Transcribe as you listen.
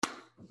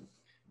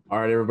All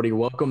right, everybody,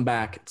 welcome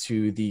back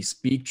to the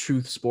Speak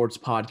Truth Sports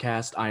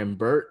Podcast. I am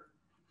Bert,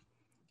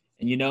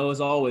 And as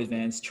always,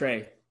 man, it's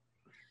Trey.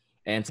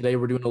 and today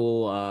we're doing a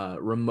little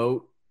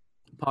remote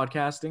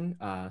podcasting.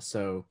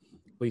 So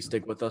please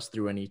stick with us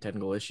through any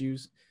technical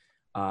issues.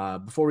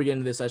 Before we get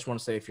into this, I just want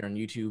to say if you're on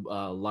YouTube,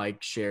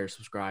 like, share,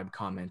 subscribe,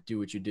 comment, do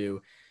what you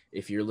do.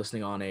 If you're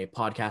listening on a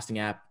podcasting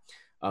app,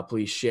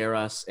 please share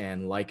us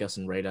and like us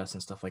and rate us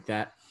and stuff like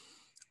that.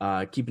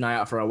 Keep an eye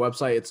out for our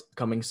website. It's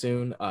coming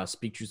soon,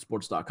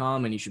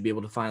 speaktruthsports.com, and you should be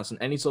able to find us on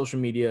any social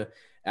media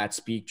at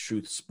Speak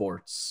Truth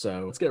Sports.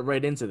 So let's get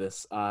right into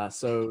this.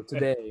 So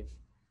today,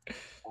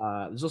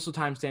 there's also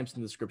timestamps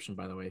in the description,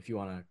 by the way, if you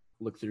want to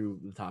look through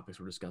the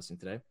topics we're discussing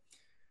today.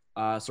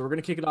 So we're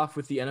going to kick it off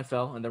with the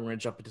NFL, and then we're going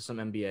to jump into some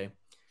NBA.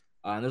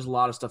 And there's a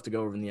lot of stuff to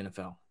go over in the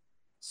NFL.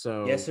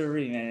 So Yes, sir,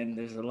 man.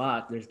 There's a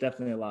lot. There's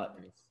definitely a lot.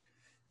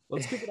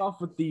 Let's kick it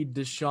off with the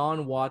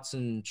Deshaun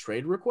Watson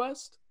trade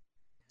request.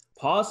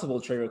 Possible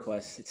trade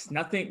requests. It's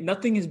nothing.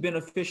 Nothing has been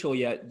official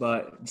yet,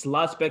 but it's a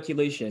lot of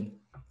speculation.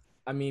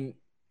 I mean,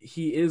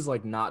 he is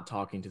not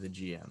talking to the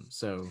GM,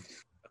 so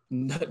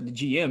the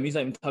GM, he's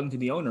not even talking to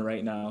the owner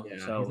right now.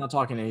 Yeah, so he's not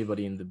talking to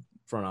anybody in the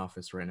front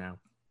office right now.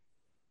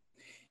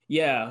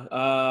 Yeah,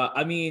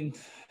 I mean,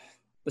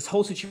 this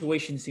whole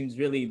situation seems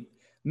really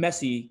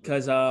messy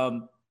because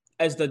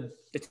as the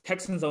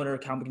Texans owner,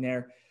 Cal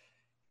McNair,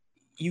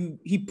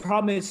 he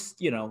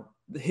promised,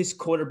 his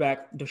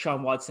quarterback,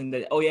 Deshaun Watson,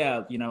 that,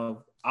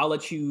 I'll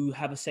let you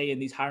have a say in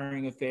these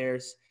hiring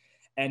affairs.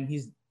 And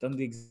he's done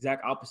the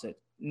exact opposite.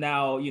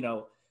 Now,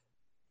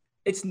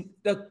 it's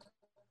the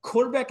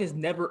quarterback is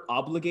never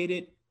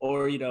obligated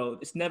or,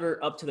 it's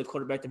never up to the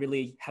quarterback to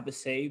really have a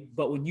say.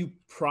 But when you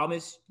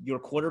promise your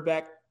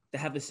quarterback to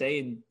have a say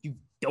and you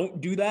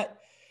don't do that,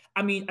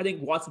 I mean, I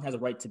think Watson has a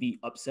right to be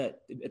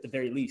upset at the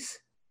very least.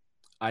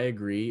 I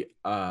agree.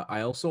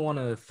 I also want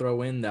to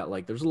throw in that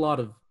there's a lot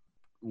of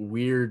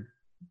weird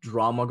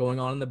drama going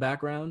on in the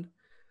background.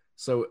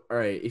 So, all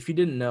right, if you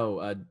didn't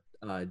know,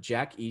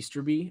 Jack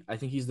Easterby, I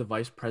think he's the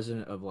vice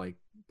president of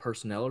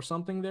personnel or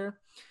something there.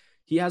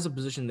 He has a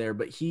position there,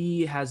 but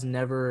he has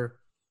never,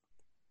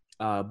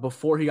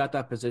 before he got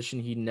that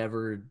position, he'd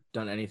never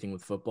done anything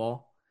with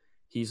football.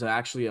 He's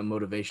actually a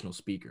motivational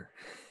speaker.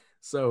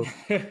 So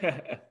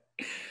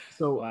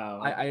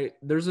Wow. I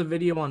there's a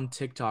video on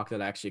TikTok that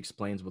actually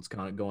explains what's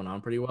kind of going on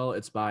pretty well.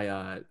 It's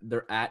by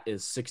their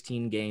is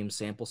 16 game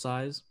sample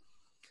size.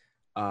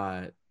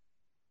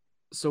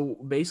 So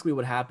basically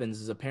what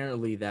happens is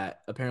apparently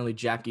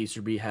Jack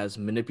Easterby has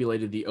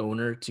manipulated the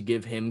owner to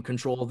give him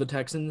control of the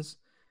Texans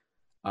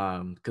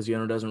because the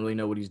owner doesn't really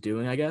know what he's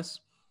doing, I guess.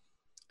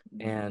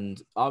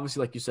 And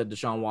obviously, like you said,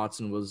 Deshaun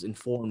Watson was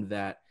informed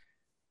that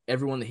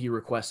everyone that he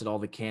requested, all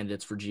the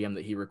candidates for GM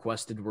that he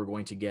requested, were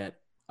going to get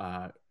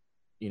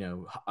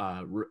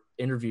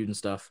interviewed and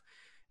stuff,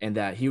 and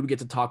that he would get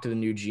to talk to the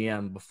new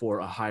GM before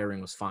a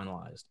hiring was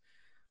finalized.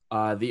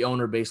 The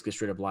owner basically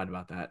straight up lied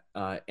about that.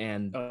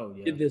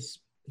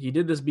 He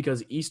did this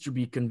because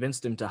Easterby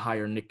convinced him to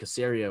hire Nick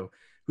Caserio,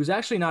 who's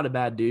actually not a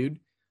bad dude.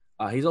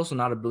 He's also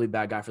not a really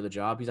bad guy for the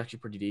job. He's actually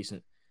pretty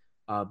decent.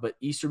 But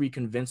Easterby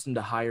convinced him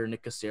to hire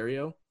Nick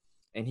Caserio,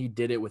 and he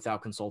did it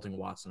without consulting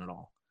Watson at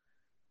all.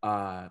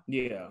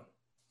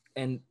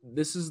 And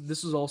this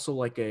is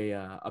also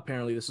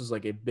apparently this is a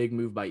big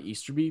move by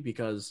Easterby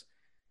because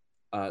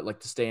to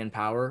stay in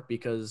power,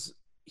 because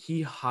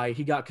he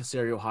got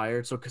Caserio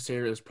hired, so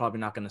Caserio is probably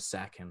not going to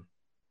sack him.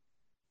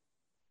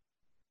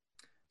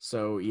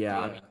 So I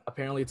mean,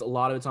 apparently a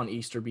lot of it's on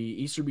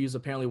Easterby. Easterby is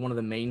apparently one of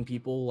the main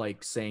people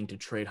saying to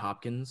trade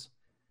Hopkins.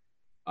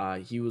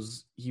 He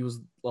was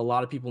a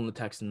lot of people in the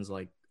Texans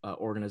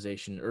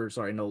organization,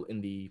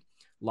 in the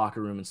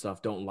locker room and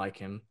stuff don't like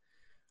him.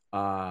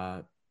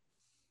 So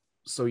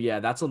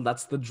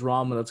that's the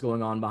drama that's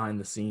going on behind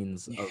the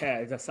scenes.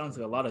 Yeah, that sounds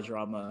like a lot of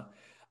drama.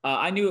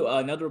 I knew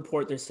another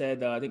report that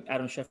said, I think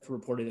Adam Schefter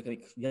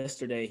reported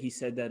yesterday. He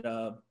said that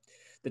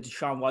that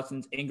Deshaun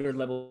Watson's anger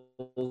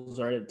levels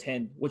are at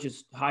 10, which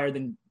is higher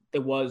than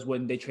it was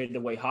when they traded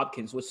away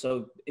Hopkins.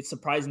 So it's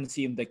surprising to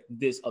see him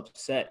this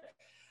upset.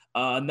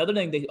 Another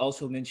thing, they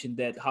also mentioned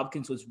that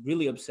Hopkins was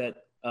really upset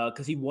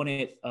because he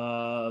wanted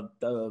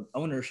the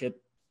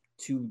ownership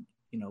to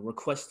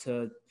request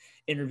to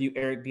interview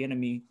Eric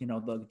Bieniemy,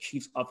 the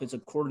Chiefs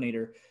offensive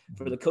coordinator,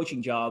 for the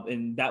coaching job.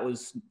 And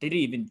they didn't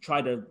even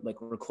try to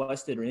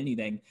request it or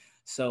anything.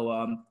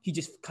 So he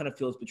just kind of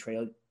feels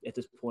betrayed at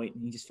this point.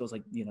 And he just feels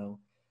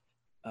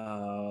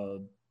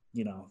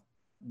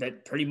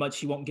that pretty much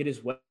he won't get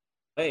his way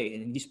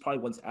and he just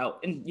probably wants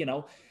out. And,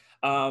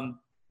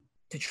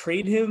 to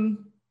trade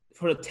him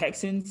for the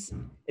Texans,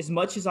 as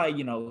much as I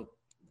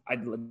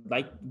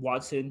like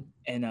Watson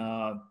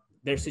and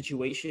their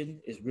situation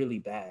is really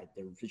bad.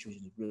 Their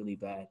situation is really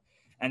bad.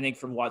 I think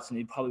for Watson,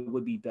 it probably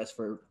would be best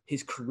for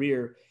his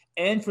career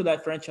and for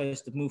that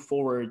franchise to move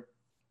forward,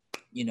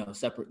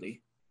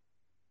 separately.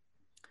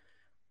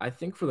 I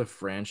think for the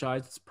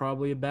franchise, it's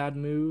probably a bad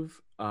move.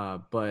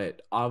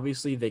 But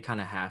obviously they kind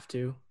of have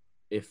to.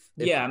 If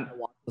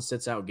Watson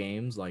sits out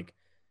games,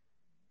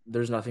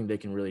 there's nothing they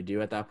can really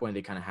do at that point.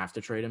 They kind of have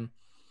to trade him.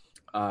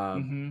 Uh,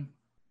 Mm-hmm.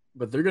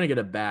 but they're gonna get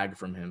a bag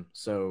from him.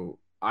 So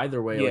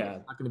either way, like Yeah.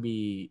 it's not gonna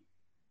be.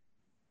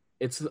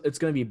 It's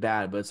gonna be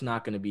bad, but it's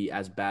not gonna be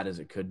as bad as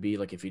it could be.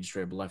 Like if he just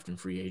straight up left in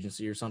free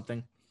agency or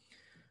something.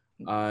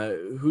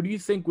 Who do you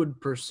think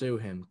would pursue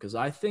him? Because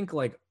I think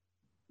like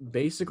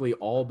basically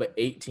all but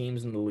 8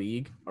 teams in the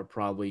league are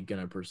probably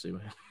gonna pursue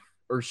him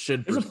or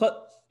should There's a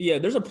pursue.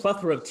 there's a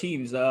plethora of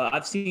teams.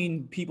 I've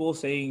seen people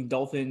saying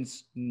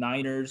Dolphins,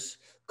 Niners,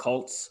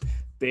 Colts,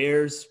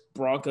 Bears,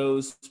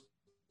 Broncos,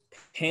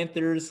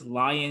 Panthers,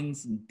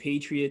 Lions, and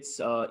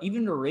Patriots,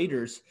 even the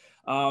Raiders.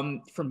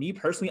 For me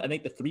personally, I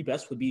think the three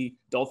best would be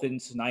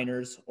Dolphins,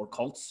 Niners, or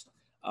Colts.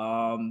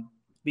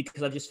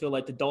 Because I just feel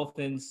like the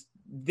Dolphins,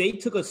 they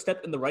took a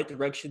step in the right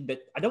direction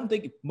that I don't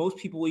think most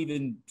people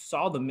even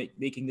saw them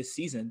making this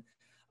season.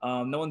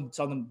 No one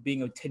saw them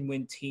being a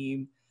 10-win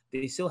team.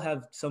 They still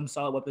have some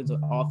solid weapons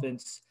of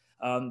offense.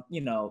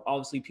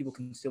 Obviously people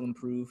can still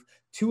improve.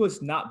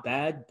 Tua's not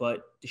bad,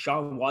 but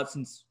Deshaun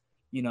Watson's,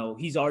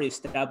 he's already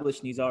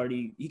established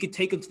and he could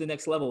take them to the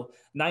next level.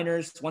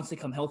 Niners, once they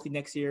come healthy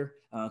next year,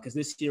 because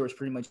this year was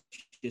pretty much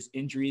just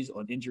injuries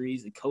on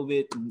injuries and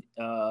COVID and,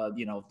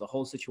 the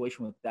whole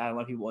situation with that. A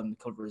lot of people on the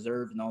COVID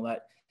reserve and all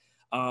that.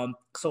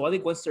 So I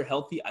think once they're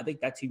healthy, I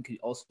think that team could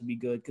also be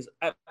good because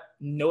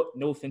no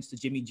offense to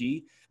Jimmy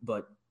G,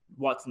 but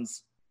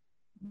Watson's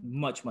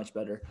much, much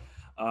better.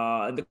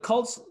 And the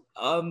Colts,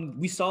 obviously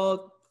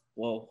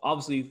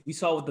we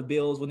saw with the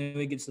Bills when they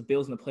went against the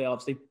Bills in the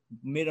playoffs, they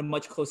made a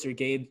much closer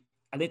game.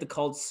 I think the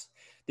Colts,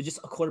 they're just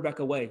a quarterback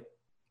away.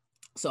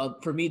 So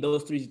for me,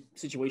 those three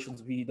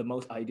situations would be the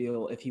most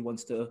ideal if he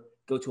wants to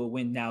go to a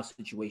win now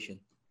situation.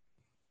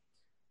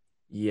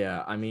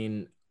 Yeah, I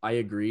mean, I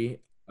agree.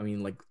 I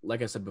mean,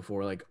 like I said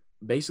before, like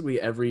basically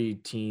every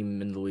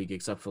team in the league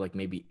except for like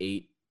maybe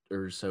 8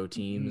 or so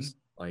teams,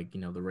 like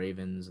the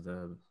Ravens,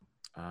 the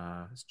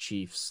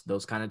Chiefs,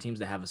 those kind of teams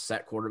that have a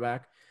set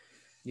quarterback.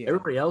 Yeah.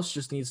 Everybody else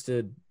just needs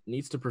to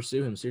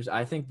pursue him. Seriously,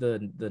 I think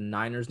the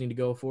Niners need to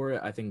go for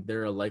it. I think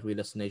they're a likely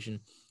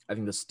destination. I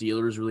think the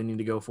Steelers really need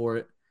to go for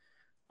it,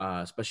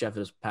 especially after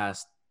this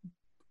past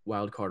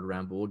wild card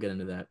round. But we'll get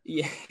into that.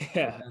 Yeah.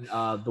 And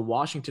the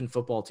Washington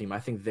football team, I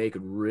think they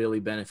could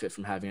really benefit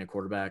from having a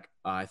quarterback.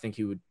 I think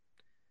he would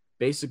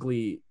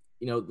basically,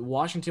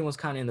 Washington was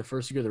kind of in the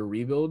first year of the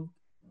rebuild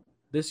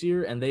this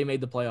year, and they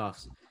made the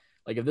playoffs.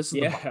 Like if this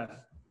is if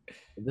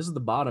this is the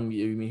bottom, I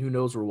mean, who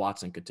knows where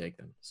Watson could take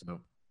them? So.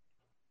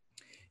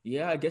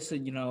 Yeah, I guess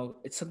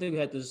it's something we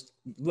had to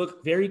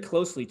look very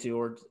closely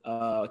towards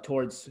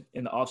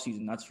in the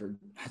offseason. That's for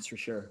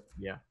sure.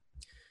 Yeah.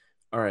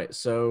 All right.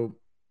 So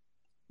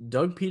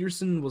Doug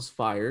Peterson was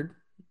fired.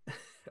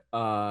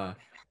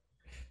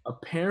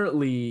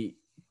 Apparently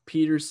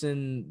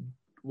Peterson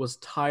was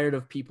tired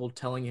of people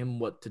telling him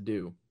what to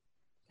do.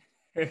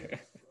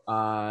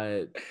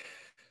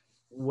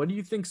 What do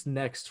you think's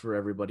next for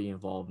everybody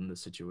involved in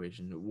this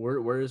situation?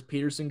 Where is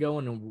Peterson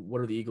going, and what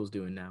are the Eagles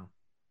doing now?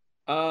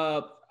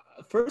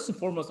 First and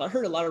foremost, I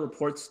heard a lot of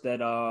reports that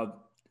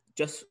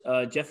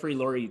Jeffrey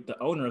Lurie,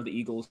 the owner of the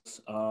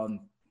Eagles,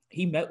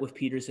 he met with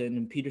Peterson,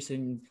 and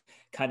Peterson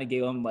kind of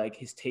gave him like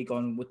his take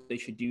on what they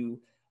should do.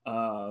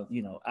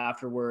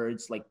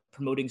 Afterwards, like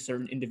promoting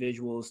certain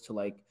individuals to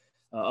like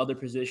other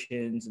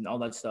positions and all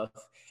that stuff.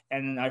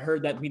 And I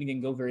heard that meeting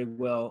didn't go very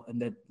well,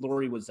 and that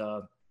Lurie was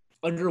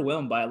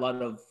underwhelmed by a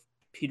lot of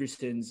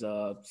Peterson's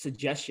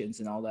suggestions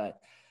and all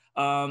that.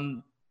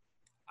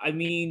 I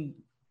mean,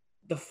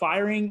 the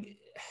firing,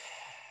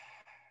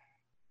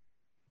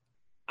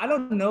 I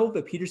don't know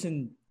if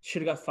Peterson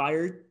should have got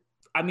fired.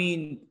 I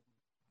mean,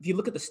 if you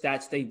look at the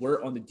stats, they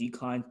were on the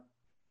decline.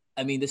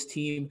 I mean, this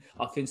team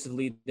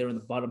offensively, they're in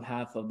the bottom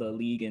half of the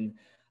league, and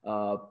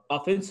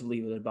offensively,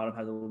 they're in the bottom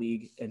half of the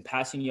league in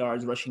passing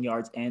yards, rushing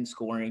yards, and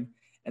scoring.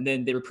 And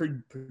then they were pretty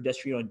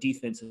pedestrian on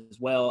defense as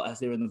well, as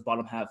they were in the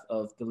bottom half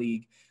of the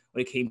league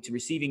when it came to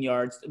receiving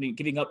yards. I mean,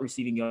 giving up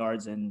receiving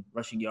yards and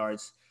rushing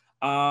yards.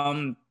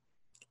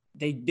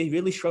 They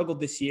really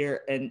struggled this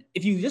year. And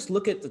if you just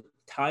look at the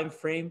time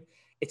frame,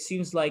 it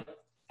seems like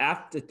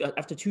after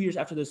 2 years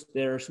after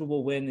their Super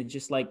Bowl win, it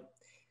just like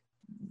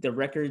the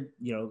record,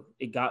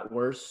 it got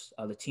worse.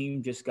 The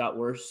team just got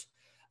worse.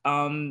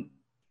 But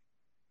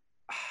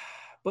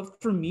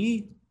for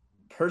me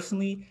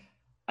personally,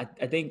 I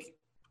think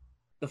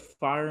the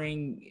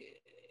firing,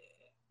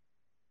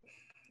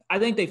 I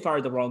think they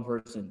fired the wrong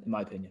person, in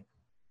my opinion.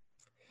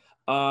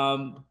 Where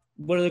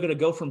are they going to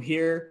go from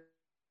here?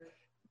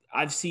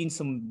 I've seen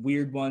some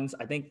weird ones.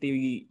 I think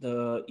the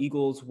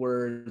Eagles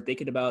were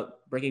thinking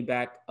about bringing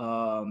back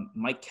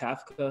Mike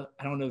Kafka.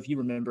 I don't know if you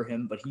remember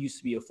him, but he used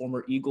to be a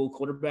former Eagle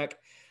quarterback.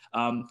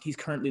 He's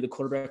currently the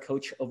quarterback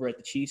coach over at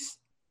the Chiefs.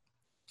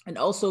 And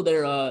also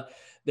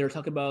they're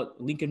talking about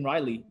Lincoln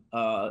Riley,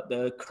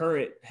 the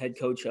current head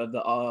coach of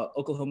the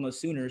Oklahoma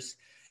Sooners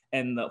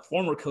and the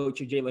former coach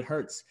of Jalen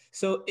Hurts.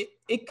 So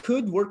it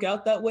could work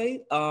out that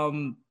way.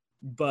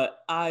 But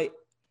I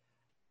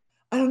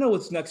don't know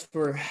what's next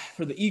for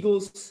the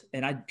Eagles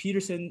and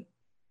Peterson.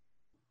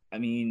 I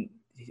mean,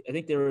 I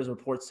think there was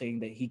reports saying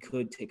that he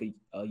could take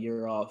a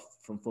year off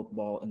from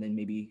football, and then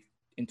maybe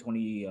in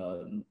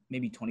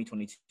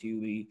 2022,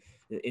 the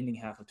ending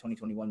half of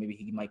 2021, maybe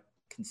he might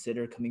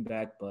consider coming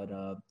back. But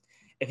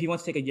if he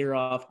wants to take a year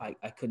off,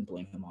 I couldn't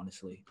blame him,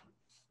 honestly.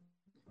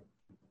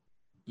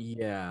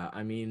 Yeah,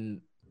 I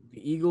mean,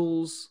 the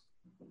Eagles,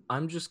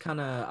 I'm just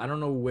I don't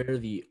know where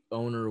the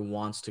owner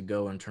wants to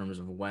go in terms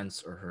of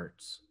Wentz or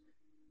Hurts.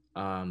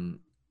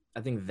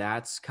 I think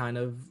that's kind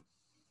of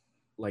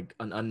like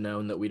an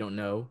unknown that we don't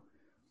know.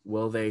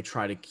 Will they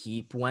try to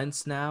keep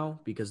Wentz now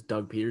because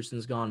Doug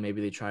Peterson's gone? Maybe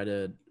they try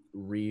to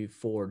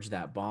reforge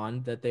that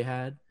bond that they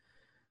had.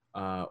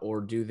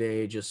 Or do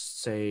they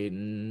just say,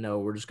 no,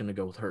 we're just going to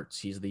go with Hurts?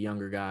 He's the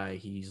younger guy.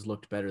 He's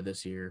looked better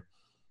this year.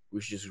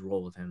 We should just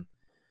roll with him.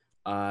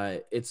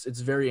 It's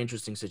a very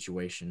interesting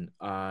situation.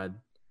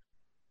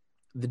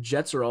 The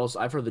Jets are also –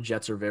 I've heard the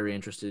Jets are very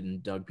interested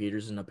in Doug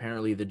Peterson.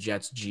 Apparently the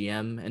Jets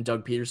GM and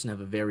Doug Peterson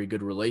have a very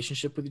good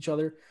relationship with each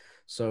other.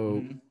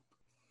 So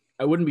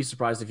I wouldn't be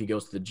surprised if he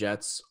goes to the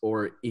Jets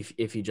or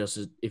if he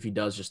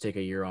does just take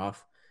a year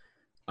off.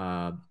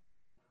 But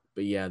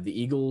yeah, the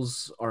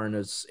Eagles are in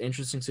an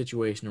interesting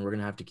situation, and we're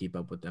gonna have to keep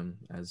up with them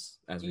as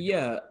we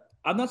go.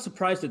 I'm not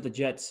surprised that the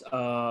Jets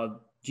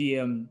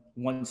GM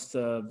wants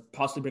to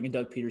possibly bring in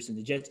Doug Peterson.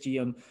 The Jets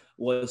GM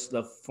was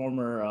the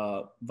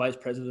former vice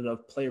president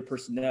of player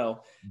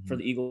personnel for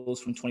the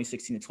Eagles from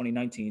 2016 to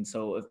 2019.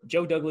 So if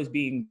Joe Douglas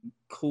being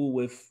cool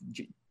with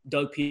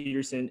Doug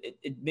Peterson,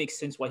 it makes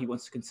sense why he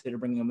wants to consider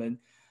bringing him in.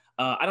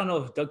 I don't know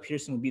if Doug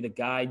Peterson would be the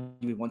guy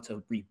you would want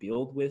to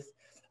rebuild with,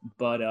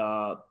 but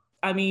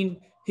I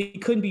mean, he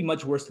couldn't be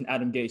much worse than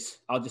Adam Gase.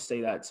 I'll just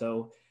say that.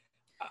 So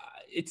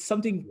it's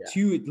something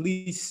to at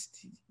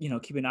least,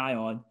 keep an eye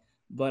on.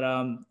 But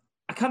I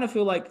kind of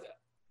feel like,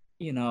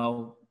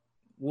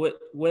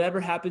 whatever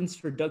happens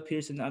for Doug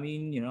Peterson, I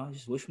mean, I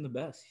just wish him the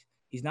best.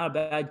 He's not a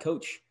bad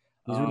coach.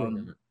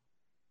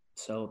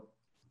 So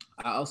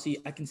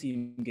I can see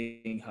him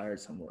getting hired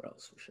somewhere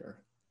else for sure.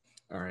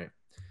 All right.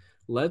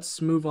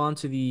 Let's move on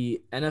to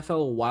the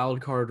NFL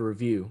wildcard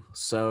review.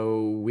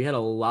 So we had a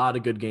lot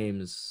of good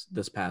games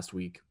this past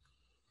week.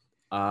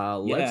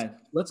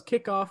 Let's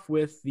kick off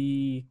with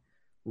the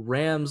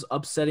Rams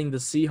upsetting the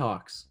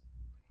Seahawks.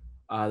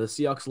 The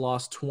Seahawks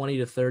lost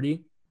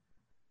 20-30.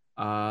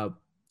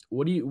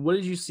 What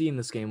did you see in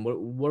this game? What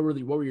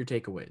were your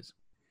takeaways?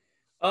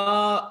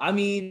 I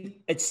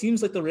mean, it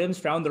seems like the Rams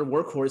found their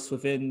workhorse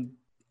within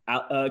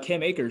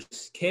Cam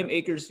Akers. Cam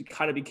Akers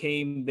kind of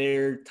became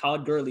their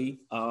Todd Gurley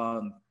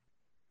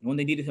when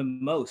they needed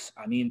him most.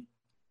 I mean,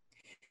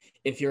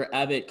 if you're an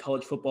avid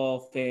college football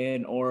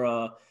fan or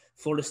a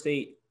Florida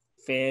State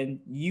fan,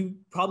 you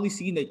probably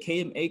seen that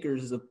Cam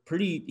Akers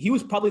he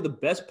was probably the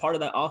best part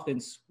of that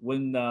offense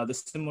when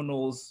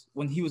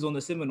he was on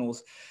the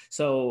Seminoles.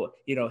 So,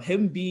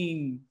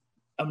 him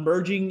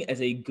emerging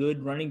as a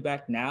good running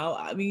back now,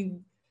 I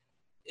mean,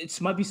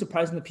 it might be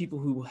surprising to people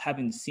who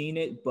haven't seen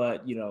it,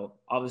 but,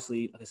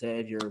 obviously, like I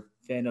said, if you're a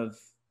fan of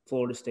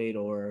Florida State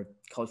or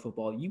college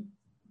football, you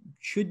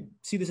should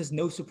see this as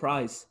no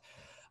surprise.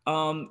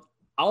 Also,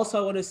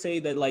 I want to say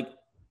that, like,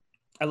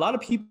 a lot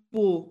of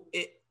people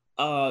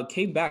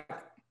came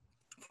back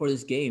for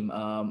this game,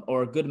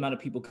 or a good amount of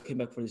people came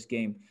back for this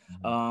game.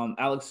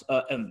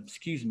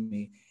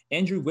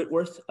 Andrew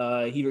Whitworth,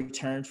 he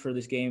returned for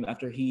this game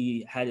after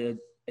he had I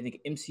think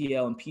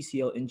MCL and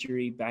PCL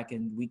injury back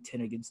in Week 10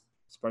 against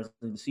the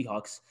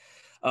Seahawks.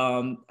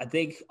 I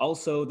think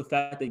also the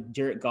fact that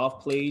Jared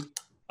Goff played,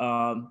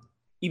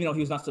 even though he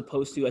was not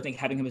supposed to, I think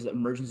having him as an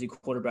emergency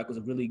quarterback was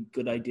a really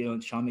good idea on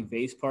Sean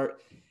McVay's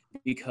part,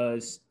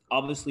 because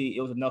obviously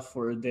it was enough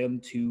for them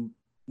to,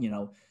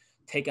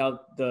 take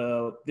out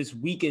this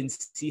weakened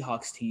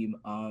Seahawks team.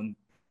 I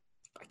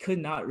could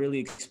not really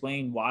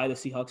explain why the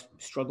Seahawks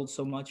struggled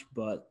so much,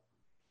 but,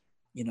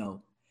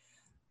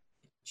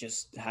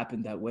 just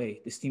happened that way.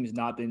 This team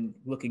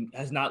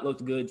has not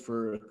looked good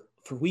for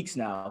weeks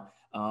now.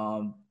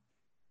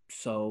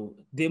 So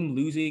them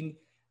losing,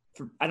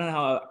 I don't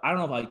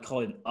know if I'd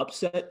call it an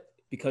upset,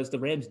 because the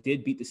Rams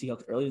did beat the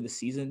Seahawks earlier in the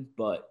season,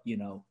 but it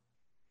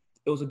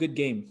was a good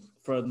game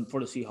for the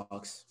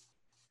Seahawks.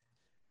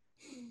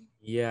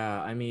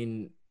 Yeah, I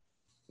mean,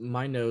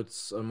 my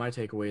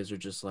takeaways are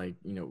just like,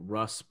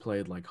 Russ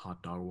played like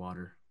hot dog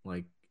water.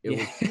 Like it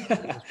was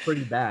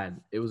pretty bad.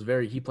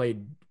 He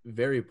played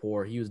very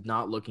poor. He was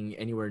not looking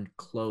anywhere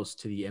close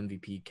to the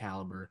MVP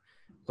caliber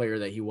player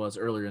that he was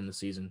earlier in the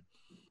season.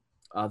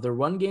 The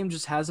run game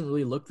just hasn't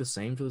really looked the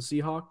same for the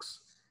Seahawks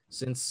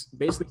since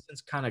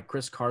kind of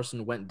Chris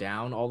Carson went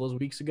down all those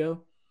weeks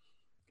ago.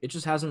 It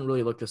just hasn't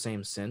really looked the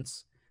same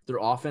since. Their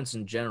offense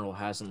in general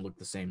hasn't looked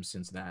the same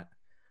since that.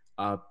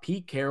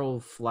 Pete Carroll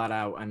flat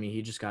out, I mean,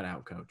 he just got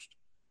outcoached.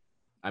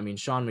 I mean,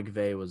 Sean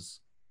McVay was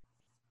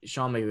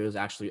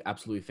actually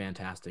absolutely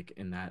fantastic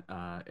in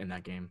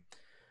that game.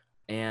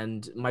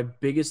 And my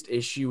biggest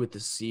issue with the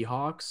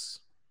Seahawks is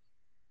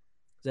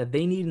that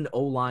they need an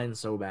O-line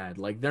so bad.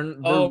 Like they're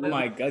oh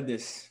my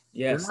goodness.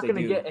 Yes, they're not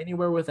going to get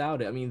anywhere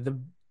without it. I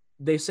mean,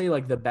 they say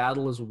like the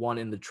battle is won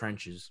in the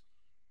trenches.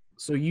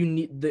 So you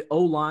need the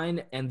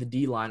O-line and the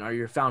D-line are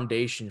your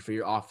foundation for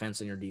your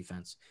offense and your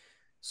defense.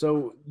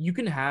 So you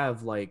can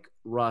have like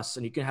Russ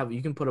and you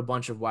can put a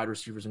bunch of wide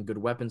receivers and good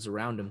weapons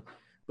around him.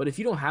 But if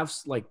you don't have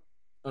like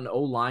an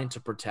O-line to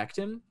protect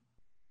him,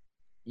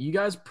 you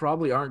guys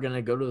probably aren't going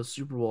to go to the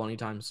Super Bowl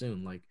anytime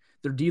soon. Like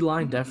their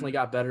D-line definitely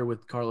got better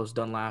with Carlos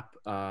Dunlap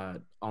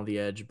on the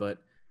edge, but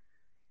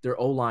their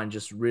O-line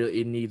just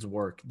really, it needs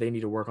work. They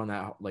need to work on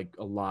that like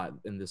a lot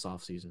in this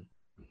offseason.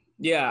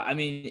 Yeah, I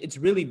mean, it's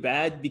really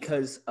bad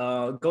because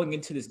going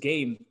into this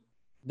game,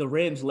 the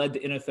Rams led the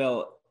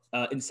NFL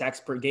in sacks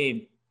per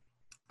game.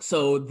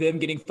 So them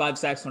getting 5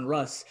 sacks on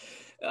Russ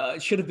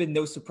should have been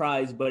no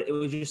surprise, but it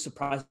was just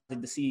surprising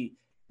to see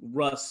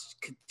Russ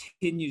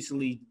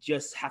continuously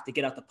just have to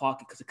get out the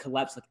pocket because it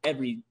collapsed like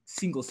every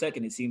single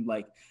second, it seemed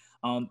like.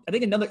 I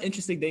think another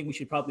interesting thing we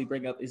should probably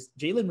bring up is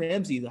Jalen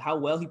Ramsey, how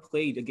well he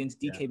played against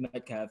DK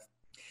Metcalf.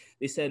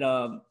 They said,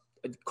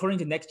 according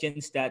to Next Gen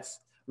Stats,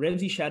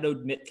 Ramsey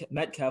shadowed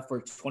Metcalf for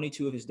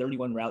 22 of his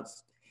 31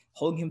 routes,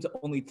 holding him to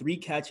only 3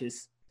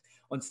 catches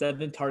on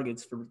 7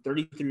 targets for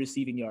 33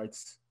 receiving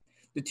yards.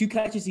 The 2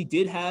 catches he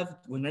did have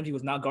when Ramsey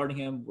was not guarding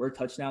him were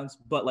touchdowns,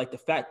 but like the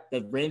fact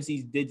that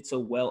Ramsey did so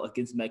well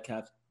against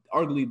Metcalf,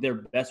 arguably their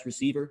best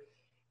receiver,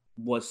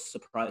 was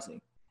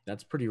surprising.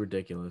 That's pretty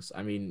ridiculous.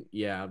 I mean,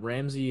 yeah,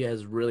 Ramsey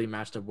has really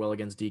matched up well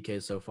against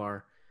DK so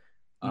far.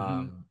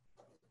 I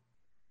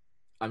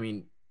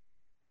mean,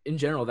 in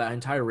general, that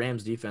entire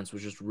Rams defense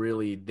was just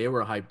really, they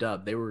were hyped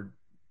up. They were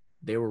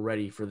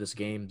ready for this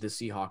game. The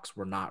Seahawks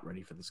were not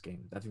ready for this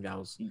game. I think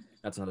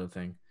that's another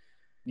thing.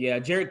 Yeah,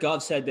 Jared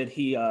Goff said that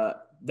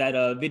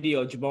that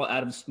video of Jamal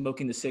Adams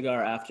smoking the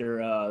cigar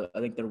after I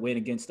think their win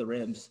against the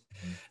Rams,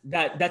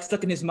 that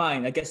stuck in his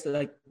mind. I guess that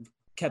like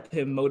kept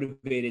him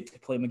motivated to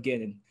play him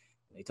again, and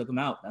they took him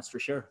out. That's for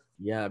sure.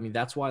 Yeah, I mean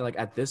that's why like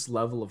at this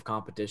level of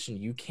competition,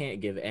 you can't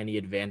give any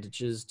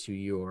advantages to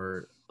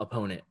your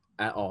opponent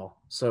at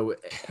all. So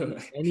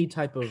any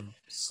type of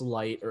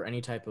slight or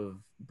any type of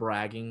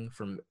bragging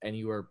from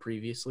anywhere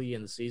previously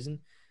in the season,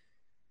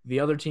 the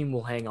other team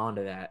will hang on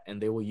to that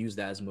and they will use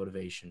that as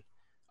motivation.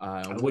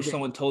 I wish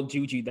someone told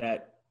Juju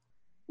that.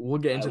 We'll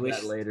get into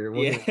that later.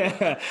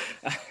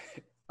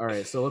 All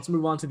right, so let's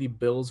move on to the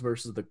Bills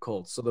versus the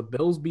Colts. So the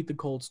Bills beat the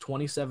Colts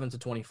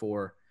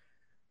 27-24.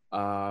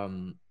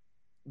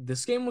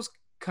 This game was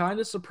kind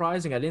of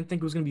surprising. I didn't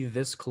think it was going to be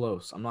this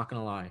close. I'm not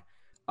going to lie.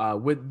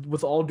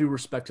 With all due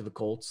respect to the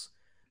Colts,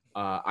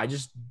 I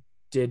just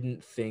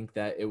didn't think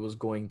that it was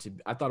going to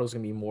 – I thought it was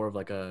going to be more of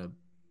like I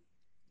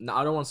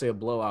don't want to say a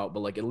blowout, but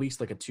like at least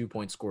like a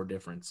 2-point score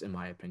difference in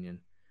my opinion.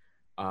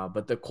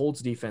 But the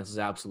Colts defense is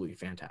absolutely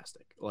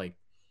fantastic. Like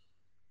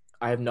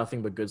I have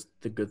nothing but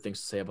good things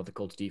to say about the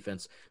Colts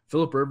defense.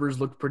 Phillip Rivers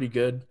looked pretty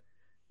good.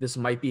 This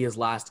might be his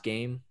last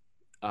game.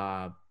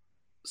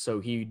 So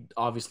he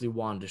obviously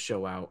wanted to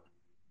show out.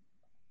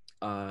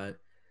 And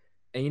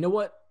you know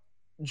what?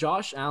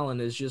 Josh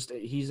Allen is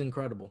he's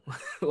incredible.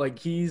 Like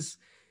he's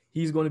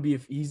going to be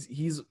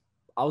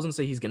I was going to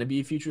say he's going to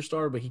be a future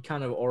star, but he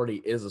kind of already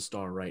is a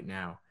star right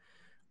now.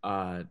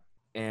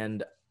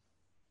 And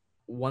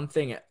one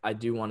thing I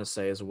do want to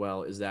say as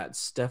well is that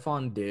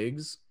Stephon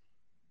Diggs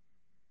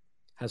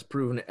has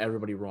proven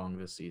everybody wrong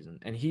this season.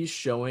 And he's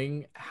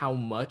showing how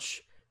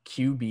much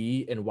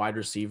QB and wide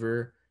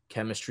receiver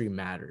chemistry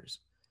matters.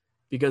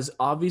 Because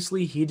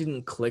obviously he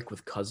didn't click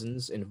with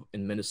Cousins in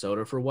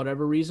Minnesota for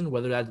whatever reason,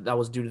 whether that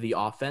was due to the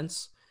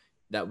offense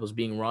that was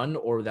being run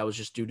or that was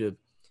just due to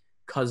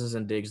Cousins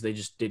and Diggs, they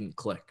just didn't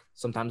click.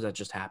 Sometimes that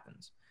just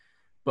happens.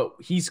 But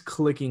he's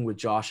clicking with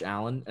Josh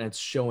Allen, and it's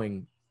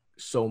showing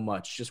so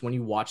much. Just when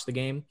you watch the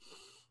game,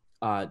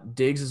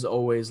 Diggs is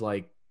always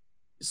like,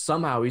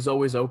 somehow he's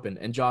always open,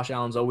 and Josh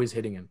Allen's always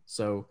hitting him.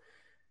 So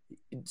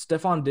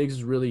Stephon Diggs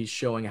is really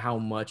showing how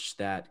much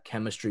that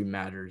chemistry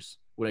matters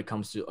when it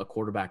comes to a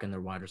quarterback and their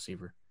wide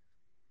receiver.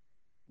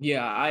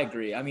 Yeah, I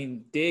agree. I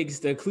mean, the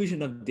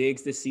inclusion of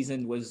Diggs this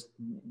season was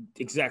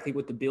exactly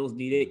what the Bills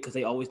needed because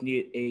they always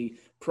needed a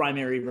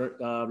primary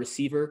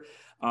receiver.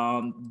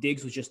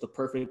 Diggs was just the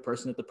perfect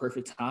person at the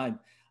perfect time.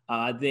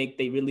 I think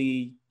they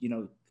really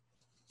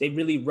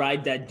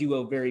ride that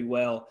duo very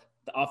well.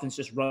 The offense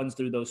just runs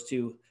through those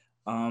two.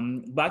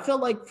 But I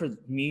felt like for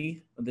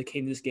me, when they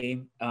came to this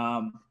game,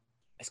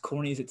 as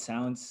corny as it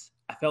sounds,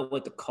 I felt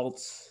like the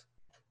Colts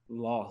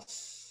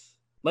lost.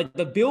 Like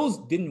the Bills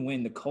didn't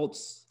win, the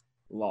Colts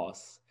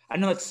lost. I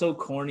know it's so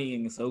corny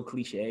and so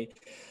cliche,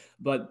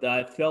 but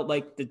I felt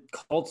like the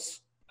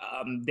Colts,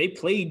 they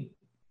played,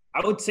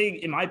 I would say,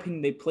 in my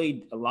opinion, they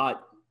played a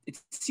lot.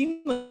 It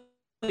seemed like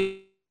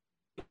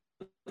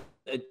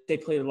they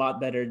played a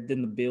lot better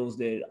than the Bills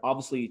did.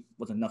 Obviously, it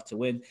was enough to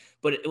win,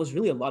 but it was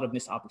really a lot of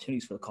missed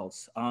opportunities for the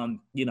Colts.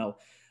 Phillip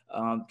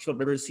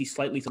Rivers, he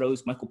slightly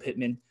throws Michael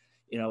Pittman,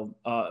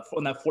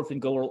 on that fourth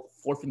and goal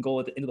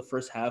at the end of the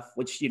first half,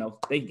 which,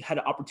 they had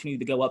an opportunity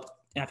to go up.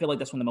 And I feel like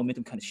that's when the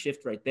momentum kind of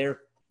shifted right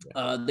there.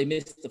 Yeah. They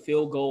missed the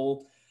field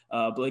goal.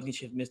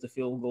 Blankenship missed the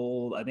field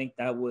goal. I think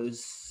that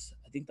was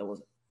in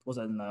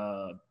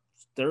the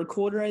third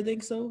quarter. I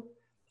think so.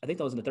 I think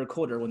that was in the third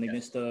quarter when they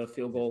missed the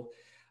field goal.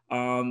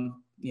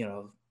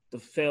 The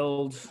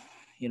failed,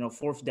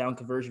 fourth down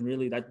conversion,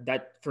 really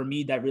that for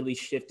me, that really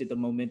shifted the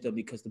momentum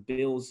because the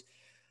Bills,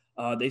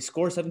 they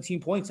scored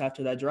 17 points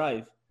after that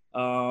drive.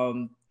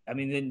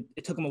 Then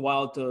it took them a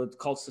while to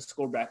Colts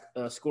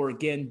to score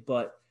again,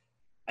 but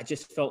I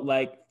just felt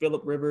like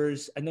Phillip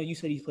Rivers, I know you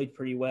said he played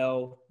pretty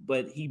well,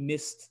 but he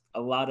missed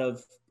a lot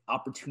of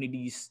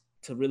opportunities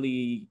to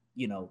really,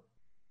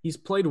 He's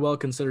played well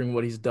considering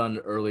what he's done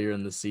earlier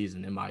in the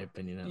season, in my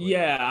opinion. At least.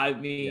 Yeah, I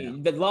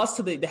mean, the loss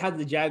they had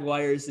the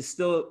Jaguars is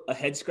still a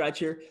head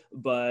scratcher,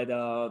 but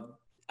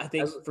I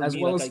think as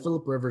well as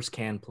Phillip Rivers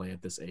can play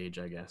at this age,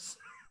 I guess.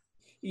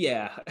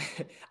 Yeah,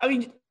 I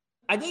mean,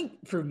 I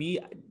think for me,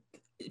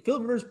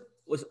 Phillip Rivers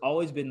was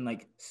always been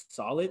like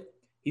solid.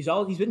 He's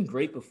been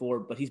great before,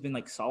 but he's been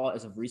like solid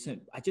as of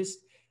recent.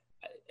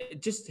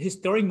 Just his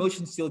throwing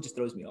motion still just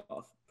throws me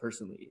off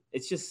personally.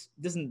 It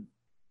doesn't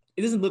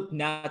look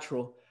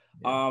natural.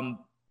 Yeah.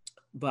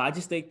 But I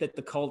just think that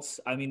the Colts,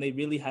 I mean, they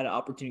really had an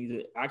opportunity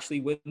to actually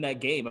win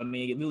that game. I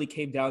mean, it really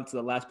came down to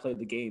the last play of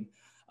the game.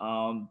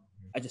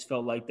 I just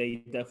felt like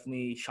they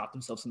definitely shot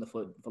themselves in the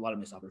foot with a lot of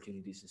missed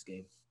opportunities this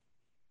game.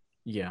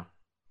 Yeah.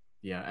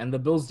 Yeah. And the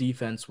Bills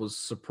defense was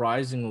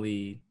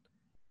surprisingly,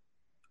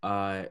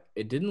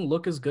 it didn't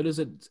look as good as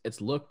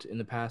it's looked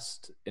in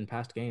past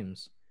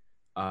games.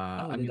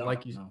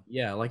 Like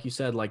you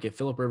said, like if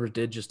Phillip Rivers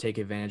did just take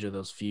advantage of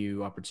those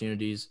few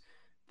opportunities,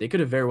 they could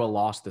have very well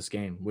lost this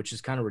game, which is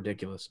kind of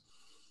ridiculous.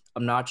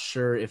 I'm not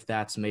sure if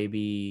that's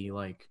maybe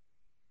like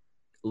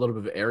a little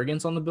bit of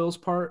arrogance on the Bills'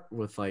 part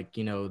with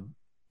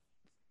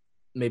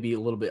maybe a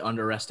little bit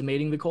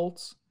underestimating the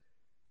Colts.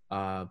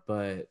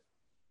 But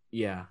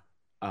yeah,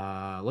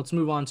 let's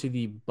move on to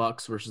the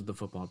Bucks versus the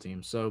football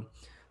team. So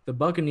the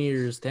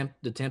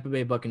the Tampa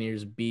Bay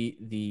Buccaneers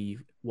beat the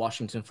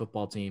Washington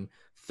football team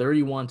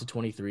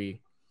 31-23.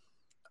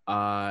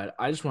 I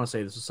just want to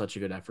say this was such a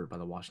good effort by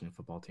the Washington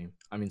football team.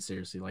 I mean,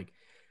 seriously, like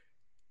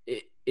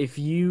if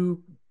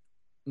you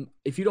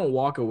don't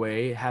walk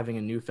away having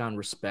a newfound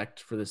respect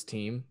for this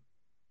team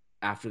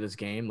after this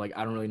game, like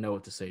I don't really know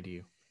what to say to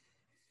you.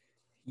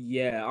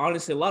 Yeah,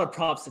 honestly, a lot of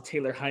props to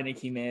Taylor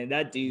Heinicke, man.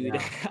 That dude.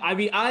 Yeah. I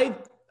mean, I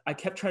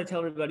kept trying to tell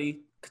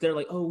everybody because they're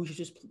like, oh,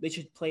 they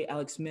should play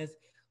Alex Smith.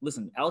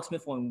 Listen, Alex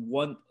Smith on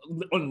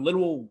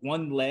literal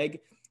one leg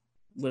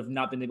would have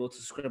not been able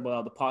to scramble out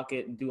of the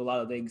pocket and do a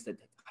lot of things that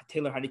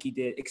Taylor Heinicke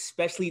did,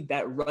 especially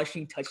that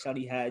rushing touchdown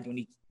he had when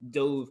he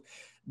dove.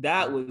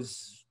 That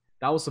was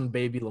some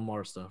baby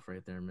Lamar stuff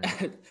right there,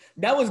 man.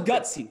 That was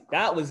gutsy.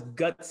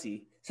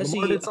 Especially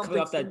Lamar did something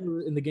off that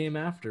in the game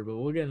after, but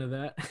we'll get into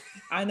that.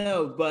 I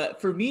know,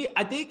 but for me,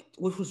 I think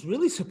what was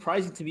really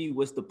surprising to me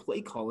was the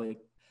play calling.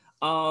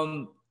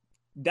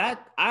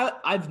 That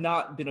I've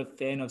not been a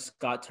fan of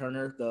Scott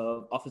Turner,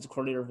 the offensive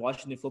coordinator of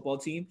Washington football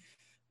team.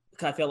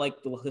 I felt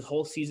like the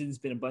whole season has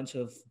been a bunch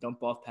of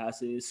dump off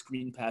passes,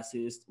 screen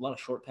passes, a lot of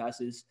short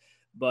passes.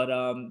 But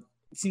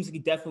it seems like he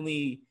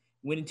definitely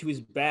went into his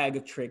bag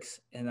of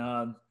tricks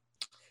and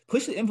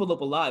pushed the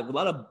envelope a lot. A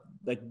lot of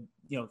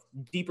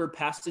deeper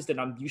passes that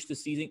I'm used to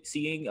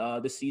seeing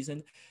this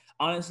season.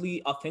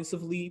 Honestly,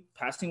 offensively,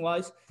 passing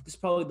wise, this is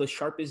probably the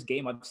sharpest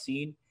game I've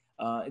seen.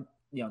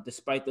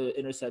 Despite the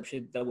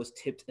interception that was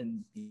tipped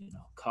and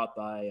caught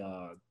by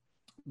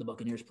the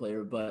Buccaneers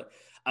player, but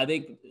I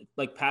think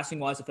like passing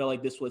wise, I felt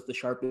like this was the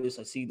sharpest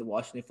I see the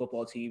Washington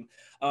football team.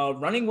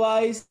 Running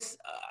wise,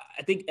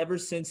 I think ever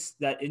since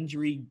that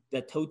injury,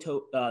 that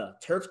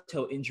turf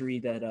toe injury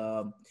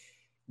that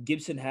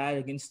Gibson had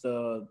against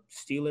the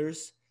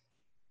Steelers,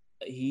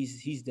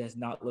 he does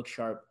not look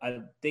sharp. I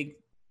think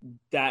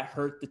that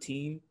hurt the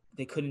team.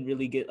 They couldn't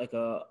really get like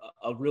a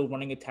real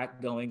running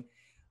attack going.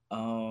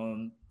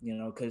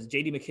 Because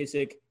J.D.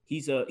 McKissick,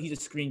 he's a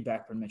screen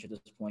back pretty much at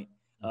this point.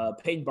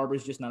 Peyton Barber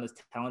is just not as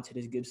talented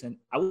as Gibson.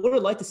 I would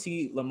have liked to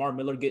see Lamar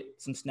Miller get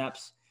some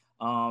snaps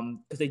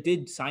because they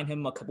did sign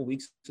him a couple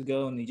weeks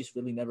ago, and they just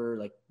really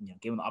never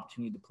gave him the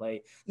opportunity to play.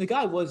 And the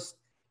guy was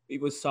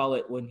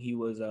solid when he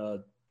was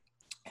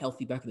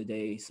healthy back in the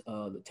days.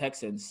 The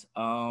Texans,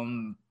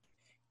 I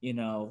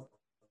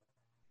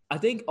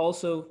think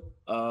also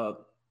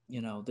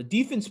the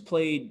defense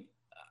played.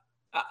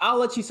 I'll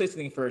let you say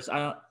something first.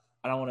 I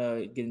don't want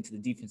to get into the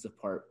defensive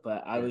part,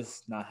 but I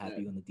was not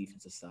happy on the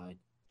defensive side.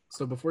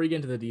 So before you get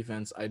into the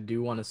defense, I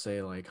do want to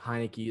say like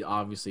Heinicke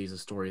obviously is a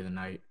story of the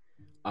night.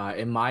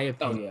 In my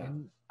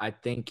opinion, I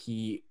think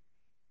he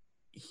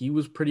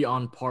was pretty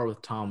on par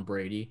with Tom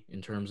Brady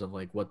in terms of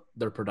like what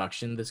their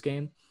production this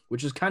game,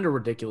 which is kind of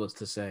ridiculous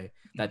to say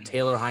that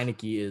Taylor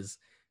Heinicke is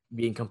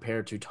being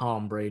compared to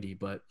Tom Brady.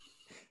 But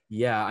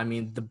yeah, I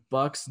mean, the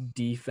Bucs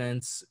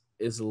defense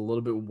is a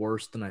little bit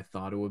worse than I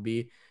thought it would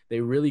be. They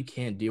really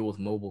can't deal with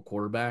mobile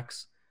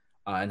quarterbacks,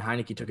 and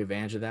Heinicke took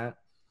advantage of that.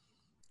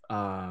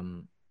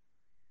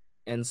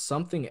 And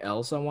something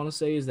else I want to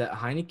say is that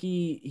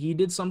Heinicke, he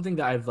did something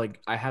that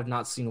I have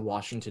not seen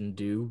Washington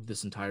do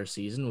this entire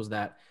season, was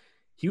that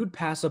he would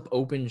pass up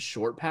open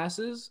short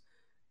passes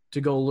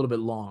to go a little bit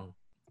long.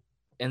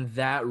 And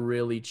that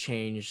really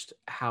changed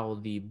how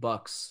the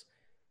Bucs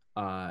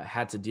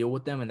had to deal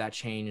with them, and that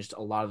changed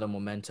a lot of the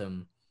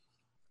momentum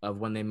of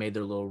when they made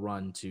their little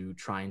run to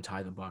try and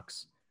tie the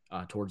Bucks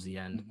towards the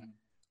end.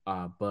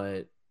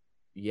 But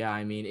yeah,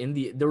 I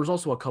mean, there was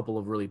also a couple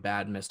of really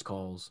bad missed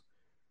calls.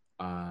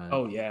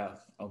 Oh yeah.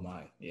 Oh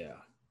my. Yeah.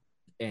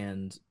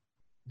 And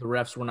the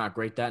refs were not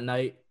great that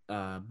night.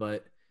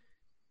 But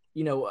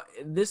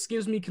this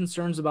gives me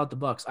concerns about the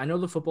Bucks. I know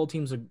the football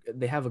teams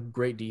they have a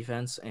great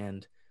defense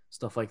and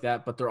stuff like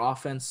that, but their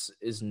offense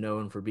is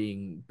known for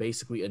being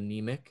basically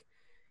anemic.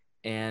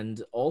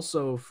 And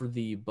also for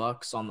the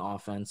Bucks on the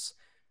offense,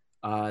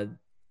 I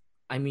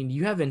mean,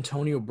 you have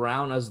Antonio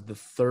Brown as the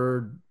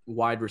third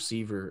wide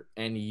receiver,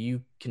 and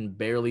you can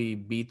barely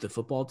beat the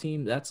football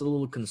team. That's a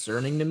little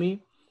concerning to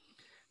me.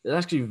 It's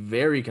actually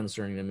very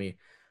concerning to me.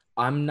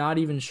 I'm not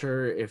even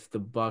sure if the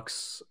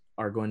Bucks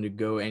are going to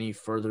go any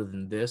further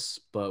than this,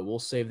 but we'll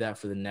save that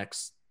for the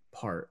next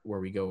part where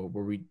we go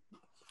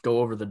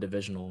over the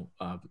divisional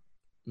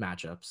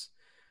matchups.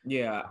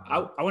 Yeah,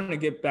 I want to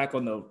get back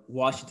on the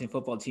Washington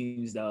football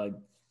team's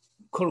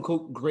quote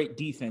unquote great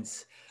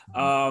defense.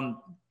 I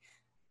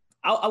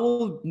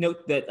will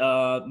note that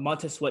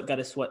Montez Sweat got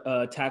a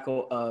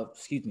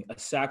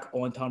sack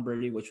on Tom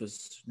Brady, which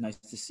was nice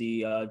to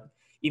see.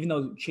 Even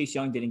though Chase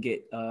Young didn't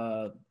get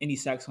any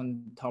sacks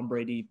on Tom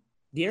Brady,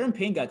 De'Aaron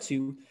Payne got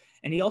two,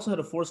 and he also had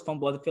a forced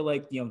fumble. I feel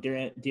like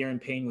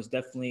De'Aaron Payne was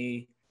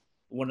definitely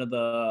one of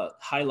the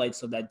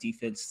highlights of that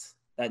defense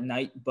that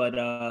night. But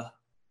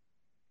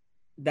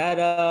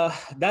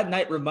that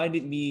night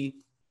reminded me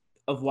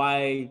of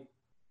why,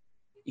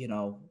 it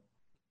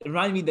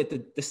reminded me that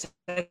the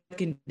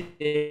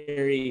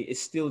secondary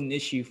is still an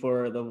issue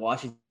for the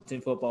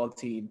Washington football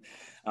team.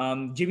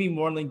 Jimmy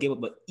Moreland gave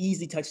up an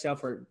easy touchdown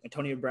for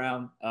Antonio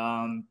Brown.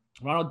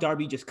 Ronald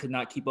Darby just could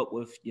not keep up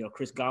with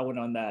Chris Godwin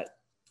on that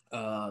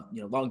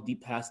long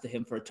deep pass to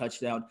him for a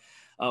touchdown.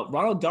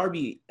 Ronald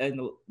Darby and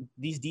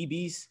these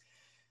DBs,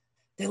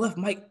 they left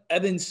Mike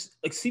Evans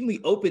extremely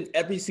open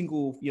every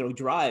single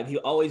drive. He'll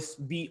always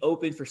be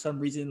open for some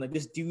reason. Like,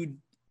 this dude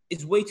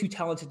is way too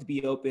talented to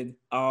be open.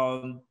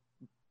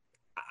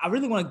 I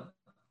really want to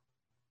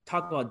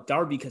talk about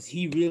Darby because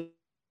he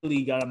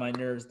really got on my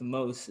nerves the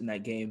most in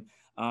that game.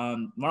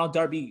 Ronald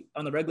Darby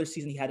on the regular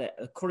season, he had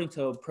according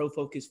to Pro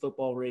Focus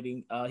Football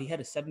rating, he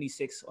had a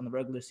 76 on the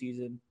regular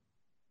season,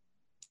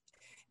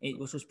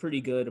 which was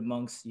pretty good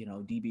amongst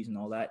DBs and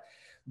all that.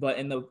 But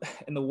in the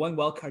one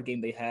wildcard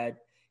game they had,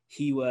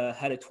 he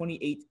had a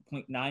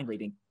 28.9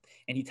 rating,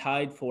 and he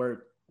tied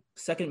for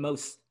second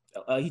most.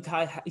 He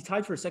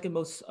tied for second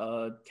most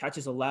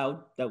catches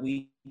allowed that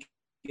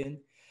weekend,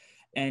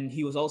 and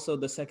he was also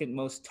the second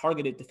most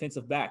targeted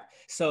defensive back.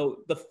 So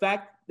the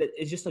fact that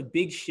it's just a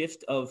big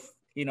shift of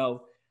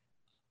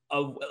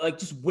like,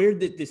 just where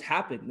did this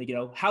happen? Like,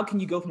 how can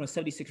you go from a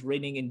 76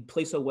 rating and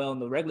play so well in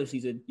the regular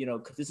season?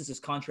 Because this is his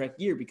contract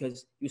year,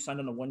 because he was signed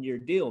on a 1-year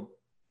deal,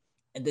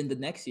 and then the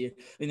next year,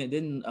 and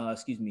then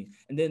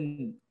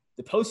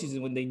the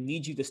postseason, when they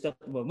need you to step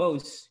up the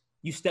most,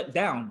 you step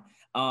down.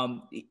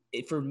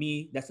 For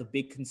me, that's a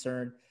big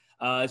concern.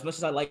 As much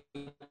as I like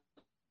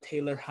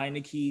Taylor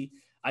Heineke,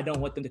 I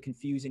don't want them to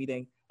confuse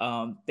anything.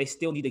 They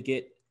still need to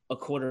get a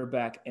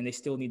quarterback, and they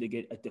still need to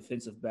get a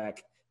defensive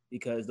back,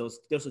 because those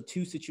are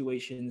two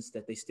situations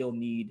that they still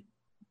need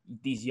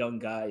these young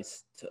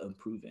guys to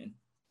improve in.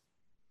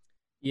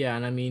 Yeah,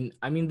 and I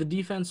mean the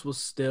defense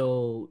was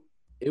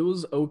it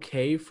was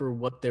okay for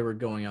what they were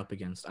going up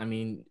against. I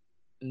mean,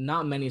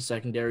 not many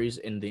secondaries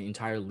in the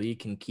entire league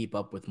can keep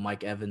up with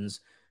Mike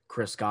Evans,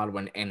 Chris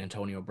Godwin, and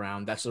Antonio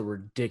Brown. That's a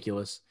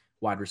ridiculous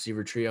wide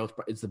receiver trio.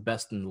 It's the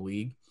best in the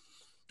league.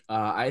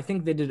 I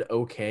think they did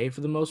okay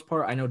for the most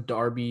part. I know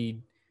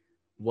Darby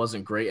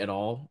wasn't great at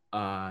all.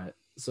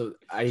 So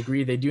I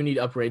agree they do need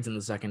upgrades in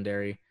the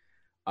secondary.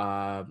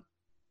 But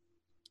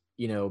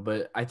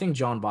I think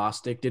John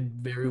Bostic did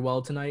very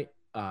well tonight.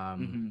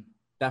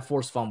 That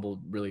forced fumble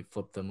really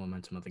flipped the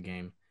momentum of the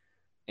game.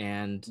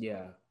 And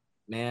yeah,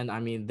 man, I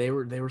mean, they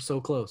were so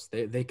close.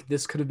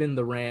 This could have been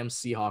the Rams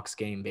Seahawks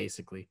game,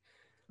 basically.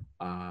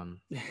 And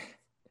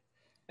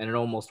it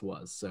almost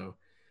was. So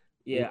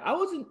yeah, I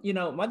wasn't,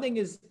 my thing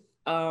is,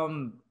 I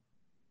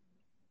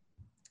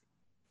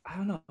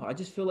don't know. I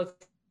just feel like,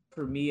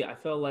 for me, I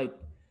felt like,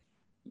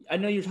 I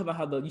know you're talking about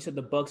how you said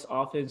the Bucks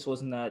offense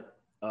wasn't that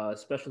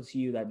special to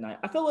you that night.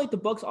 I felt like the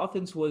Bucks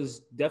offense was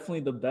definitely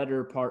the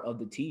better part of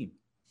the team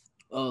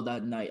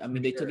that night. I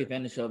mean, they took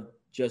advantage of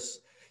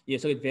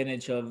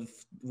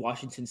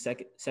Washington's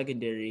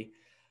secondary.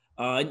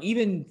 And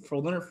even for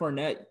Leonard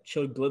Fournette,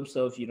 showed a glimpse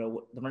of,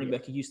 the running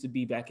back he used to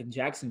be back in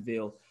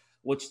Jacksonville,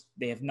 which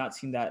they have not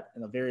seen that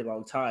in a very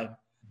long time.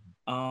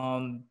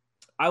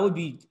 I would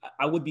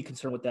be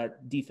concerned with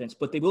that defense,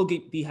 but they will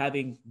be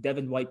having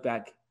Devin White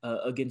back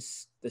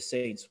against the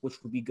Saints,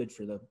 which would be good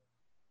for them.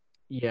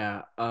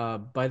 Yeah.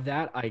 By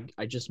that,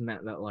 I just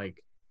meant that,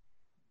 like,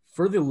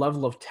 for the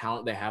level of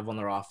talent they have on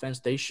their offense,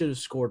 they should have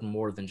scored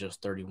more than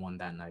just 31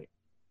 that night.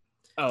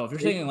 Oh, if you're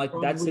saying like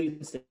that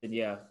sense, then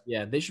yeah.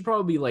 Yeah, they should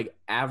probably be like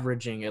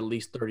averaging at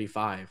least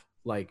 35.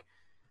 Like,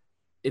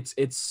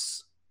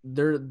 it's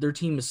their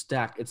team is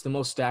stacked. It's the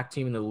most stacked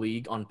team in the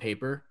league on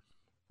paper.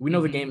 We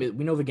know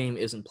the game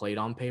isn't played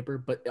on paper,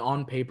 but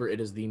on paper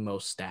it is the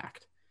most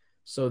stacked.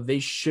 So they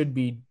should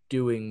be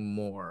doing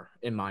more,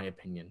 in my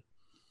opinion.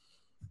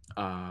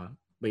 But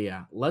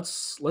yeah,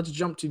 let's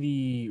jump to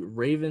the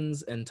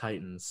Ravens and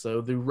Titans.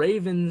 So the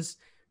Ravens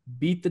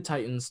beat the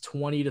Titans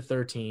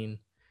 20-13.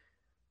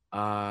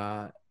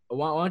 Why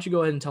don't you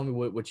go ahead and tell me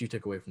what you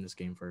took away from this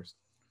game first?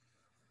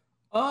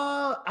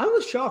 I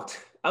was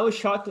shocked. I was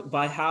shocked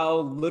by how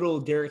little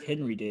Derrick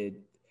Henry did.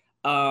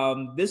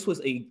 This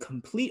was a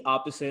complete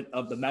opposite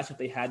of the matchup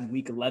they had in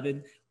Week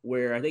 11,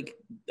 where I think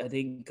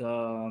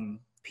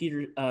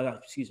Peter,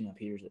 excuse me, not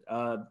Peters.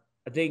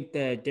 I think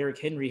that Derrick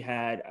Henry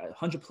had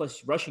 100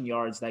 plus rushing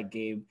yards that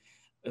game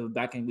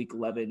back in Week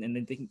 11, and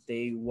I think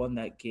they won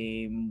that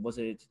game.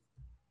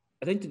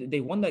 I think they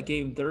won that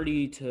game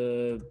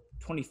 30-24,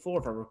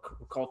 if I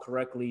recall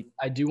correctly.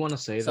 I do want to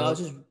say so though. I was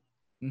just,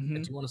 I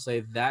do want to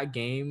say that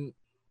game,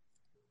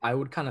 I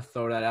would kind of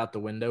throw that out the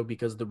window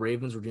because the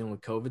Ravens were dealing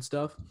with COVID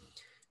stuff.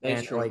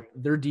 And like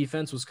their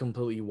defense was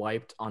completely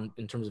wiped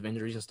in terms of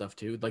injuries and stuff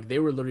too. Like they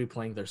were literally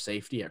playing their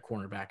safety at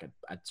cornerback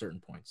at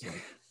certain points.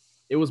 Like,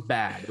 it was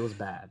bad. It was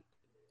bad.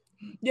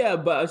 Yeah,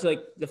 but I was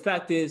like, the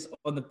fact is,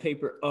 on the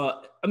paper,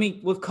 I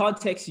mean, with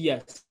context,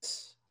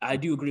 yes, I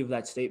do agree with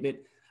that statement.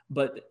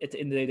 But at the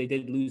end of the day, they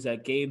did lose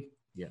that game.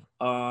 Yeah.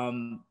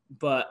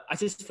 But I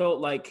just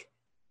felt like,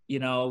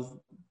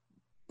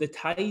 the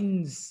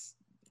Titans,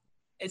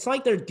 it's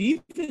like their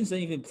defense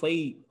didn't even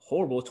play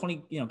horrible.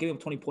 Giving up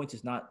 20 points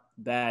is not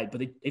bad, but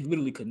they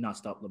literally could not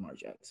stop Lamar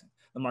Jackson.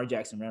 Lamar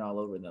Jackson ran all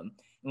over them.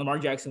 And Lamar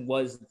Jackson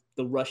was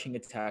the rushing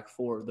attack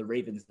for the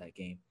Ravens that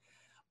game.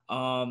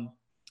 I'm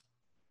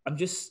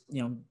just,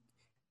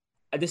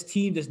 this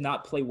team does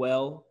not play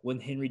well when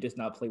Henry does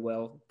not play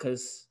well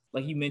because,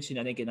 like you mentioned,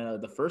 I think in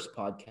the first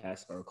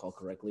podcast, if I recall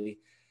correctly,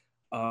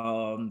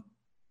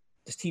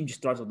 this team just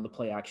starts with the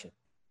play action.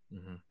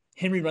 Mm-hmm.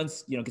 Henry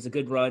runs, gets a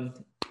good run.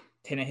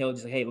 Tannehill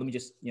just like, hey, let me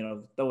just,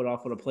 throw it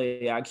off with a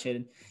play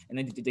action. And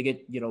then they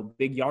get,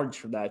 big yards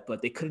from that.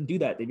 But they couldn't do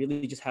that. They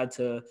really just had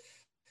to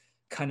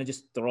kind of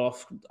just throw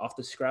off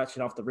the scratch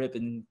and off the rip.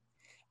 And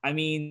I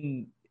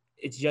mean,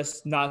 it's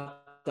just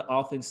not the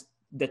offense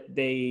that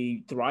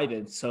they thrive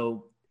in.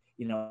 So,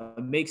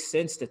 it makes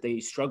sense that they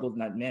struggled in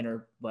that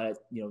manner. But,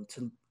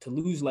 to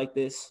lose like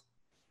this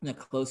in a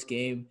close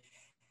game,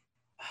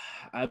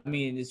 I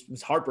mean, it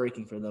was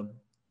heartbreaking for them.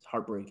 It's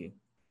heartbreaking.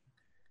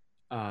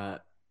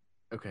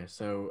 Okay,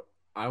 so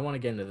I want to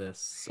get into this.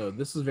 So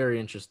this is very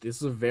interesting. This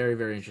is a very,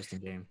 very interesting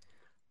game.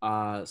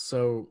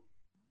 So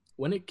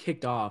when it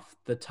kicked off,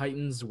 the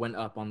Titans went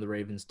up on the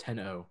Ravens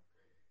 10-0.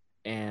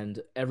 And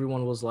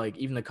everyone was like,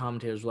 even the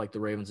commentators were like, the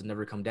Ravens had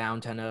never come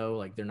down 10-0.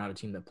 Like, they're not a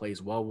team that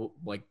plays well,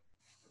 like,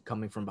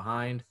 coming from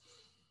behind.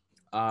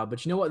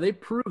 But you know what?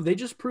 They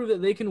just proved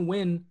that they can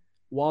win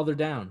while they're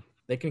down.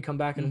 They can come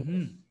back and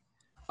win.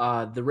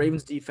 The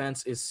Ravens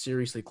defense is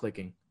seriously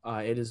clicking.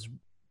 It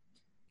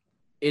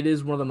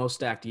is one of the most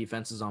stacked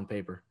defenses on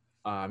paper.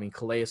 I mean,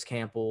 Calais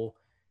Campbell,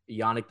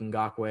 Yannick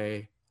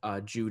Ngakoue,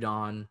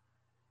 Judon,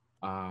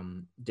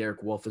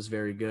 Derek Wolfe is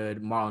very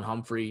good. Marlon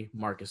Humphrey,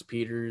 Marcus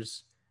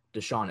Peters,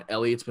 Deshaun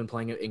Elliott's been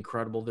playing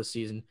incredible this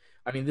season.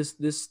 I mean,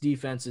 this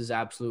defense is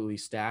absolutely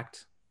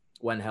stacked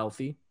when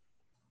healthy,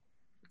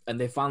 and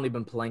they've finally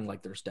been playing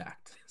like they're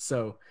stacked.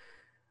 So,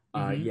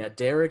 yeah,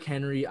 Derrick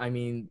Henry, I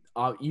mean,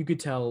 you could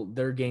tell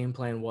their game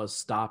plan was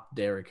stop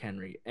Derrick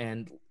Henry.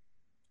 And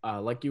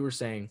like you were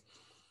saying,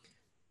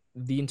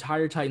 the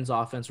entire Titans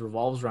offense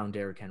revolves around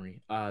Derrick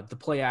Henry. The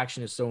play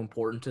action is so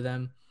important to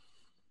them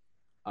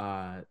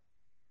that,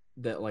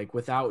 like,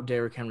 without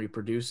Derrick Henry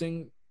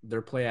producing,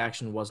 their play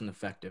action wasn't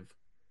effective.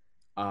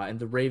 And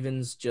the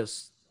Ravens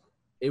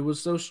it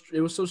was so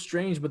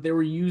strange, but they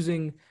were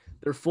using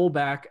their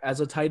fullback as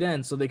a tight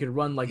end so they could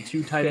run like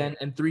 2 tight end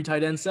and 3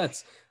 tight end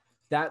sets.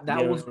 That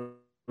was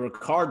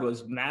Ricard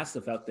was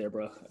massive out there,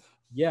 bro.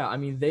 Yeah, I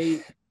mean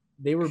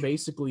they were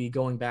basically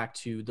going back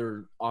to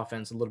their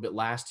offense a little bit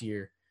last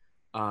year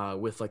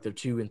with like their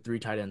 2 and 3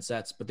 tight end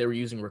sets, but they were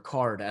using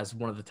Ricard as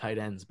one of the tight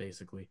ends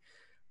basically.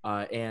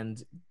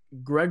 And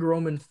Greg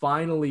Roman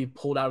finally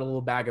pulled out a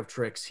little bag of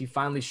tricks. He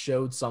finally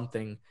showed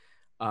something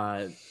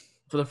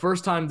for the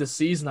first time this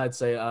season, I'd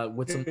say,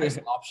 with some nice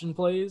option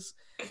plays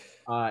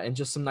and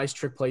just some nice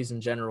trick plays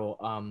in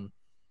general.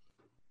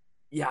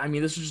 Yeah, I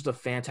mean, this is just a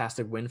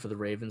fantastic win for the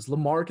Ravens.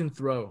 Lamar can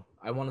throw.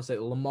 I want to say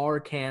Lamar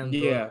can throw.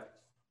 Yeah.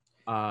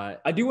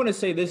 I do want to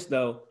say this,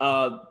 though.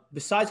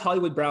 Besides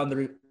Hollywood Brown,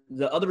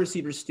 the other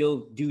receivers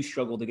still do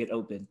struggle to get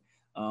open.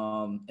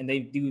 And they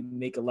do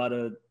make a lot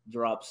of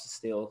drops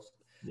still.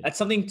 Yeah. That's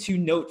something to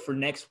note for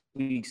next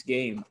week's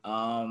game.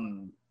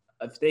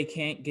 If they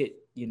can't get,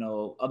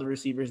 other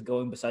receivers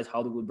going besides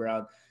Hollywood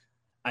Brown,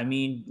 I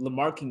mean,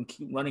 Lamar can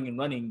keep running and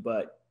running,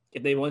 but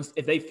if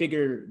they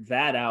figure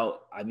that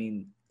out, I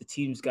mean, the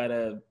team's got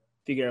to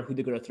figure out who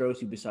they're going to throw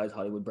to besides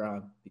Hollywood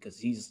Brown because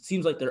he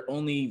seems like their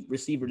only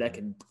receiver that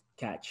can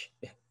catch.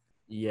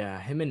 Yeah,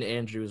 him and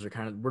Andrews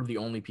were the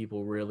only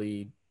people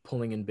really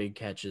pulling in big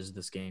catches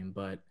this game,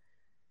 but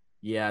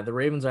Yeah, the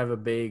Ravens have a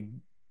big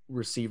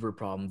receiver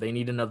problem. They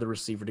need another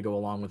receiver to go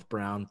along with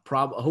Brown.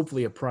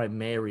 Hopefully a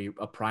primary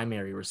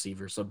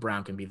receiver, so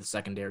Brown can be the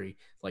secondary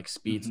like Mm-hmm.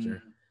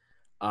 speedster.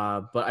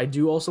 But I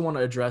do also want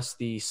to address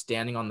the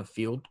standing on the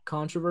field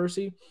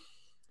controversy.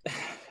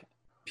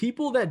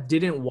 People that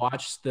didn't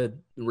watch the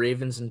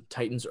Ravens and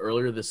Titans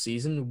earlier this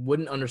season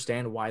wouldn't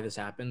understand why this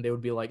happened. They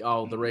would be like,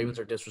 "Oh, the Ravens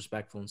are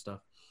disrespectful and stuff."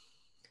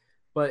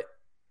 But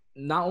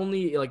not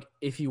only like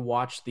if you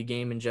watch the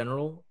game in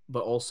general,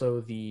 but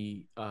also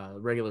the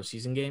regular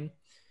season game.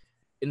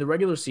 In the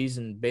regular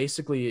season,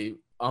 basically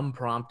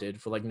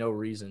unprompted for like no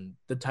reason,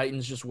 the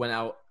Titans just went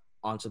out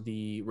onto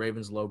the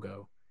Ravens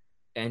logo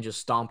and just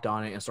stomped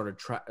on it and started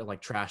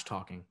trash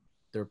talking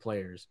their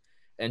players.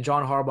 And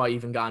John Harbaugh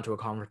even got into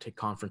a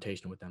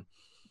confrontation with them.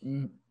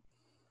 Mm.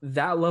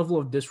 That level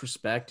of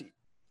disrespect,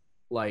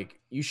 like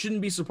you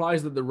shouldn't be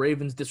surprised that the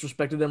Ravens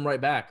disrespected them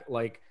right back.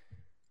 Like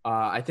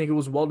I think it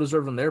was well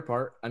deserved on their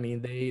part. I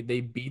mean,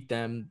 they beat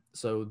them,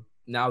 so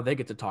now they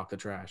get to talk the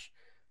trash.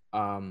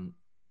 Um,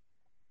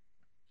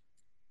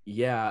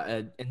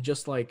 yeah, and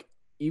just like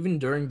even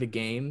during the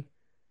game,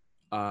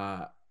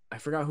 I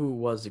forgot who it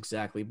was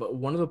exactly, but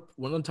one of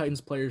the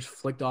Titans players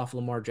flicked off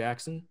Lamar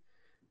Jackson,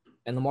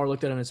 and Lamar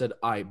looked at him and said,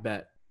 "I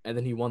bet," and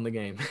then he won the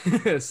game.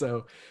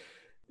 So,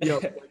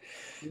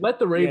 let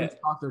the Yeah. Ravens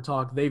talk their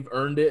talk. They've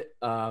earned it.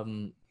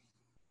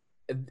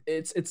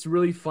 It's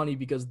really funny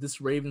because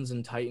this Ravens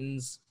and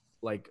Titans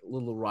like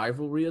little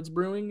rivalry that's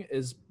brewing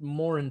is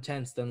more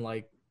intense than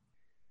like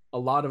a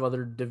lot of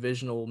other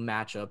divisional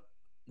matchup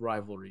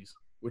rivalries,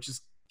 which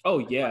is Oh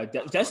yeah,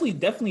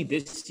 definitely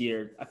this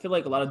year. I feel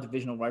like a lot of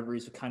divisional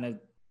rivalries were kind of,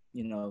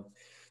 you know,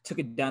 took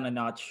it down a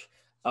notch.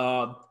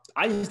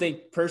 I just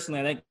think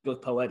personally, I think it was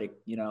poetic.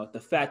 You know, the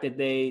fact that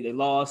they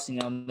lost, you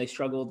know, they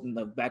struggled in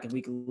the back in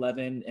week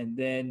 11, and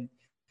then,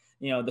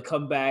 you know, the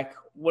comeback.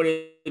 What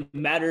it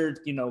mattered,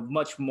 you know,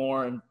 much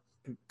more, and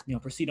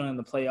proceed on in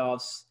the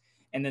playoffs.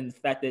 And then the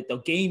fact that the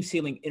game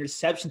sealing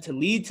interception to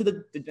lead to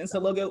the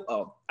Denzel logo.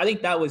 Oh, I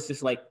think that was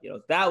just like,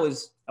 that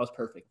was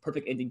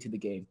perfect ending to the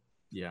game.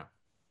 yeah.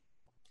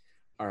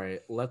 All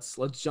right, let's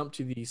jump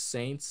to the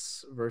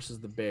Saints versus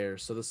the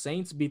Bears. So the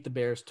Saints beat the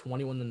Bears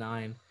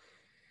 21-9.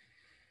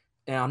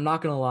 And I'm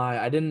not gonna lie,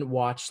 I didn't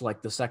watch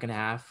like the second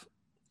half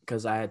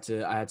because I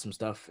had some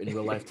stuff in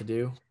real life to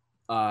do.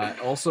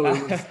 Also,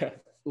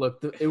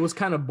 it was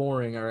kind of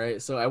boring. All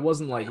right, so I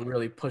wasn't like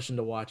really pushing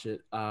to watch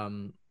it.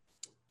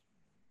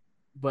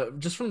 But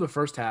just from the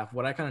first half,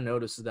 what I kind of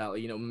noticed is that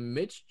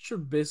Mitch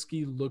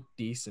Trubisky looked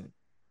decent.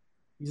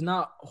 He's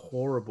not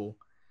horrible.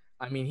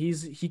 I mean,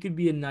 he could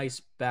be a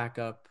nice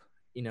backup.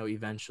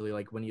 Eventually,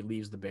 like when he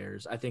leaves the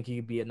Bears, I think he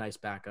could be a nice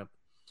backup.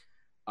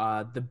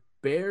 The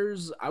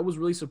Bears, I was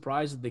really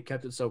surprised that they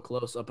kept it so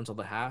close up until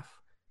the half.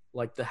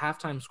 Like the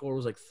halftime score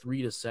was like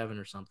 3-7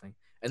 or something.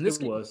 And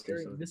It was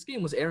this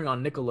game was airing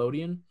on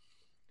Nickelodeon.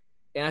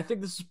 And I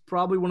think this is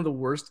probably one of the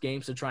worst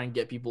games to try and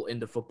get people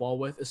into football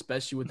with,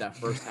 especially with that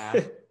first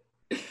half.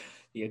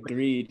 Yeah,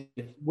 agreed.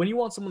 When you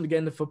want someone to get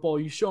into football,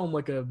 you show them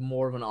like a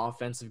more of an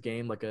offensive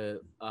game, like a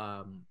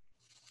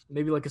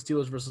maybe like a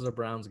Steelers versus a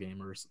Browns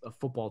game or a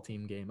football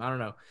team game. I don't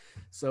know.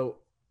 So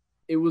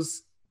it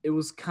was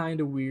kind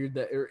of weird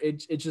that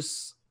it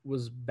just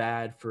was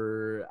bad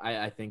for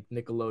I think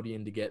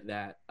Nickelodeon to get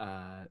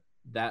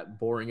that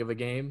boring of a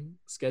game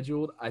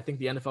scheduled. I think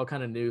the NFL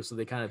kind of knew, so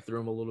they kind of threw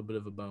him a little bit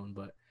of a bone.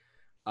 But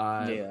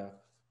Yeah.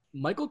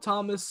 Michael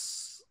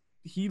Thomas,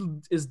 he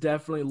is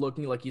definitely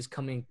looking like he's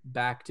coming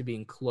back to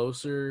being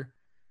closer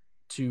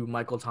to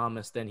Michael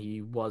Thomas than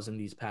he was in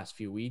these past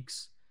few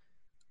weeks.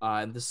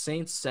 And the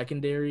Saints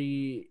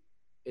secondary,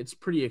 it's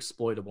pretty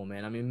exploitable,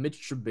 man. I mean, Mitch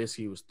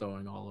Trubisky was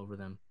throwing all over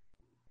them.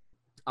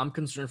 I'm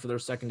concerned for their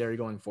secondary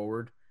going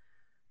forward.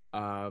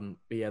 But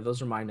yeah,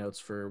 those are my notes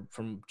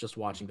from just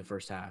watching the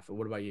first half.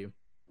 What about you?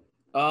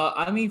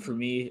 I mean, for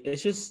me,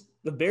 it's just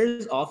the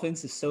Bears'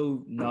 offense is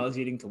so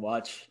nauseating to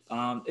watch.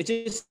 It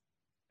just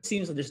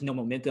seems like there's no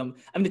momentum.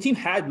 I mean, the team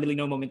had really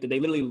no momentum. They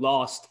literally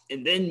lost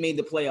and then made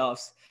the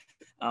playoffs.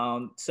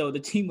 So the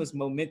team was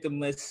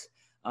momentumless.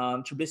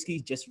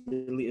 Trubisky just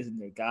really isn't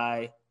their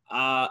guy.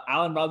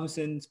 Allen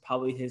Robinson's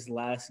probably his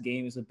last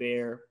game as a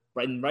Bear,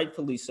 right, and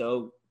rightfully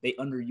so. They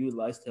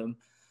underutilized him.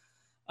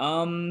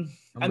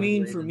 I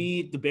mean, for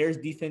me, the Bears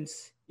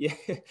defense, yeah.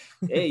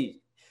 Hey,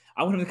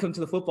 I want him to come to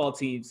the football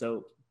team,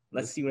 so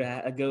let's see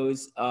where it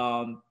goes.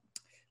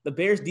 The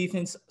Bears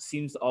defense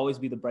seems to always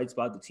be the bright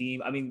spot of the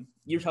team. I mean,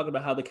 you're talking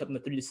about how they kept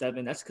them to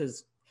 3-7. That's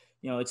because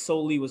it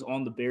solely was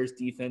on the Bears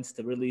defense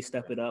to really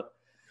step it up.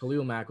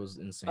 Khalil Mack was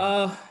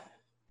insane.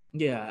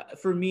 Yeah,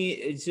 for me,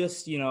 it's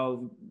just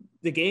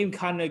the game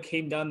kind of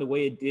came down the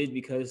way it did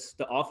because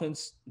the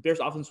Bears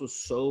offense was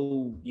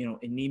so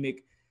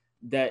anemic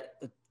that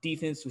the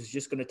defense was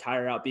just going to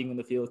tire out being on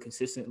the field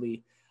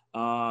consistently,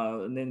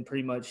 and then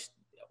pretty much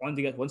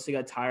once they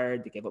got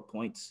tired, they gave up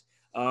points.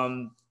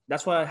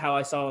 That's how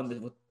I saw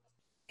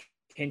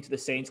came to the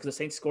Saints, because the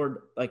Saints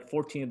scored like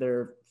 14 of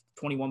their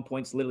 21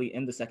 points literally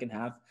in the second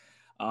half.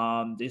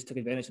 They just took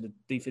advantage of the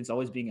defense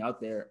always being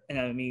out there. And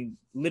I mean,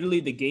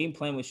 literally the game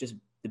plan was just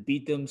to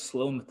beat them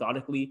slow and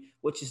methodically,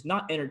 which is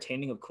not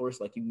entertaining, of course,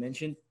 like you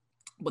mentioned.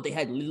 But they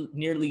had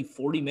nearly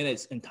 40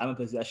 minutes in time of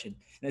possession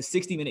in a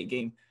 60-minute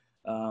game,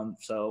 or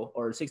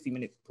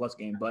 60-minute plus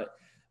game. But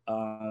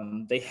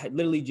they had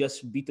literally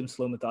just beat them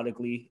slow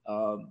methodically.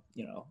 I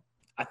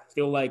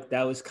feel like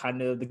that was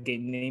kind of the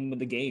name of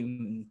the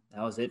game, and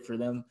that was it for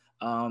them.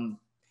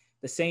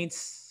 The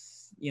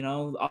Saints,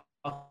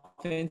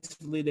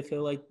 offensively, they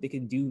feel like they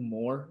can do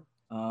more.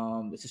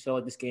 It just felt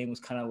like this game was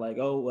kind of like,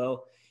 oh,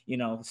 well,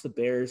 it's the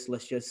Bears.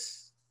 Let's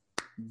just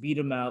beat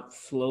them out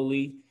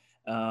slowly,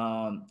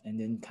 and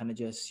then kind of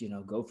just,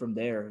 go from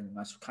there. And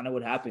that's kind of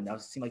what happened.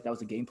 It seemed like that was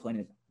the game plan.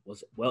 It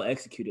was well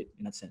executed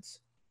in that sense.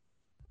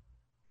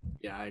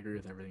 Yeah, I agree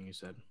with everything you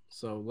said.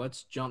 So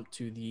let's jump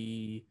to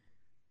the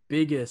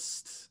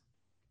biggest,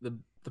 the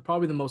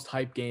probably the most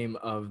hype game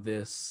of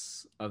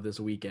this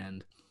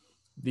weekend.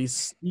 The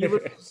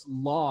Steelers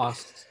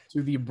lost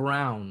to the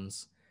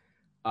Browns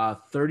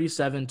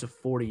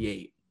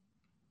 37-48.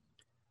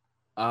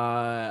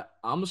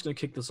 I'm just gonna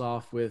kick this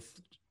off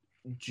with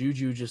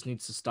Juju just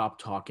needs to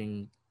stop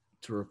talking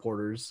to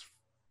reporters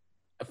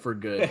for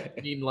good.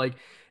 I mean, like,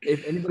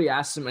 if anybody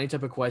asks him any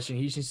type of question,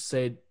 he just needs to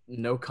say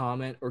no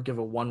comment or give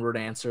a one-word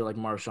answer like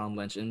Marshawn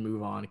Lynch and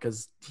move on,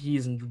 because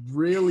he's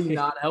really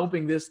not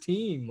helping this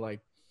team.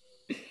 Like,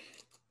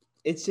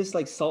 it's just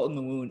like salt in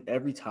the wound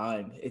every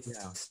time.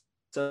 It's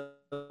so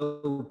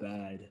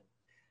bad.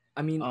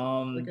 I mean,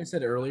 like I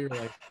said earlier,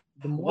 like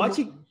the more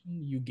motivation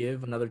you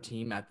give another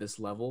team at this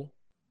level,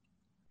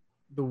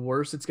 the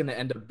worse it's going to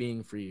end up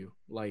being for you.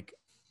 Like,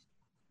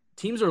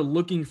 teams are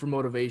looking for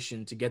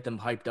motivation to get them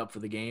hyped up for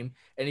the game,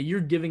 and you're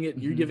giving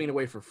it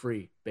away for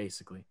free,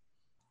 basically.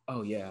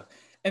 Oh yeah.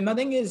 And my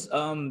thing is,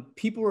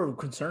 people were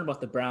concerned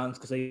about the Browns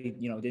because they,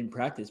 didn't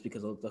practice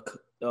because of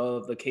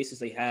the cases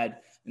they had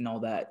and all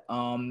that.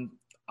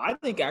 I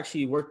think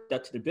actually worked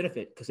out to their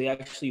benefit because they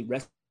actually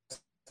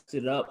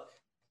rested up,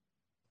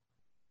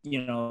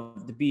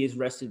 to be as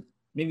rested,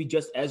 maybe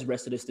just as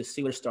rested as the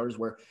Steelers starters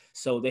were.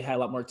 So they had a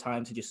lot more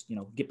time to just,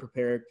 get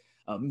prepared,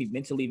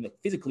 mentally and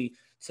physically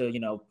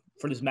to,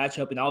 for this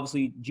matchup. And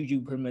obviously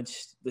Juju pretty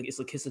much, it's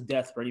a kiss of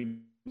death pretty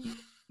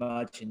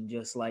much. And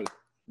just like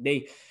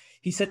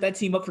he set that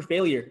team up for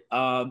failure.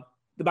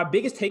 My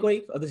biggest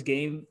takeaway of this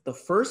game, the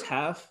first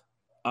half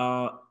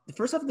of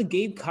the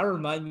game kind of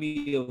reminded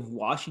me of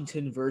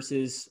Washington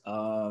versus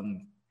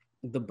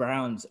the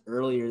Browns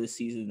earlier this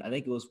season. I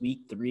think it was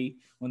week 3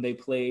 when they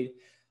played,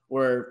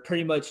 where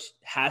pretty much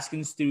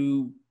Haskins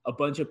threw a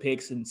bunch of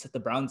picks and set the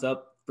Browns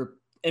up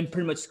in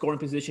pretty much scoring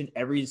position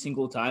every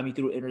single time he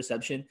threw an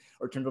interception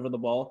or turned over the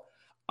ball.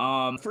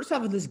 First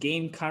half of this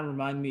game kind of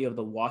reminded me of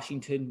the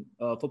Washington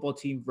football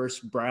team versus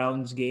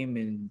Browns game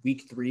in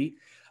week 3.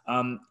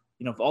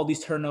 All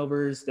these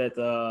turnovers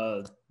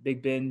that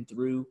Big Ben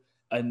threw,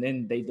 and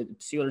then the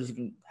Steelers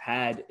even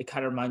had, it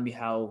kind of reminded me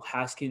how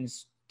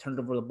Haskins turned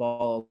over the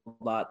ball a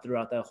lot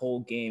throughout that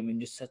whole game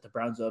and just set the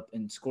Browns up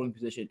in scoring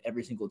position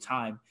every single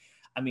time.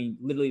 I mean,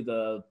 literally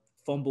the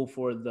fumble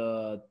for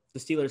the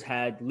Steelers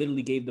had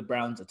literally gave the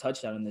Browns a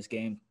touchdown in this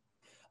game.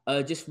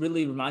 Just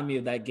really remind me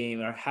of that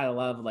game. I had a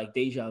lot of like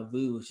deja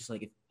vu. It's just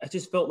like, I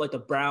just felt like the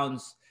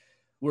Browns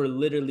were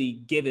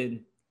literally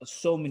given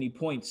so many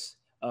points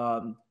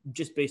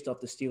just based off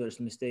the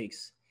Steelers'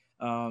 mistakes.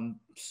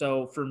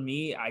 So for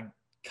me, I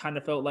kind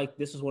of felt like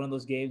this was one of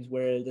those games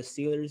where the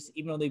Steelers,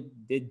 even though they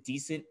did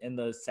decent in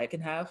the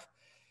second half,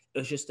 it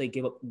was just they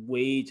gave up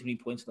way too many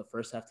points in the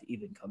first half to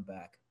even come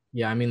back.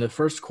 Yeah, I mean, the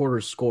first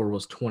quarter score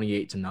was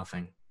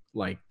 28-0.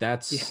 Like,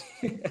 that's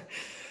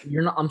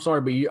you're not. I'm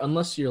sorry, but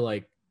unless you're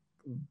like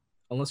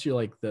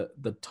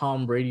the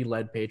Tom Brady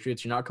led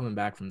Patriots, you're not coming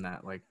back from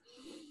that. Like,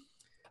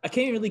 I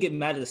can't really get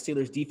mad at the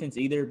Steelers defense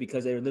either,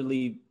 because they're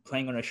literally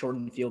playing on a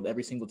shortened field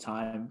every single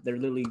time. They're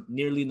literally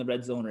nearly in the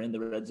red zone or in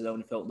the red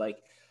zone, it felt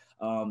like.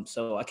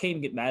 So I can't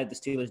even get mad at the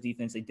Steelers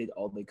defense. They did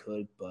all they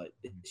could, but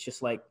it's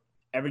just like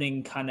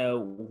everything kind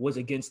of was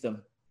against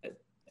them.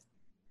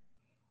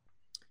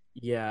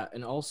 Yeah,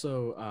 and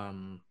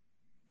also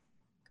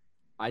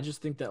I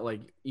just think that,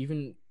 like,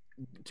 even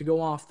to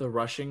go off the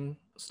rushing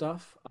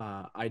stuff,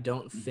 I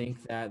don't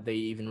think that they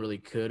even really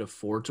could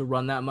afford to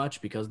run that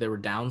much because they were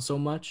down so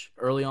much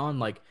early on.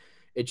 Like,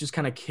 it just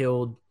kind of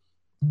killed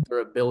their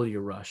ability to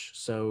rush.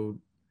 So,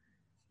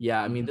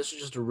 yeah, I mean, this was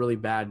just a really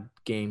bad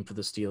game for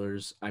the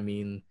Steelers. I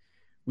mean,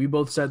 we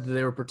both said that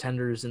they were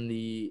pretenders in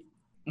the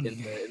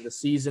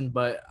season,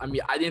 but I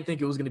mean, I didn't think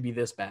it was going to be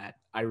this bad.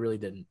 I really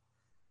didn't.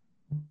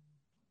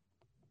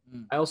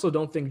 I also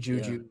don't think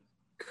Juju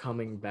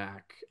coming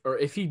back, or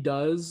if he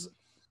does,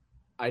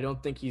 I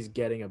don't think he's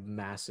getting a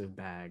massive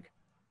bag.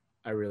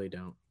 I really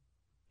don't.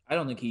 I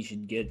don't think they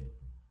should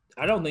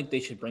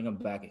bring him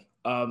back.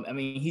 I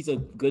mean, he's a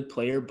good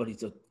player, but I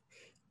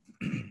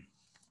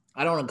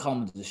don't want to call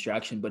him a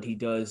distraction, but he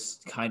does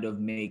kind of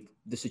make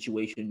the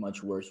situation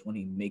much worse when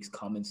he makes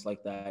comments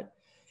like that.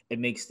 It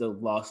makes the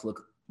loss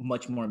look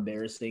much more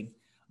embarrassing.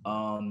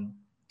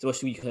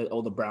 Especially because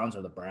the Browns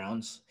are the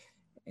Browns.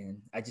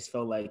 And I just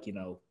felt like,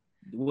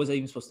 what was that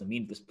even supposed to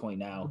mean at this point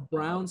The now?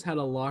 Browns had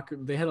a locker.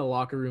 They had a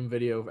locker room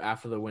video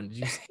after the win. Did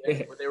you see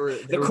that? Where they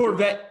The were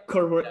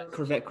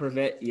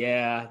Corvette.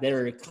 Yeah, they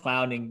were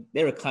clowning.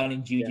 They were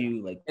clowning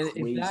Juju like and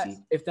crazy.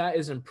 if that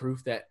isn't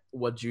proof that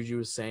what Juju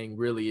is saying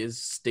really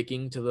is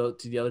sticking to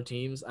the other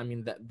teams, I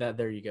mean that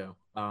there you go.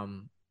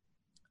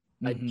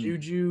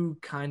 Juju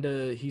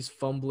he's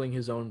fumbling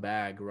his own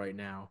bag right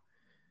now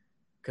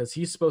because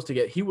he was supposed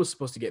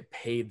to get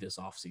paid this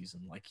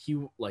offseason. Like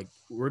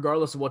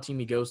regardless of what team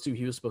he goes to,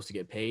 he was supposed to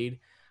get paid.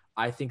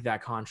 I think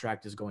that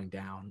contract is going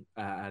down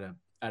at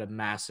a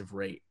massive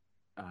rate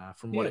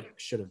from what it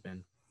should have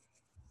been.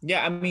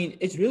 Yeah, I mean,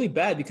 it's really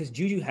bad because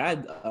Juju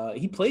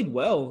he played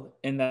well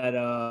in that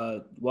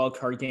wild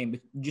card game, but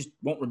you just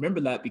won't remember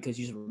that because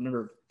you just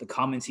remember the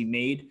comments he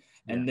made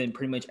and then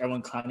pretty much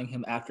everyone clowning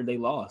him after they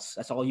lost.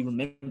 That's all you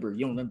remember.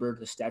 You don't remember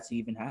the stats he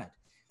even had.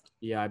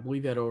 Yeah, I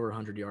believe he had over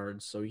 100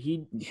 yards. So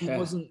he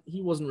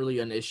wasn't really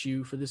an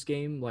issue for this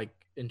game, like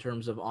in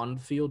terms of on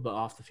the field, but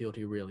off the field,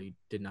 he really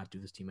did not do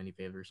this team any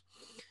favors.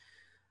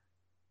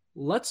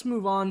 Let's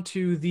move on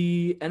to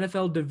the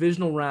NFL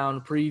divisional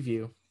round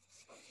preview.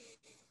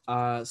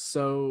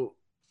 So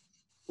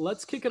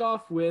let's kick it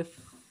off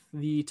with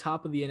the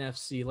top of the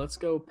NFC. Let's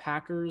go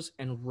Packers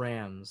and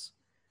Rams.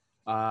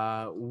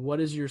 What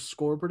is your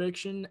score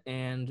prediction,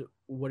 and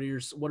what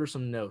are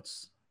some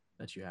notes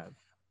that you have?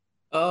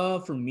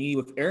 For me,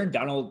 with Aaron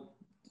Donald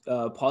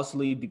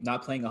possibly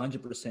not playing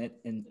 100%,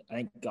 and I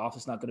think Goff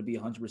is not going to be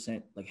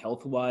 100% like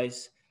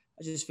health-wise,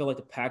 I just feel like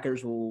the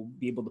Packers will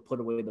be able to put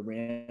away the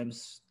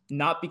Rams.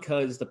 Not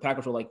because the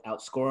Packers will like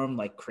outscore them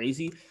like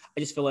crazy.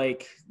 I just feel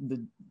like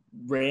the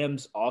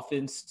Rams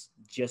offense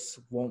just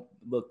won't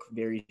look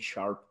very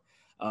sharp.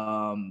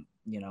 I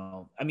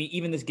mean,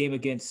 even this game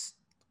against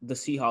the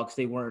Seahawks,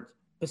 they weren't.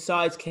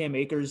 Besides Cam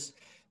Akers,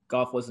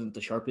 Goff wasn't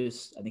the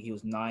sharpest. I think he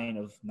was 9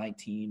 of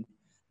 19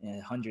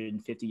 and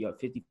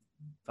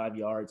 55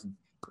 yards and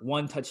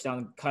one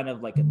touchdown, kind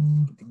of like a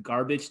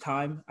garbage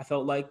time. I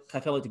felt like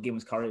the game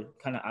was kind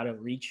of out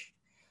of reach.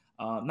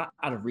 Not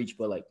out of reach,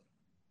 but like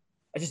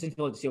I just didn't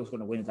feel like the Seahawks were going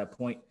to win at that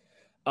point.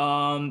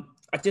 I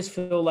just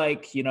feel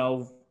like,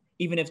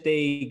 even if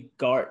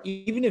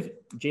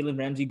Jalen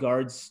Ramsey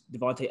guards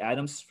Devontae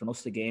Adams for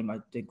most of the game, I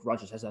think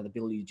Rodgers has that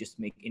ability to just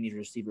make any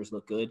receivers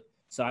look good.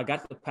 So I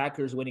got the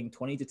Packers winning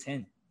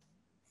 20-10.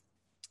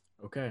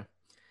 Okay.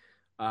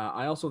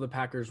 I also have the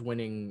Packers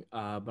winning,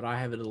 but I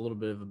have it a little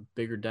bit of a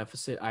bigger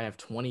deficit. I have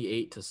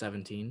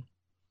 28-17.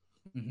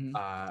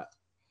 Mm-hmm.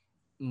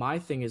 My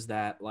thing is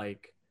that,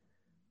 like,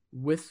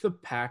 with the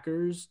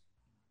Packers,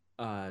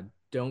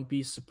 don't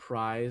be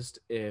surprised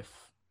if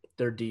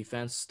their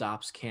defense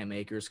stops Cam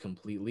Akers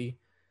completely,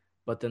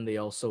 but then they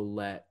also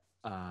let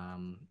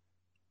Harrell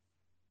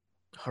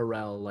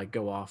like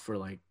go off for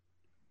like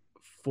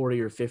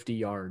 40 or 50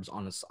 yards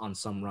on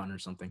some run or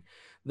something.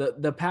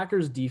 The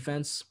Packers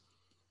defense,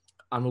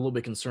 I'm a little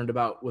bit concerned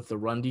about with the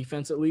run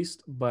defense at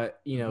least, but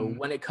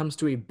when it comes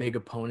to a big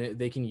opponent,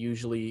 they can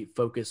usually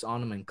focus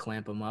on them and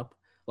clamp them up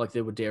like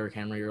they would Derrick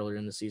Henry earlier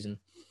in the season.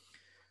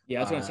 Yeah,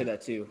 I was going to say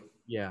that too.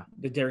 Yeah.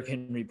 The Derrick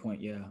Henry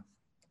point, yeah.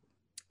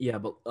 Yeah,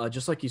 but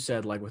just like you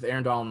said, like with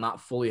Aaron Donald not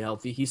fully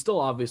healthy, he's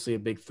still obviously a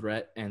big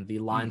threat, and the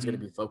line's going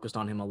to be focused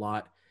on him a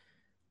lot.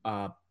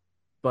 But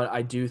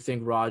I do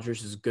think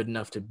Rodgers is good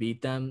enough to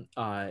beat them.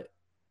 I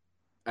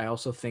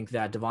also think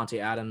that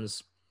Devontae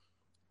Adams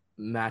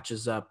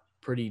matches up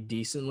pretty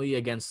decently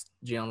against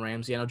Jalen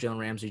Ramsey. I know Jalen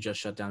Ramsey just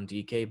shut down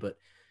DK, but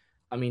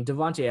I mean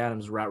Devontae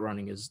Adams' route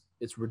running it's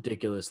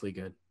ridiculously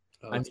good.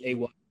 It's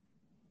A1.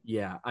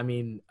 Yeah, I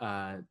mean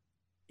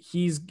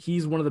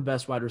he's one of the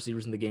best wide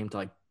receivers in the game.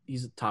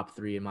 He's top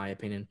 3 in my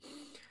opinion.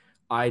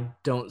 I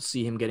don't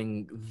see him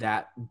getting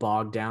that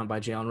bogged down by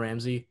Jalen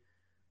Ramsey.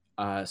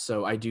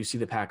 So I do see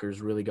the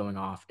Packers really going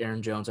off.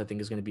 Aaron Jones, I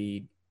think, is going to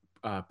be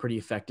pretty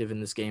effective in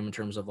this game in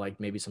terms of like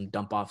maybe some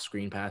dump off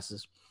screen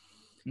passes.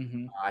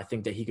 I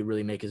think that he could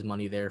really make his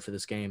money there for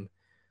this game.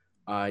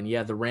 And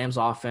yeah, the Rams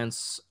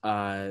offense,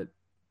 I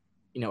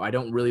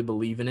don't really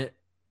believe in it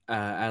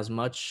as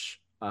much.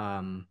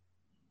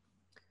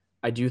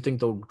 I do think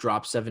they'll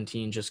drop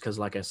 17 just because,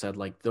 like I said,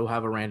 like they'll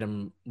have a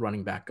random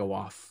running back go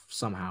off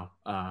somehow.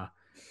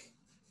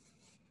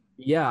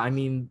 Yeah, I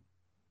mean,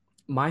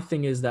 my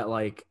thing is that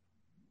like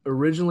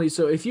originally,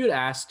 so if you had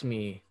asked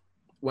me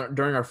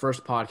during our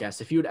first podcast,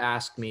 if you had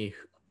asked me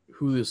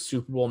who the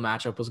Super Bowl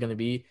matchup was going to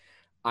be,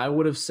 I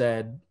would have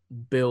said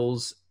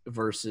Bills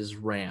versus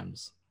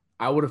Rams.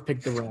 I would have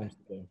picked the Rams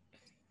too.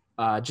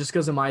 Just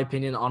because, in my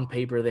opinion, on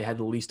paper, they had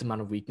the least amount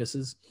of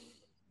weaknesses.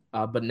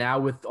 But now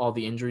with all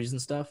the injuries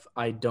and stuff,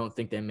 I don't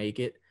think they make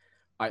it.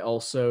 I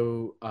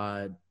also,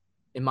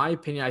 in my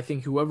opinion, I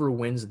think whoever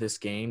wins this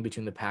game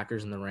between the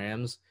Packers and the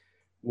Rams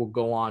will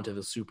go on to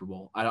the Super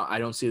Bowl. I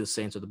don't see the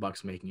Saints or the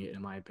Bucs making it,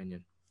 in my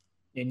opinion.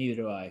 And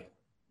neither do I.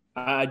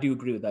 I do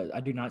agree with that.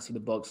 I do not see the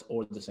Bucs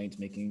or the Saints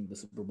making the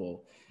Super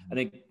Bowl. I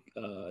think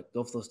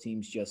both those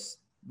teams just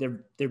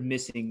they're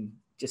missing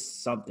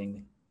just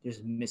something. They're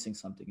just missing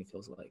something. It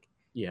feels like.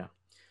 Yeah.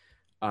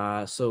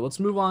 So let's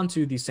move on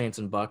to the Saints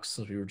and Bucs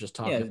since we were just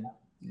talking.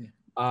 Yeah.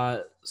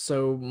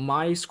 So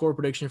my score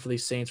prediction for the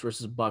Saints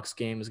versus Bucks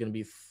game is going to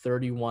be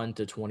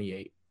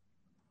 31-28.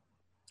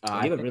 Oh,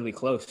 I you have it think, really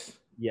close.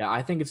 yeah,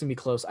 I think it's going to be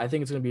close. I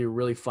think it's going to be a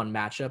really fun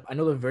matchup. I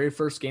know the very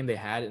first game they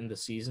had in the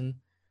season,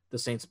 the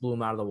Saints blew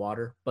them out of the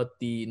water, but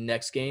the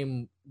next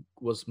game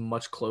was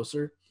much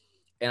closer.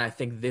 And I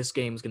think this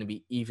game is going to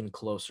be even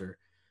closer.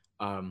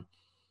 Um,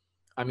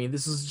 I mean,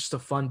 this is just a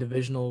fun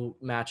divisional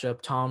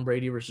matchup. Tom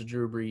Brady versus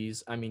Drew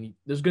Brees. I mean,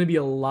 there's going to be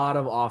a lot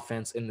of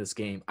offense in this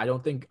game. I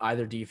don't think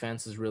either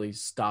defense is really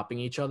stopping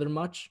each other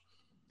much.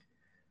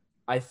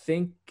 I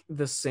think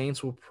the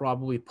Saints will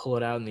probably pull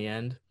it out in the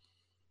end.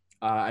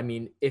 I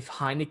mean, if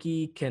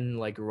Heineke can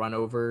like run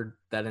over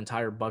that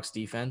entire Bucks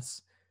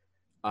defense,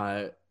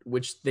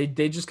 which they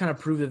just kind of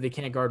prove that they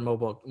can't guard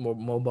mobile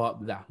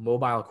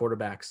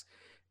quarterbacks.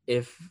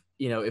 If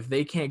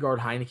they can't guard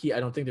Heineke, I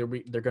don't think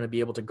they're going to be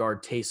able to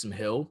guard Taysom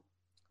Hill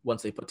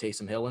once they put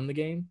Taysom Hill in the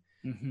game.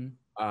 Mm-hmm.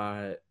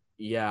 Uh,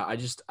 yeah,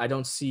 I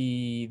don't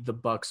see the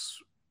Bucks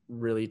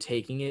really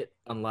taking it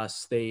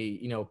unless they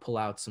pull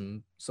out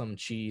some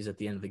cheese at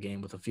the end of the game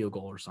with a field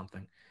goal or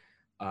something.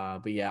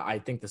 But yeah, I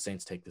think the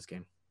Saints take this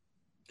game.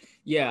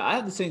 Yeah, I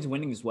have the Saints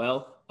winning as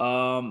well.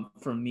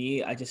 For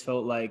me, I just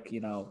felt like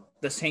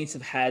the Saints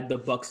have had the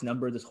Bucks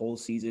number this whole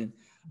season.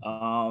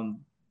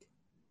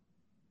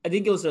 I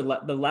think it was the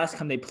last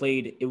time they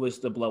played. It was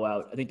the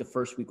blowout. I think the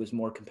first week was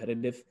more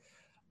competitive.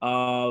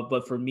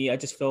 But for me, I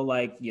just feel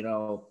like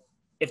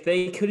if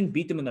they couldn't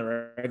beat them in the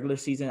regular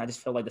season, I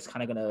just feel like that's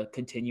kind of gonna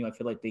continue. I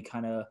feel like they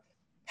kind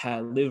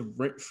of live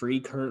rent free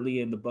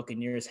currently in the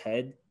Buccaneers'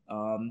 head.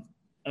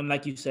 And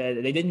like you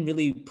said, they didn't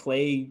really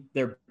play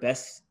their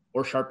best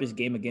or sharpest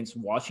game against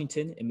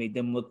Washington. It made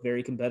them look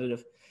very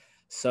competitive.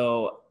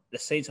 So the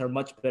Saints are a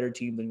much better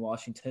team than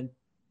Washington.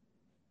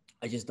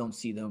 I just don't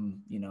see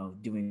them,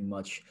 doing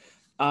much.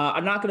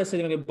 I'm not gonna say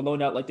they're gonna get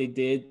blown out like they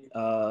did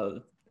a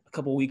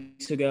couple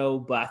weeks ago,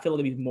 but I feel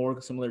like it'll be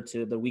more similar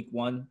to the week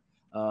one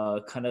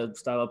kind of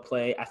style of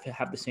play. I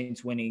have the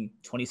Saints winning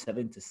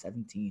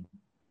 27-17.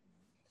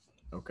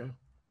 Okay,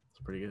 that's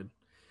pretty good.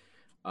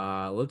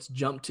 Let's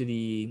jump to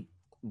the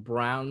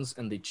Browns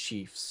and the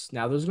Chiefs.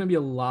 Now, there's going to be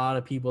a lot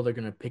of people that are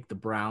going to pick the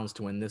Browns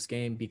to win this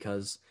game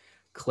because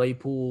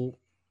Claypool,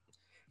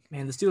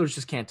 man, the Steelers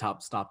just can't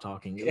stop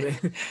talking.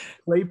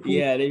 Claypool,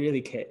 Yeah, they really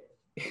can't.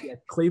 yeah,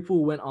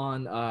 Claypool went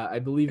on, I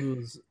believe it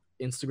was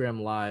Instagram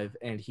Live,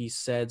 and he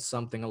said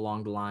something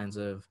along the lines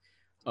of,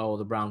 "Oh,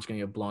 the Browns going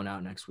to get blown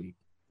out next week."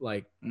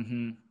 Like,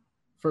 Mm-hmm.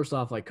 first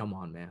off, like, come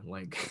on, man.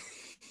 Like,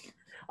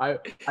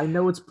 I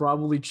know it's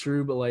probably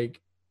true, but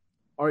like,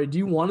 all right, do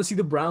you want to see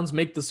the Browns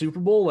make the Super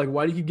Bowl? Like,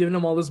 why do you keep giving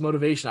them all this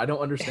motivation? I don't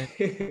understand.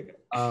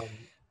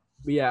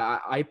 But yeah,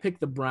 I picked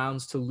the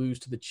Browns to lose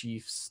to the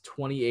Chiefs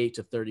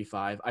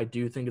 28-35. I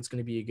do think it's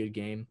going to be a good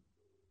game.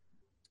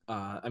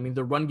 I mean,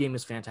 the run game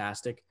is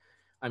fantastic.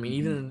 I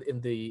mean, Mm-hmm.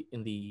 even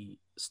in the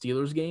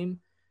Steelers game,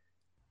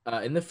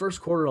 in the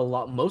first quarter,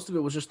 most of it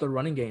was just the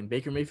running game.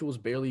 Baker Mayfield was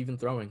barely even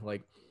throwing.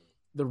 Like,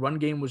 the run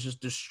game was just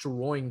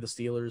destroying the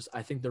Steelers.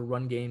 I think the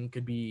run game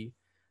could be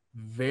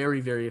very,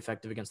 very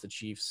effective against the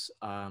Chiefs.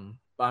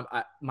 But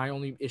my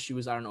only issue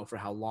is I don't know for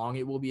how long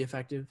it will be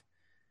effective.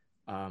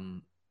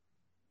 And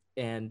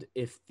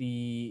if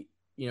the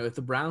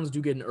Browns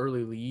do get an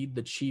early lead,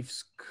 the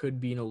Chiefs could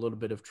be in a little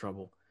bit of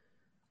trouble.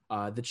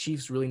 The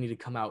Chiefs really need to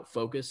come out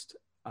focused.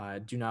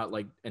 Do not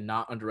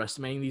not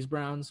underestimating these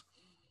Browns.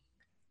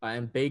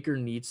 And Baker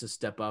needs to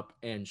step up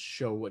and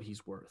show what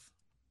he's worth.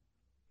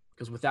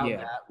 Because without Yeah.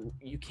 that,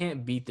 you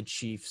can't beat the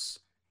Chiefs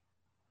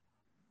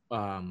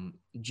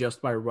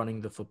just by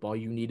running the football.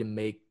 You need to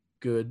make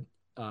good,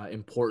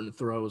 important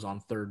throws on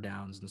third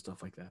downs and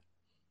stuff like that.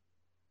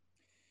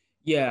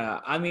 Yeah,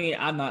 I mean,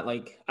 I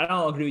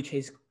don't agree with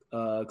Chase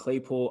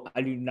Claypool.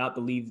 I do not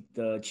believe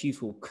the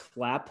Chiefs will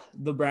clap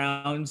the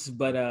Browns,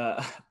 but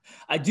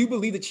I do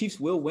believe the Chiefs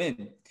will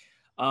win.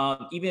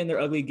 Even in their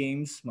ugly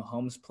games,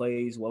 Mahomes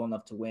plays well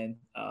enough to win.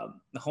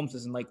 Mahomes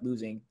doesn't like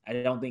losing. I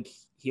don't think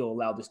he'll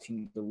allow this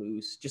team to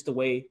lose. Just the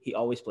way he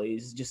always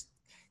plays, just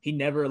he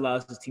never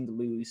allows his team to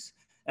lose.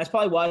 That's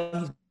probably why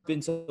he's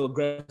been so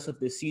aggressive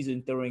this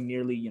season, throwing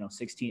nearly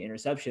 16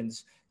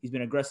 interceptions. He's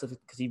been aggressive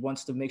because he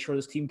wants to make sure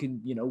this team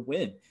can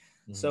win.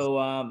 Mm-hmm.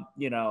 So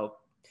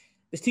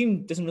this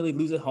team doesn't really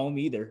lose at home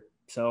either.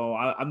 So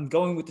I'm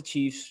going with the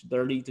Chiefs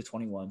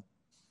 30-21.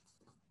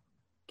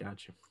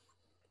 Gotcha.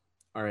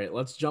 All right,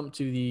 let's jump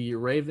to the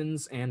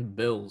Ravens and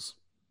Bills.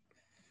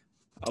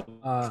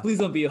 Please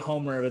don't be a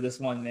homer with this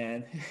one,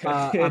 man.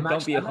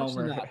 Don't be a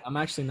homer. I'm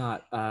actually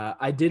not.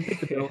 I did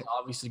pick the Bills,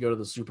 obviously, to go to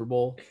the Super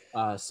Bowl.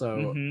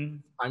 So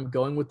I'm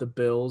going with the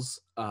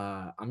Bills.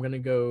 I'm going to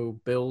go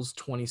Bills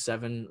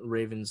 27,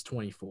 Ravens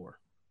 24.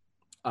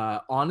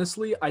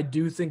 Honestly, I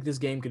do think this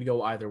game could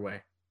go either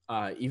way,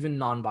 even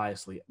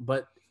non-biasedly.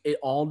 But it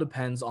all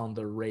depends on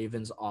the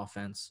Ravens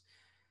offense.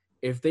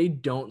 If they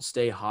don't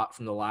stay hot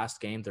from the last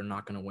game, they're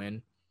not going to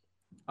win.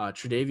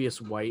 Tre'Davious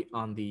White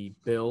on the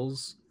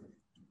Bills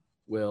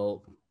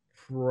will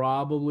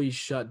probably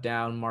shut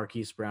down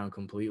Marquise Brown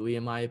completely,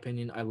 in my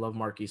opinion. I love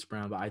Marquise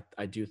Brown, but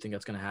I do think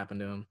that's going to happen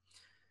to him.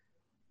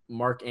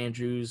 Mark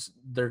Andrews,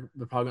 they're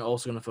probably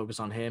also going to focus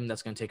on him.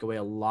 That's going to take away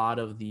a lot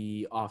of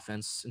the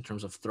offense in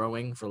terms of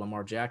throwing for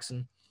Lamar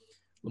Jackson.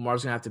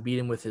 Lamar's going to have to beat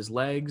him with his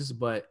legs,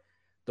 but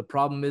the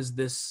problem is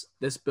this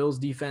Bills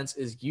defense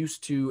is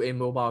used to a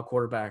mobile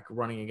quarterback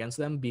running against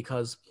them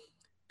because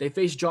they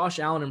face Josh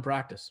Allen in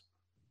practice.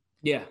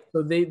 Yeah.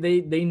 So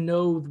they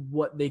know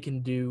what they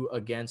can do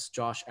against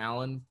Josh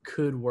Allen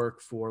could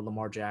work for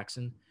Lamar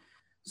Jackson.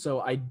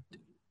 So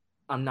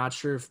I'm not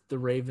sure if the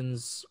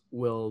Ravens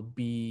will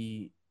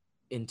be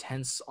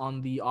intense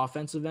on the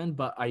offensive end,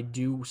 but I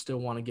do still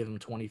want to give them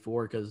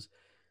 24 because,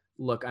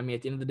 look, I mean,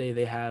 at the end of the day,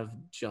 they have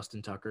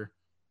Justin Tucker,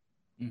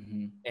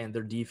 and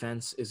their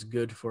defense is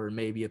good for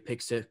maybe a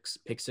pick six,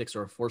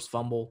 or a forced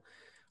fumble,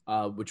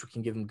 which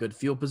can give them good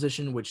field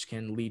position, which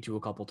can lead to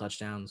a couple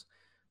touchdowns.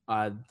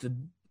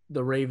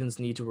 The Ravens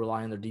need to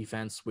rely on their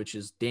defense, which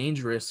is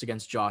dangerous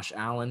against Josh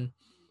Allen.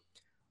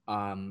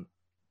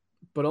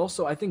 But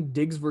also, I think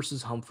Diggs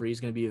versus Humphrey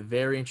is going to be a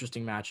very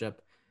interesting matchup.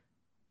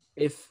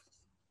 If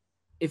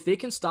they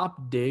can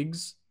stop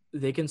Diggs,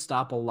 they can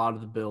stop a lot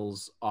of the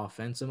Bills'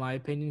 offense, in my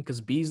opinion,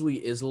 because Beasley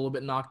is a little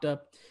bit knocked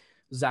up.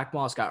 Zach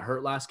Moss got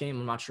hurt last game.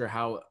 I'm not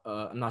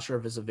sure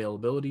of his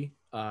availability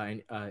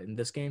in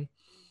this game.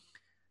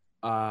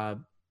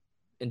 And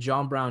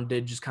John Brown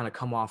did just kind of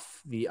come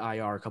off the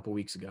IR a couple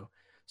weeks ago.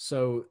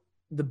 So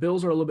the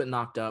Bills are a little bit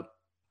knocked up.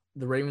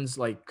 The Ravens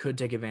could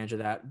take advantage of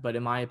that. But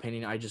in my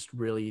opinion, I just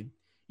really,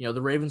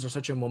 the Ravens are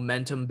such a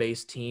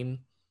momentum-based team.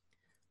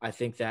 I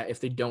think that if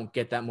they don't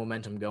get that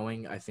momentum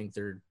going, I think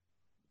they're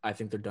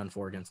done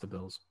for against the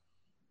Bills.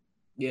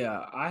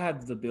 Yeah, I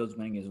have the Bills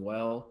winning as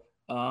well.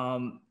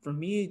 For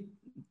me,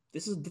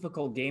 this is a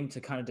difficult game to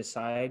kind of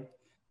decide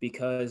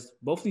because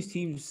both these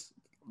teams,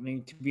 I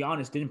mean, to be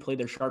honest, didn't play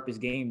their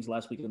sharpest games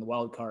last week in the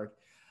wild card.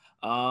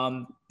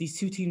 These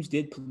two teams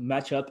did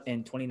match up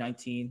in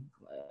 2019,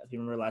 if you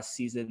remember last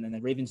season, and the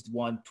Ravens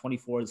won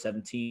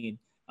 24-17.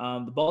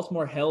 The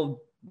Baltimore held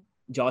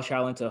Josh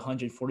Allen to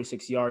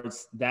 146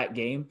 yards that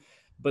game,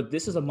 but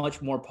this is a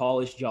much more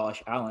polished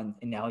Josh Allen,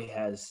 and now he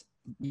has,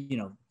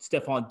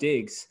 Stephon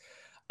Diggs.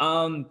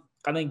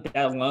 I think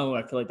that alone,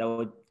 I feel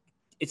like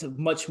it's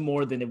much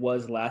more than it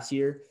was last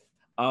year.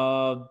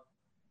 The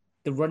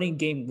running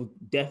game would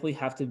definitely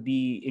have to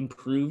be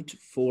improved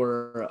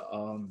for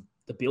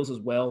the Bills as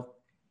well.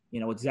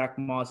 With Zach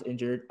Moss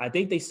injured, I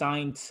think they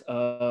signed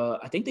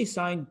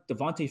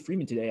Devontae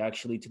Freeman today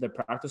actually to their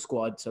practice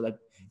squad. So that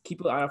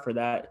keep an eye out for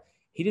that.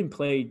 He didn't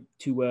play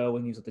too well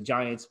when he was with the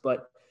Giants,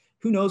 but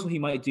who knows what he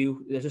might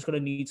do? They're just going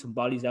to need some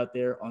bodies out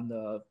there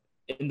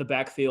in the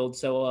backfield.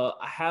 So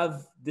I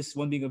have this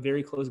one being a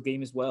very close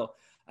game as well.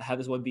 I have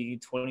this one being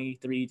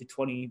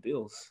 23-20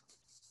 Bills.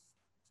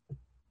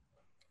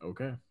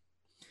 Okay.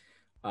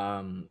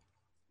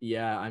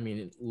 Yeah, I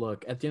mean,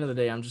 look, at the end of the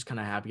day, I'm just kind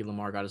of happy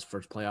Lamar got his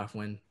first playoff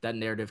win. That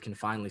narrative can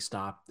finally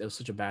stop. It was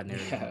such a bad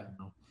narrative. Yeah.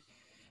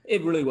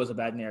 It really was a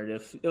bad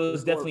narrative. It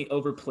was definitely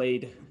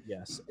overplayed.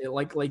 Yes.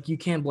 Like you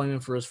can't blame him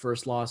for his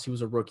first loss. He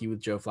was a rookie with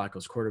Joe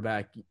Flacco's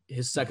quarterback.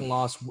 His second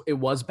loss, it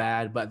was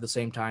bad, but at the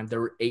same time, there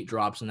were 8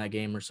 drops in that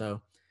game or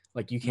so.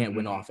 Like you can't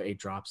win off 8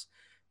 drops.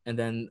 And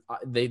then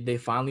they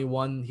finally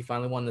won. He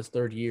finally won this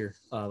third year,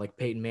 like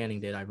Peyton Manning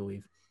did, I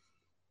believe.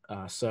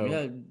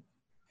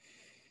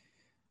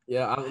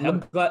 Yeah,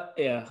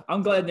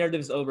 I'm glad narrative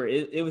is over.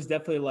 It was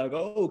definitely like,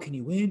 oh, can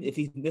you win?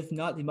 If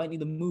not, he might need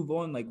to move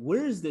on. Like,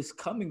 where is this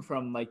coming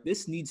from? Like,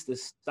 this needs to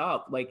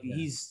stop. Like,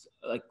 he's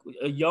like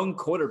a young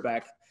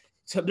quarterback.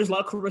 So there's a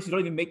lot of quarterbacks who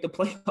don't even make the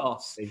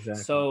playoffs.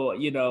 Exactly. So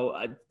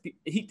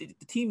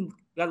the team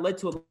got led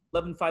to an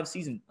 11-5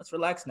 season. Let's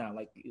relax now.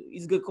 Like,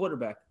 he's a good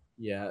quarterback.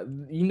 Yeah,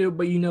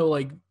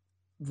 like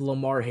the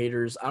Lamar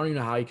haters. I don't even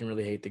know how you can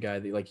really hate the guy.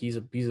 Like, he's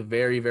a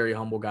very, very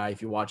humble guy.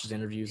 If you watch his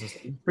interviews, it's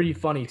pretty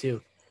funny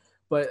too.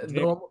 But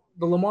the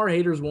Lamar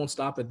haters won't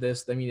stop at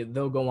this. I mean,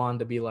 they'll go on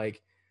to be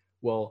like,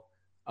 well,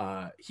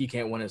 he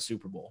can't win a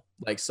Super Bowl.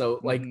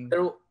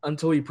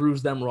 Until he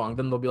proves them wrong,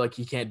 then they'll be like,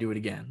 he can't do it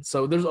again.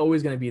 So there's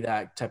always going to be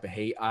that type of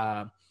hate.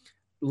 But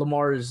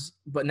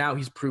now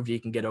he's proved he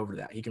can get over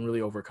that. He can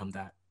really overcome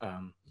that.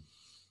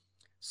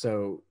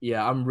 So,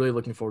 yeah, I'm really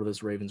looking forward to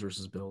this Ravens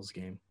versus Bills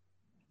game.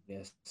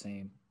 Yes,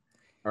 same.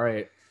 All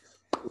right.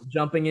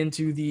 Jumping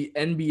into the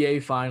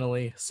NBA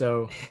finally.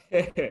 So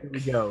here we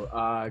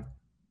go.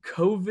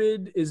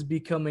 COVID is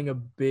becoming a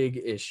big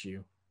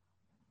issue,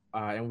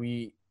 and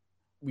we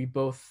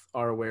both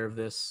are aware of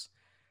this.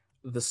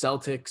 The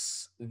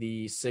Celtics,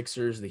 the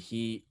Sixers, the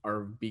Heat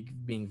are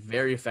being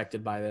very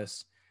affected by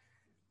this.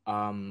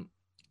 Do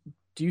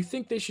you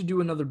think they should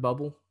do another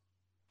bubble?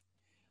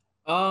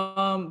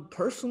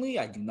 Personally,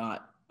 I do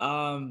not.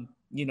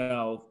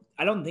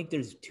 I don't think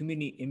there's too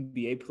many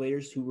NBA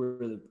players who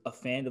were a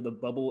fan of the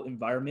bubble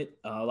environment.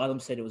 A lot of them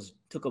said it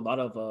took a lot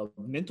of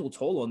mental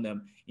toll on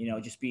them.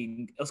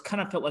 It was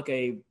kind of felt like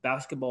a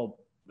basketball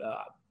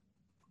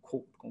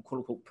quote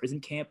unquote prison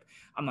camp.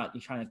 I'm not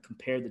trying to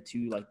compare the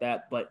two like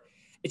that, but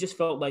it just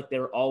felt like they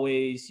were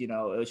always, it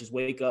was just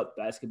wake up,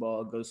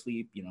 basketball, go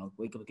sleep,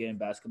 wake up again,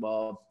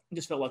 basketball. It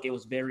just felt like it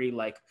was very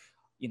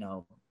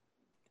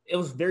it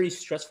was very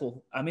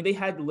stressful. I mean, they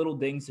had little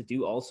things to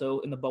do also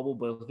in the bubble,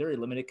 but it was very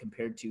limited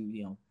compared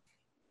to,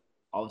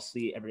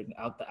 obviously everything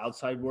out the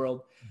outside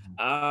world.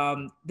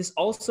 This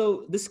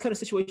kind of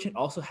situation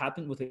also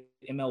happened with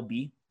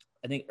MLB.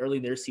 I think early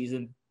in their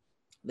season,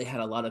 they had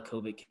a lot of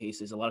COVID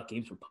cases. A lot of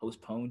games were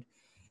postponed,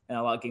 and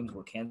a lot of games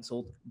were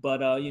canceled.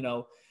 But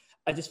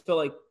I just feel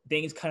like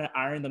things kind of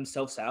iron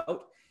themselves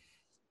out,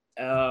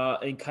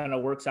 and kind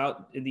of works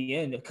out in the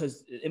end.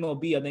 Because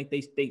MLB, I think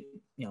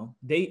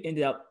they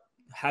ended up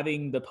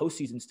having the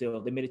postseason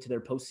still. They made it to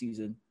their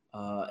postseason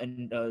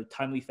in a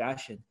timely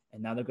fashion,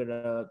 and now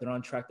they're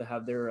on track to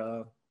have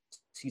their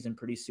season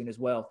pretty soon as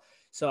well.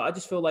 So I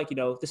just feel like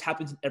this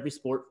happens in every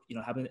sport.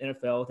 Happened in the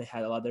NFL. They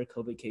had a lot of their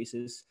COVID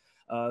cases.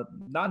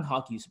 Not in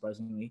hockey,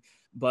 surprisingly,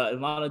 but a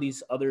lot of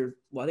these other.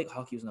 Well, I think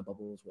hockey was in a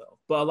bubble as well.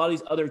 But a lot of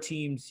these other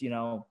teams, a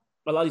lot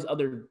of these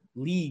other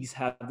leagues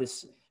have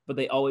this, but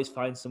they always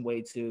find some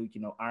way to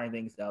iron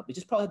things out. They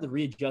just probably have to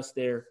readjust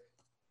their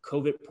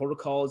COVID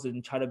protocols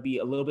and try to be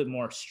a little bit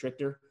more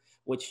stricter.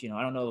 Which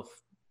I don't know if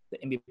the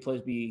NBA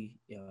players be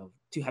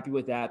too happy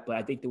with that, but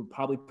I think they would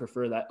probably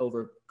prefer that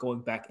over going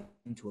back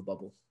into a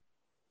bubble.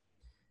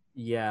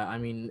 Yeah, I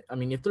mean,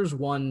 if there's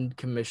one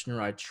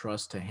commissioner I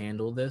trust to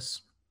handle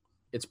this,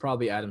 it's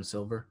probably Adam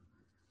Silver.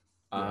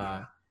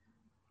 Yeah.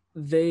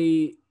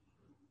 Their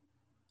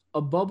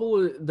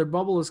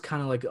bubble is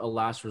kind of like a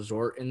last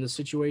resort in this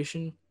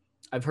situation.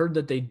 I've heard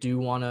that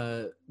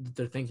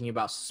they're thinking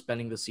about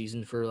suspending the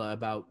season for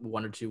about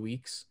 1 or 2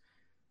 weeks,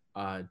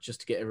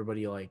 just to get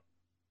everybody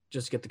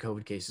just to get the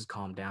COVID cases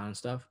calmed down and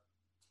stuff.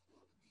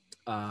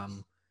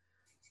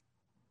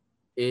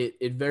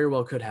 It very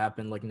well could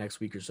happen like next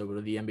week or so,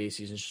 where the NBA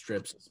season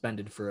strips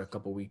suspended for a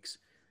couple weeks.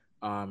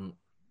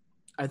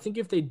 I think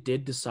if they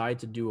did decide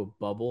to do a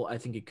bubble, I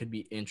think it could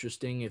be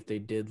interesting if they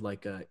did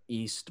like a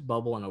East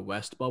bubble and a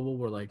West bubble,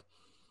 where like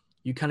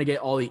you kind of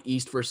get all the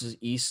East versus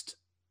East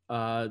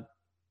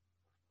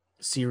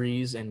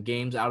series and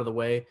games out of the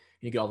way.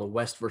 You get all the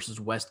West versus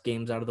West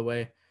games out of the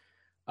way,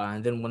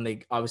 and then when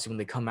they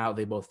come out,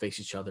 they both face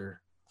each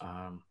other,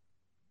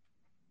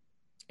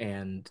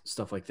 and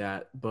stuff like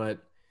that. But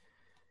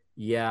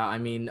yeah, I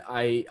mean,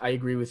 I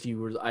agree with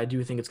you. I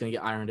do think it's going to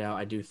get ironed out.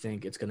 I do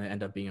think it's going to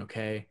end up being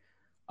okay.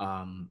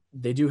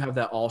 They do have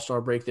that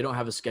All-Star break. They don't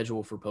have a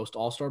schedule for post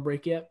All-Star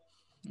break yet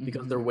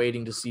because they're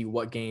waiting to see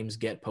what games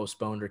get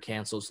postponed or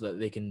canceled so that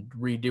they can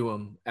redo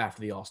them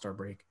after the All-Star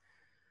break.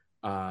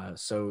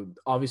 So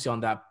obviously on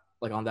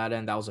that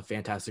end, that was a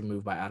fantastic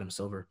move by Adam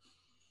Silver.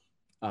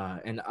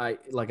 And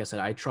like I said,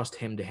 I trust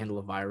him to handle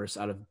a virus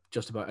out of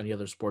just about any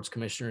other sports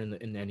commissioner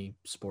in any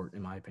sport,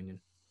 in my opinion.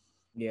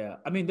 Yeah,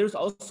 I mean, there's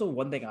also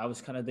one thing I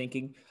was kind of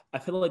thinking. I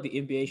feel like the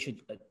NBA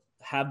should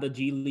have the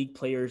G League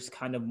players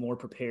kind of more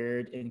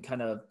prepared and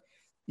kind of,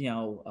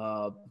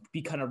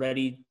 be kind of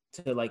ready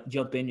to like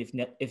jump in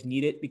if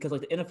needed, because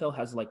like the NFL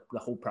has like the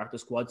whole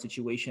practice squad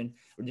situation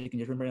where they can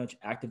just pretty much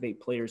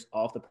activate players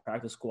off the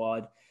practice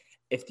squad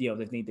if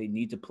they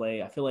need to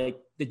play. I feel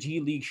like the G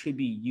League should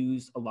be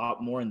used a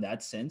lot more in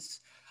that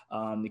sense,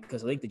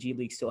 because I think the G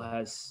League still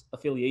has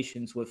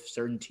affiliations with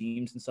certain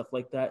teams and stuff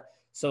like that.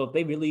 So if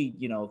they really,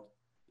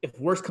 if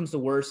worse comes to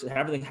worse,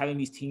 having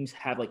these teams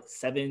have like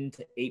 7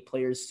 to 8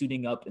 players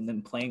suiting up and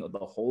then playing the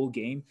whole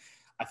game,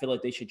 I feel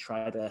like they should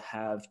try to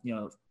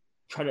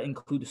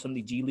include some of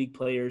the G League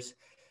players,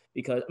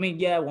 because I mean,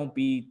 yeah, it won't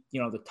be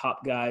the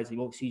top guys. You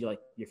won't see like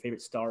your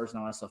favorite stars and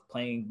all that stuff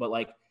playing, but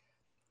like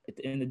at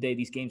the end of the day,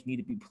 these games need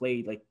to be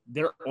played. Like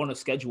they're on a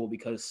schedule,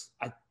 because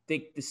I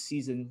think this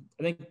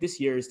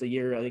year is the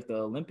year I think the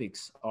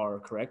Olympics are,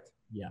 correct?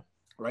 Yeah.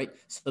 Right.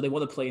 So they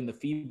want to play in the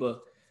FIBA.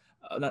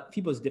 Not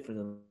FIBA is different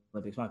than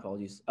Olympics. My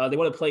apologies. They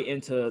want to play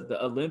into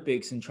the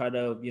Olympics and try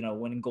to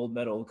win a gold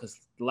medal, because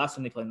the last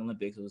time they played in the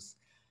Olympics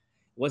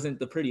wasn't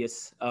the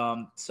prettiest.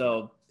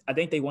 So I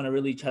think they want to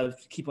really try to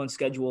keep on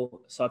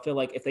schedule. So I feel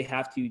like if they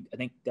have to, I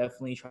think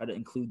definitely try to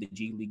include the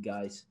G League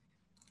guys.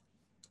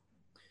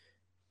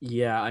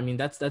 Yeah, I mean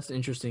that's an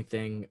interesting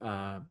thing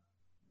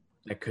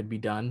that could be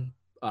done.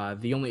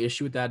 The only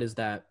issue with that is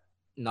that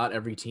not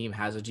every team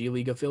has a G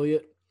League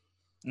affiliate.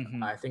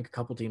 I think a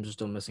couple teams are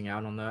still missing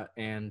out on that,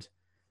 and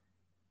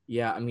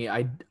yeah, I mean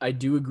I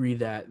do agree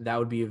that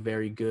would be a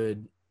very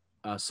good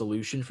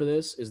solution for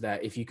this. Is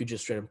that if you could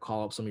just straight up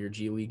call up some of your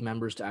G League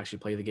members to actually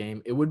play the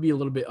game, it would be a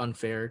little bit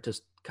unfair to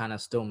kind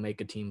of still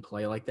make a team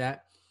play like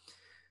that.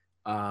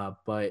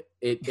 But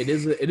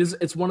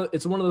it's one of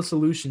the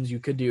solutions you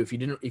could do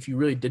if you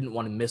really didn't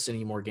want to miss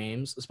any more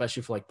games,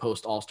 especially for like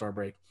post All-Star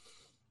break.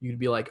 You could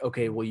be like,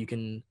 okay, well you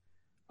can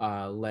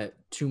let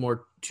two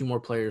more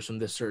players from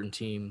this certain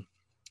team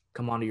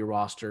come onto your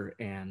roster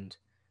and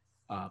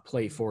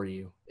play for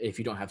you if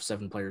you don't have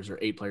 7 players or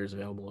 8 players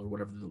available or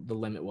whatever the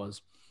limit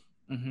was.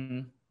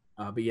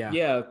 But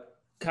yeah,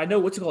 I know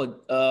what's it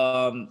called.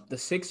 The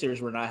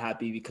Sixers were not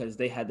happy because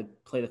they had to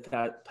play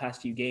the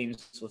past few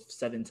games with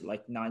 7 to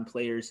like 9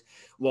 players,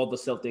 while the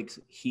Celtics,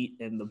 Heat,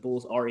 and the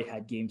Bulls already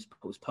had games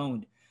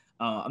postponed.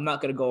 I'm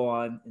not going to go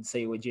on and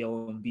say what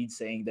Joel Embiid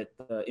saying that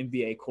the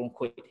NBA quote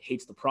unquote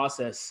hates the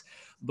process,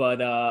 but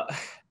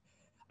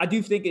I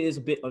do think it is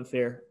a bit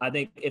unfair. I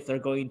think if they're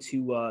going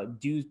to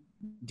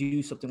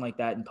do something like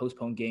that and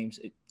postpone games,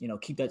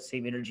 keep that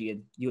same energy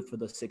and do it for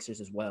the Sixers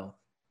as well,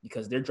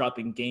 because they're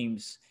dropping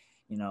games,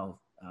 and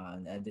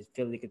they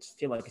feel like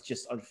it's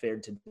just unfair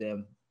to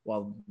them,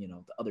 while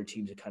the other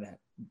teams are kind of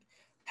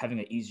having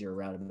an easier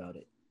route about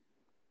it.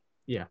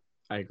 Yeah,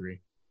 I agree.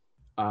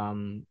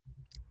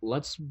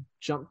 Let's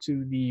jump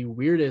to the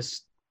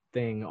weirdest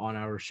thing on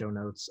our show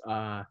notes.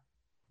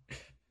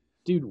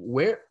 Dude,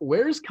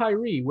 where's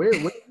Kyrie? Where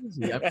is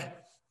he?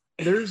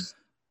 There's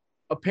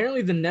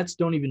apparently the Nets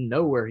don't even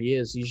know where he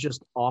is. He's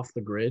just off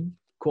the grid,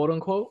 quote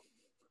unquote.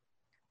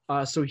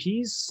 So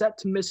he's set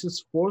to miss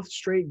his fourth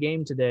straight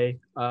game today.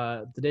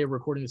 The day of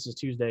recording this is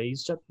Tuesday.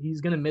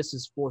 He's gonna miss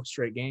his fourth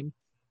straight game.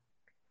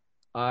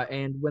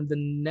 And when the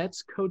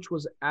Nets coach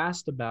was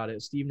asked about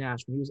it, Steve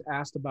Nash, when he was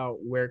asked about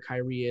where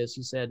Kyrie is,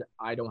 he said,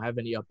 "I don't have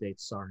any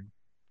updates. Sorry."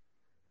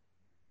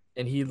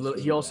 And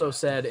he also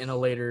said in a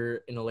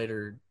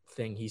later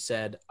thing, he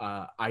said,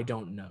 "I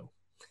don't know."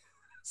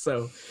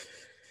 So,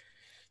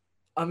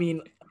 I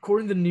mean,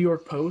 according to the New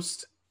York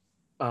Post,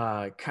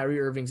 Kyrie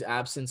Irving's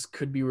absence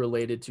could be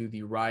related to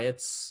the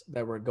riots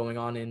that were going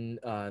on in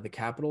the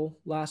Capitol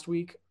last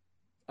week.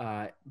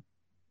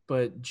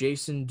 But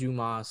Jason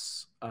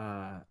Dumas,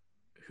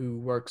 who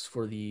works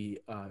for the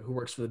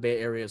Bay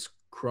Area's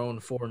Crone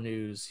 4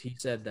 News, he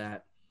said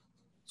that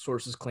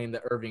sources claim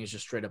that Irving is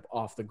just straight up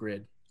off the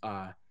grid.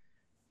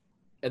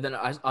 And then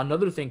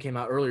another thing came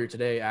out earlier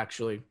today,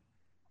 actually,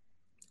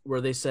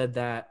 where they said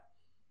that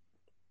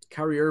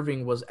Kyrie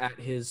Irving was at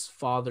his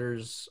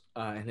father's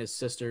and his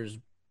sister's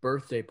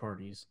birthday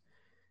parties,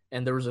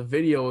 and there was a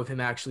video of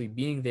him actually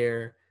being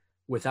there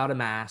without a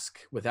mask,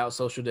 without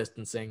social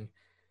distancing,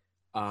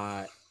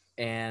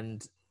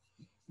 and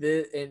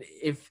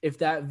if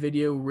that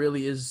video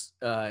really is,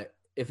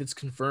 if it's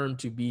confirmed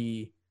to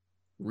be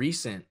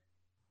recent,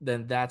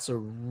 then that's a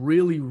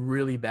really,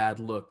 really bad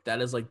look.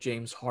 That is like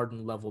James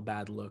Harden level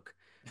bad look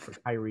for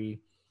Kyrie.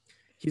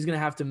 He's going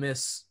to have to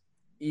miss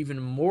even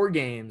more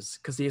games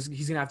because he's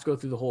going to have to go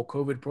through the whole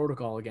COVID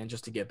protocol again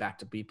just to get back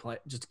to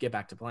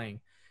playing.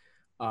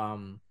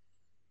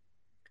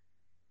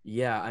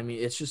 Yeah, I mean,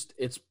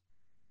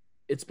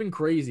 it's been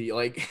crazy.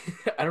 Like,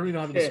 I don't even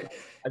know how to describe it.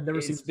 I've never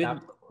seen it's been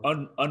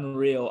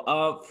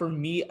unreal. For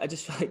me, I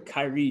just feel like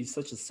Kyrie is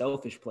such a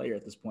selfish player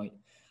at this point.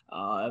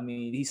 I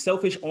mean, he's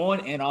selfish on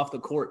and off the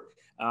court.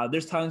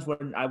 There's times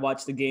when I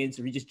watch the games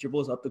where he just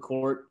dribbles up the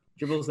court,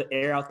 dribbles the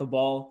air out the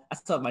ball.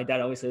 That's what my dad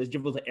always says,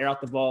 dribbles the air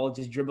out the ball,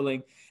 just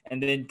dribbling,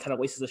 and then kind of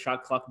wastes the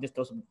shot clock and just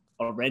throws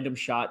a random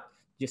shot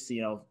just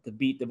to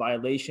beat the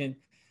violation.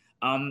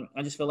 I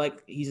just feel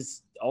like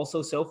he's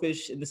also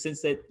selfish in the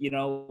sense that,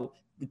 the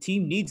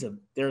team needs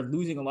him. They're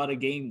losing a lot of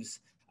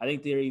games. I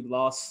think they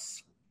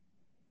lost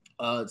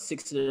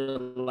 6 of their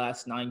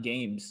last 9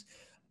 games.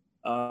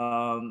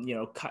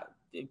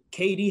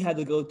 KD had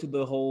to go through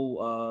the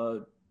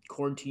whole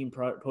quarantine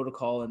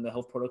protocol and the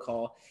health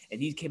protocol, and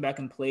he came back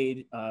and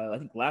played. I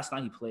think last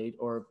night he played,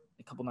 or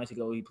a couple nights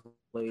ago he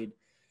played,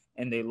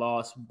 and they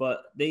lost.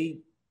 But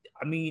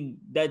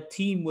that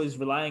team was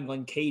relying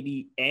on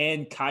KD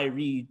and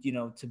Kyrie,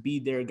 to be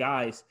their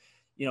guys.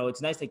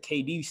 It's nice that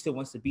KD still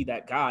wants to be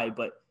that guy,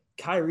 but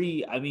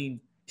Kyrie,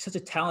 such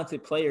a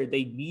talented player.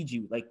 They need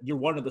you. Like, you're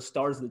one of the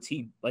stars of the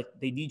team. Like,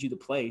 they need you to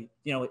play.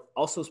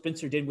 Also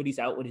Spencer Dinwiddie's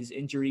out with his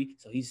injury,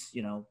 so he's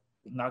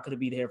not going to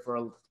be there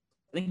I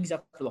think he's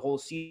out for the whole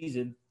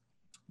season.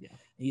 Yeah,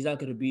 he's not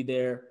going to be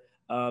there.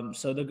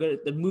 So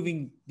they're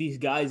moving these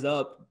guys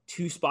up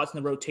 2 spots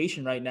in the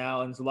rotation right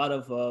now, and there's a lot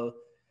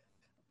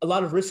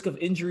of risk of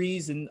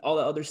injuries and all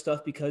that other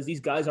stuff because these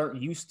guys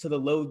aren't used to the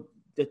load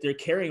that they're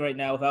carrying right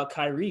now without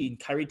Kyrie. And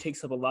Kyrie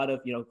takes up a lot of,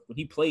 when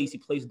he plays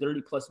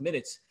 30 plus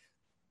minutes.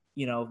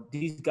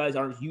 These guys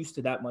aren't used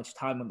to that much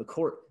time on the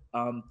court.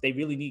 They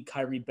really need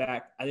Kyrie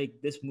back. I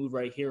think this move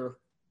right here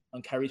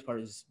on Kyrie's part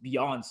is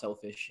beyond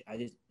selfish.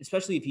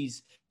 Especially if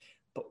he's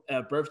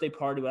a birthday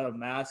party without a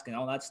mask and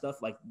all that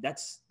stuff. Like,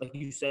 that's, like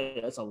you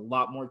said, that's a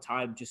lot more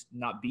time just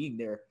not being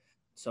there.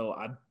 So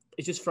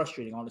it's just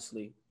frustrating,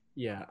 honestly.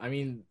 Yeah, I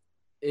mean,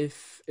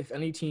 if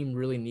any team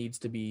really needs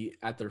to be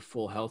at their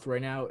full health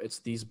right now, it's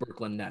these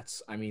Brooklyn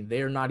Nets. I mean,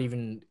 they are not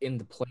even in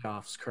the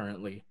playoffs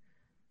currently.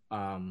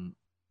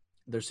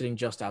 They're sitting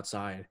just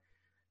outside,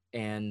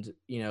 and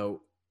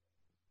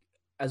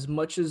as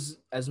much as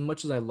I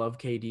love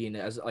KD and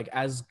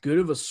as good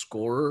of a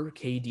scorer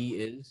KD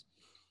is,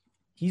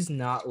 he's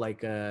not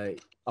like a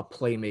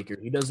playmaker.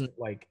 He doesn't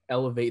like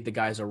elevate the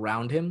guys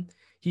around him.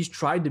 He's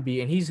tried to be,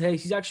 and he's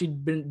actually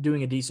been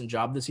doing a decent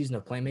job this season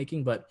of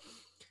playmaking, but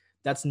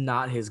that's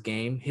not his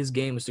game. His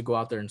game is to go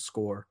out there and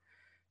score.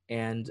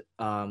 And,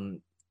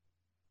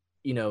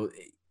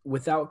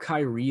 without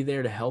Kyrie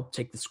there to help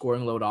take the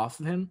scoring load off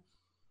of him,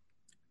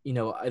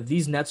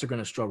 these Nets are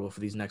going to struggle for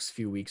these next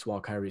few weeks while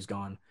Kyrie's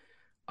gone.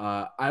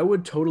 I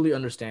would totally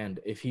understand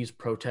if he's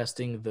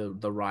protesting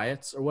the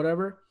riots or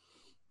whatever.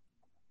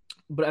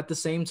 But at the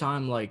same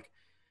time, like,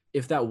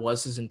 if that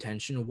was his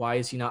intention, why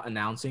is he not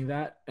announcing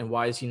that? And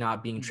why is he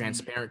not being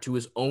transparent to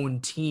his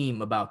own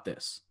team about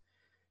this?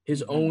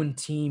 His own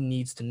team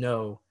needs to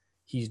know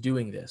he's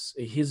doing this.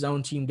 His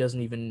own team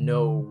doesn't even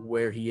know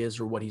where he is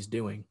or what he's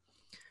doing.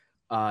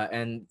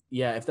 And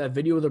yeah, if that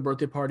video of the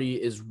birthday party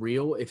is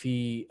real, if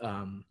he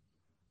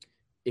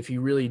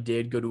really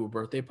did go to a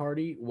birthday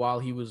party while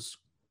he was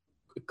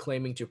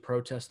claiming to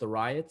protest the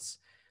riots,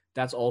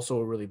 that's also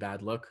a really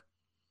bad look.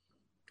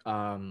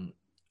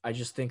 I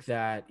just think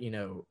that,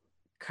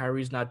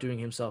 Kyrie's not doing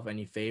himself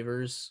any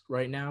favors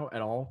right now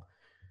at all.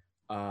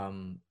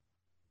 And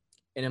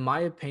in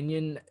my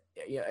opinion,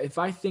 if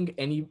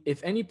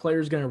any player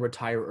is going to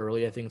retire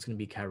early, I think it's going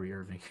to be Kyrie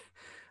Irving.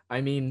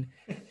 I mean,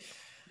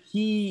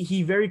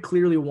 he very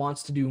clearly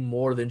wants to do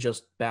more than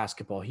just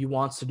basketball. He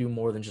wants to do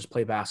more than just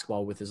play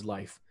basketball with his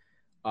life.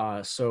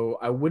 So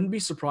I wouldn't be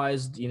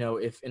surprised,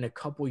 if in a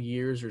couple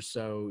years or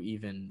so,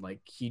 even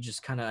like he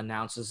just kind of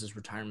announces his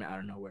retirement out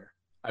of nowhere.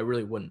 I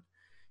really wouldn't.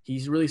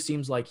 He really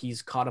seems like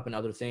he's caught up in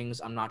other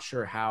things. I'm not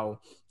sure how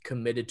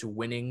committed to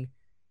winning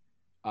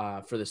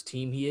for this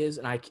team he is.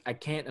 And I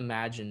can't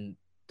imagine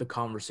the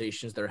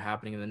conversations that are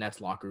happening in the Nets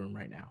locker room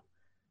right now.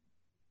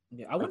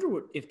 Yeah, I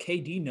wonder if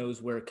KD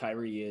knows where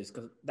Kyrie is,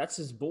 because that's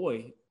his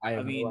boy. I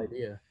have no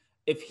idea.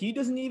 If he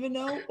doesn't even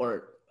know,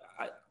 or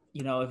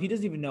if he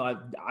doesn't even know,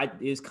 I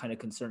is kind of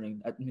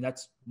concerning. I mean,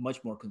 that's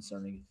much more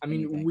concerning. I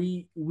mean,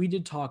 we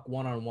did talk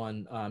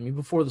one-on-one.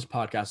 Before this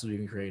podcast was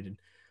even created,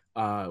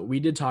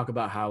 we did talk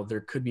about how there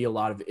could be a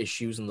lot of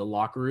issues in the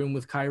locker room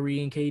with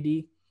Kyrie and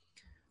KD,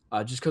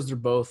 just because they're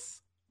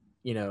both,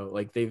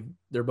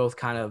 they're both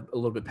kind of a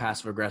little bit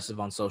passive aggressive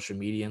on social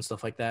media and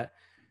stuff like that.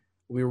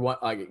 We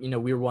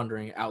were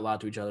wondering out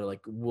loud to each other,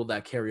 like, will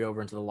that carry over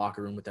into the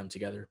locker room with them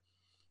together?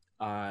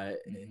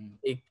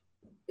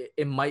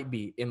 It might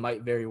be. It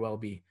might very well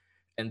be.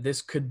 And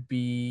this could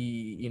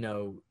be,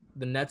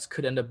 the Nets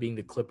could end up being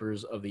the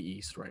Clippers of the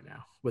East right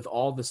now with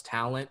all this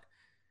talent,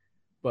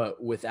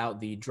 but without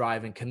the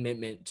drive and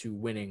commitment to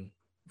winning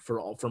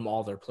from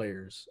all their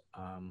players.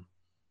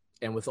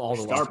 And with all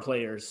the star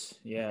players.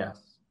 Yeah.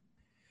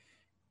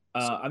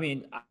 I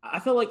mean, I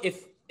feel like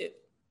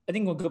I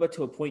think we'll go back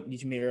to a point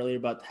you made earlier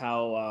about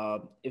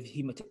how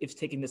if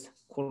taking this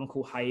quote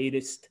unquote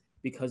hiatus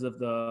because of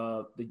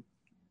the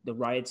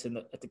riots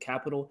at the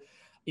Capitol,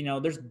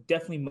 there's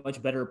definitely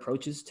much better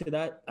approaches to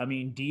that. I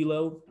mean,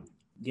 D'Angelo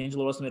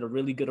Russell made a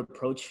really good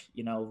approach,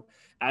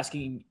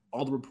 asking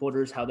all the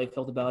reporters how they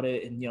felt about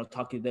it and,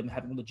 talking to them,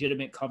 having a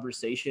legitimate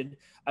conversation.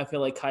 I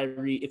feel like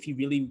Kyrie, if he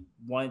really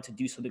wanted to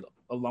do something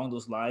along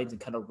those lines and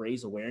kind of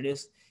raise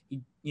awareness,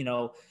 he,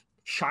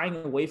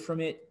 shying away from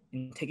it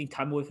and taking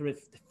time away from it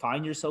to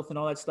find yourself and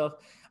all that stuff.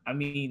 I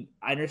mean,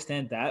 I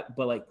understand that,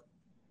 but like,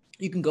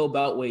 you can go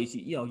about ways,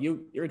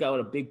 you're a guy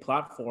with a big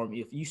platform.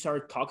 If you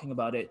start talking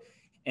about it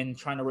and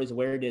trying to raise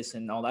awareness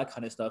and all that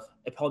kind of stuff,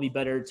 it'd probably be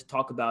better to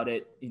talk about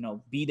it,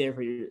 be there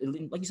for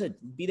like you said,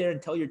 be there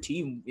and tell your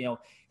team,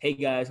 hey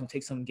guys, I'm gonna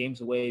take some games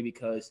away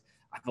because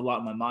I have a lot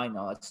in my mind and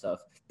all that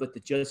stuff. But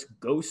to just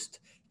ghost,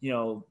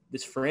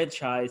 this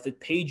franchise that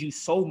paid you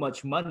so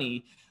much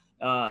money,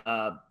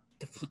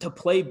 to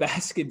play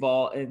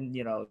basketball and,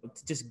 to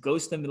just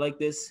ghost them like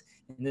this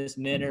in this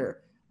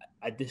manner,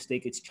 I just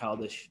think it's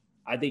childish.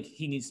 I think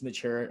he needs to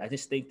mature. I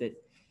just think that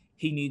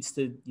he needs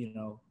to,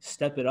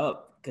 step it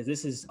up because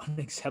this is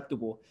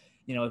unacceptable,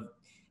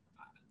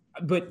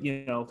 but,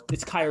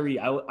 it's Kyrie.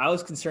 I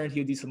was concerned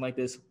he would do something like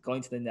this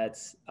going to the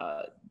Nets.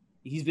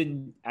 He's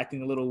been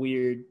acting a little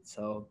weird,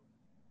 so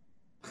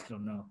I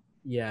don't know.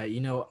 Yeah,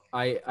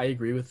 I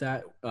agree with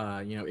that.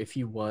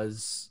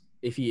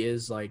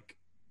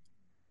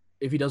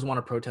 If he does want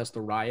to protest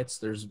the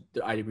riots,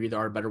 I agree there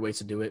are better ways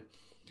to do it.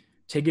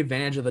 Take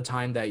advantage of the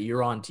time that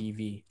you're on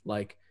TV.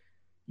 Like,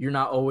 you're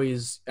not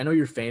always, I know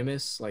you're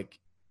famous, like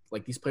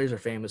these players are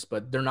famous,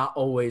 but they're not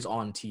always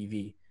on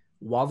TV.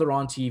 While they're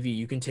on TV,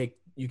 you can take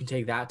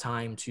that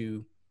time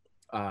to,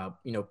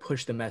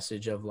 push the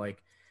message of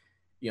like,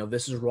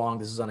 this is wrong,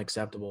 this is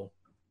unacceptable.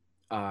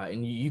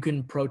 And you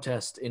can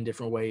protest in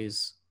different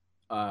ways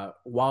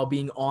while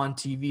being on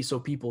TV so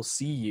people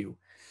see you.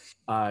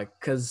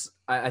 Because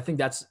I think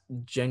that's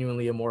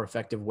genuinely a more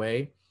effective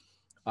way.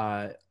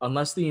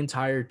 Unless the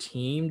entire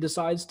team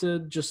decides to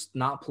just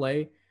not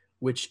play,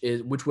 which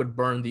would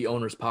burn the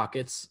owner's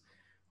pockets.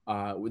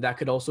 That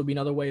could also be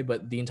another way,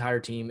 but the entire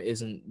team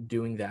isn't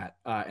doing that.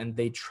 And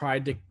they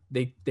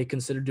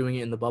considered doing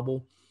it in the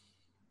bubble,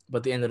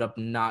 but they ended up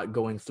not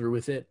going through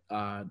with it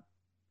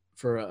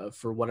for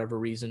whatever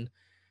reason.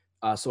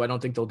 So I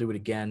don't think they'll do it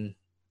again.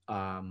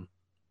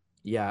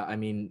 Yeah, I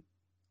mean,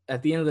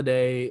 at the end of the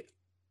day,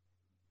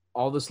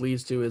 all this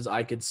leads to is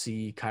I could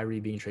see Kyrie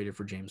being traded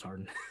for James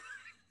Harden.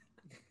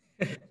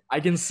 I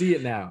can see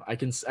it now.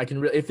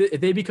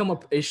 If they become an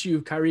issue,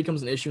 if Kyrie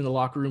becomes an issue in the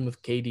locker room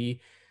with KD,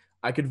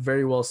 I could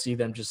very well see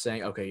them just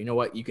saying, okay, you know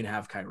what? You can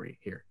have Kyrie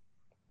here.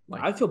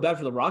 Like, I feel bad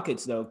for the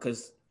Rockets though,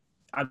 because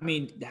I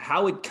mean,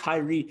 how would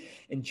Kyrie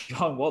and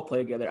John Wall play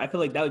together? I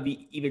feel like that would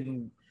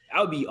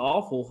be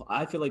awful.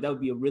 I feel like that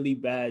would be a really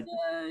bad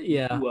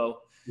duo.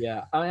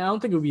 Yeah. I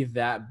don't think it would be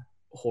that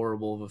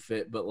horrible of a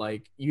fit, but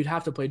like you'd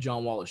have to play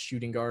John Wall as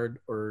shooting guard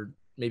or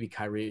maybe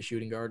Kyrie at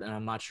shooting guard, and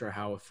I'm not sure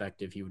how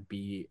effective he would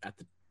be at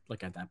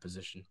that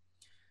position.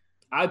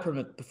 I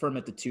prefer him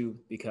at the 2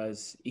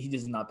 because he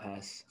does not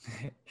pass,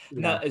 Yeah.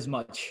 not as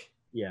much.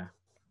 Yeah.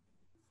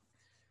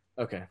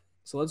 Okay,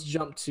 so let's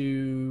jump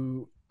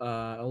to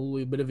a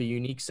little bit of a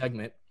unique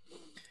segment.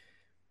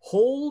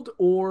 Hold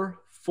or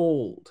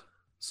fold.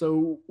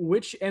 So,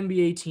 which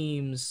NBA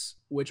teams,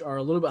 which are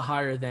a little bit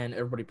higher than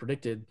everybody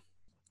predicted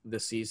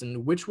this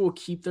season, which will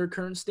keep their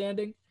current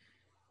standing,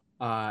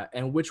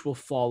 and which will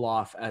fall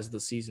off as the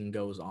season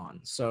goes on?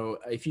 So,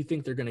 if you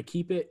think they're going to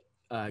keep it,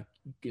 going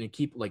to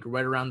keep like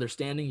right around their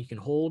standing, you can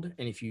hold,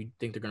 and if you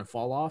think they're going to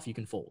fall off, you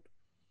can fold.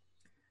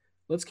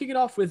 Let's kick it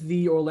off with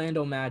the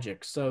Orlando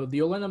Magic. So,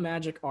 the Orlando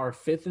Magic are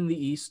 5th in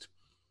the East.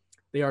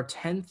 They are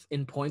 10th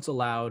in points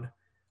allowed,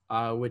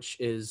 which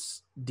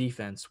is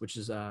defense, which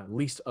is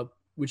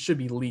which should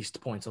be least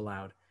points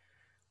allowed.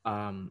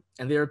 And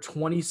they are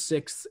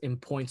 26th in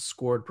points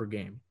scored per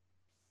game.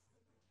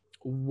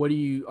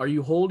 Are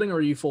you holding or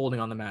are you folding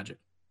on the Magic?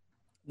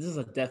 This is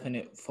a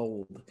definite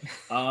fold.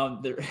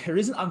 The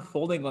reason I'm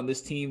folding on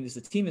this team is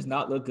the team has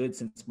not looked good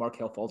since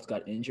Markelle Fultz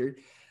got injured.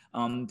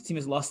 The team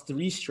has lost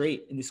 3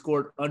 straight and they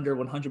scored under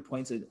 100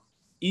 points in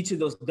each of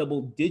those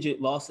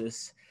double-digit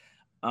losses.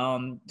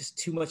 Just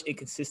too much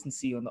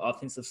inconsistency on the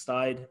offensive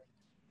side.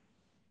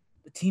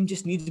 The team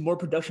just needs more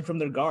production from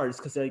their guards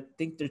because I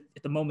think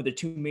at the moment their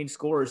 2 main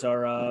scorers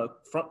are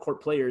front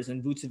court players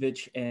in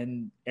Vucevic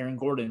and Aaron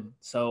Gordon.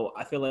 So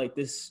I feel like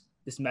this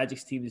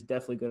Magic's team is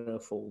definitely going to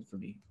fold for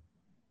me.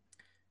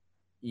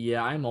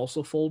 Yeah, I'm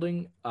also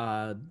folding.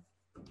 I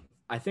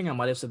think I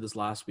might have said this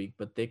last week,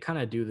 but they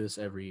kind of do this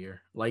every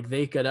year. Like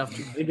they get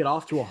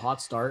off to a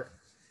hot start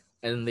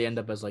and they end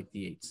up as like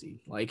the 8th seed.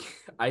 Like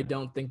I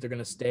don't think they're going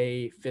to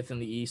stay 5th in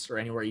the East or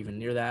anywhere even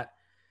near that.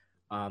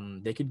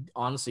 They could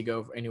honestly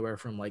go anywhere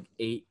from like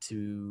 8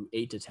 to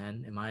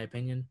 10, in my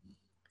opinion.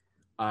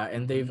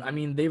 And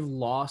they've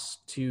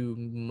lost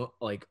to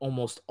like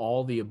almost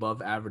all the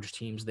above average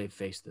teams they've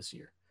faced this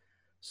year.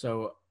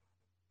 So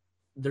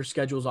their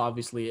schedules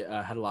obviously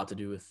had a lot to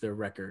do with their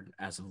record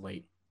as of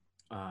late.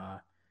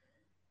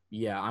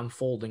 Yeah, I'm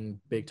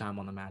folding big time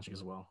on the Magic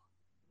as well.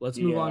 Let's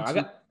move on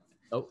to.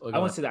 I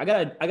want to say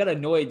that I got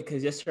annoyed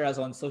because yesterday I was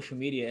on social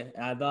media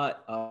and I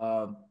thought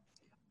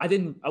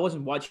I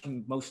wasn't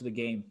watching most of the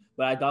game,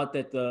 but I thought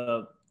that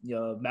the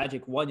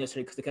Magic won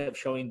yesterday because they kept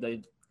showing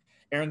the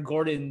Aaron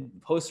Gordon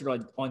poster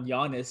on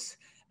Giannis,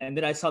 and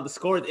then I saw the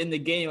score in the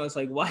game. I was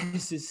like, why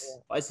does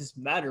this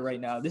matter right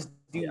now? This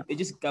dude, It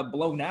just got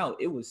blown out.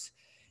 It was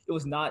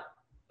not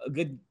a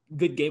good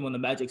game on the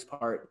Magic's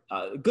part.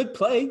 Good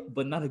play,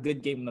 but not a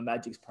good game on the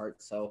Magic's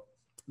part. So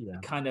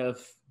it kind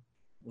of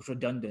was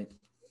redundant.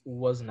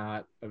 Was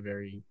not a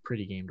very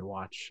pretty game to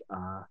watch.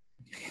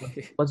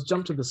 Let's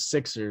jump to the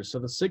Sixers. So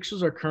the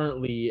Sixers are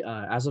currently,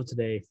 as of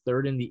today,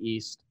 3rd in the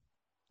East.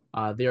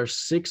 They are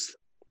 6th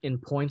in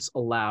points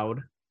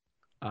allowed.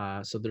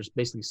 So there's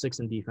basically 6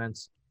 in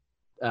defense.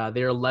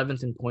 They're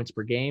 11th in points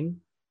per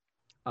game.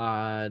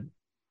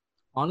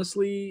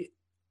 Honestly,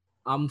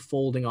 I'm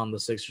folding on the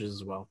Sixers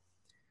as well.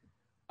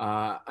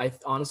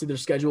 Honestly, their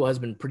schedule has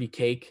been pretty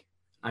cake.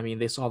 I mean,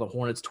 they saw the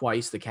Hornets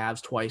twice, the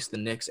Cavs twice, the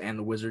Knicks, and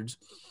the Wizards.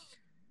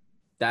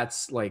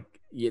 That's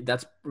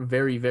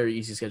very, very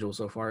easy schedule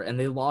so far. And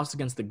they lost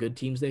against the good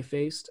teams they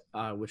faced,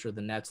 which are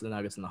the Nets, the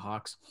Nuggets, and the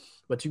Hawks.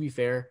 But to be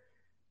fair,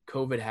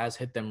 COVID has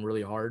hit them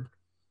really hard.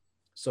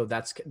 So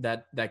that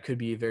could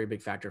be a very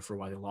big factor for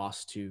why they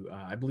lost to,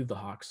 I believe the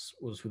Hawks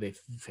was who they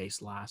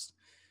faced last.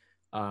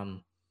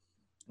 Last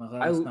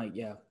night,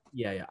 yeah.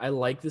 Yeah. I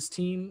like this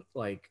team.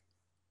 Like,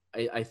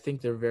 I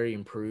think they're very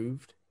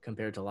improved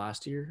compared to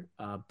last year.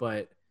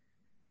 But,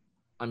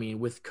 I mean,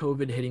 with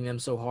COVID hitting them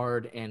so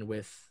hard and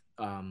with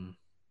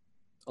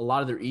a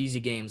lot of their easy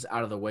games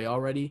out of the way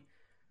already,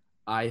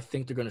 I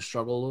think they're going to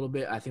struggle a little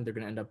bit. I think they're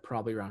going to end up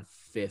probably around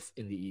 5th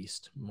in the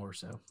East, more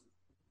so.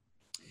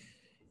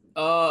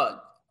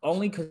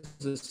 Only because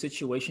of the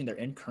situation they're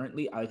in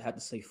currently, I'd have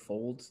to say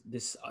fold.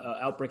 This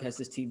outbreak has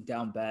this team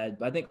down bad,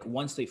 but I think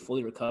once they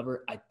fully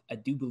recover, I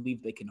do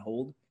believe they can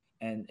hold.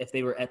 And if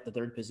they were at the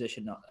 3rd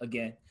position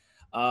again,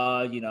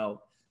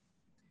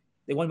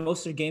 they won most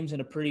of their games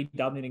in a pretty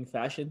dominating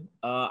fashion.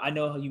 I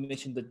know how you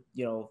mentioned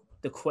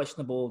the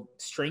questionable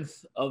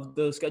strength of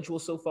the schedule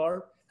so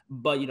far,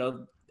 but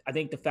I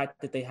think the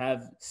fact that they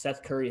have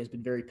Seth Curry has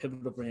been very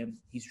pivotal for him.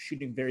 He's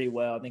shooting very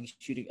well. I think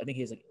he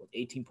has like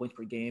 18 points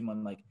per game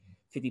on like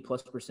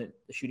 50+%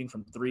 shooting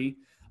from 3.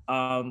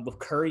 With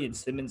Curry and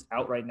Simmons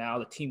out right now,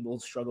 the team will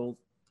struggle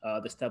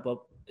to step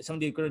up.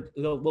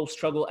 They'll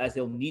struggle as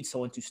they'll need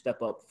someone to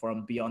step up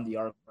from beyond the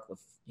arc with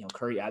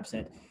Curry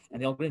absent,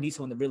 and they're going to need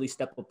someone to really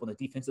step up on the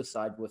defensive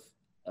side with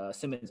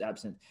Simmons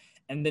absent.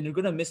 And then they're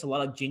going to miss a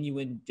lot of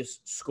genuine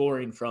just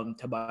scoring from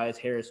Tobias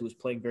Harris, who is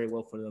playing very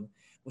well for them,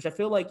 which I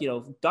feel like,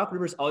 Doc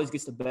Rivers always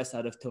gets the best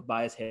out of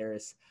Tobias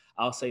Harris.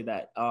 I'll say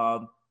that.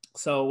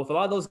 So with a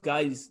lot of those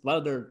guys, a lot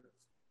of their,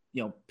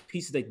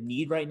 pieces they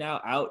need right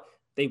now out,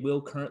 they will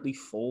currently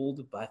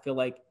fold. But I feel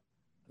like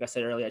I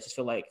said earlier, I just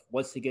feel like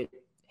once they get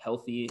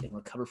healthy and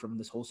recover from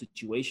this whole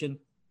situation,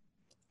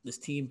 this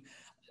team,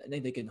 I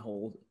think they can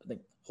hold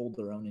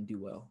their own and do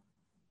well.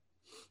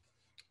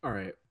 All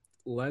right,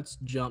 let's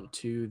jump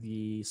to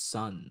the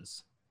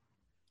Suns.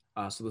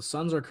 So the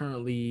Suns are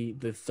currently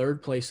the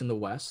third place in the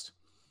West.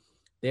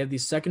 They have the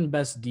second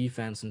best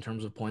defense in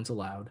terms of points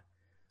allowed.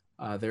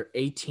 They're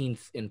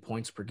 18th in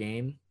points per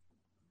game.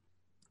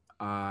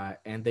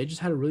 And they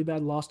just had a really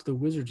bad loss to the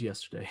Wizards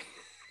yesterday.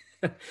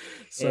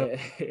 So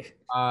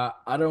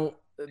I don't.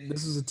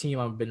 This is a team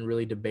I've been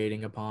really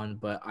debating upon,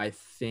 but I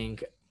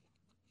think,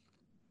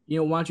 why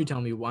don't you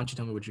tell me? Why don't you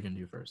tell me what you're gonna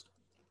do first?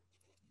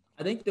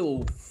 I think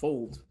they'll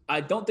fold.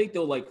 I don't think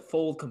they'll like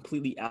fold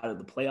completely out of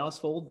the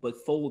playoffs fold, but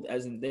fold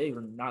as in they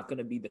are not going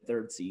to be the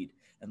third seed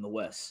in the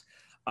West.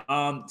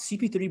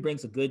 CP3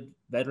 brings a good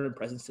veteran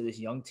presence to this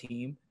young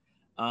team.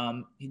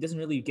 He doesn't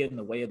really get in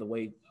the way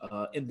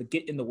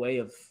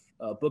of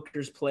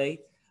Booker's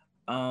play.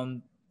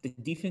 The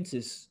defense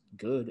is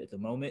good at the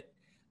moment,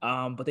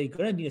 but they're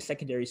going to need a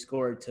secondary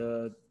scorer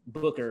to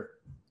Booker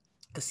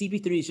because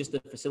CP3 is just a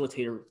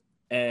facilitator.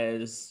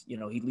 As you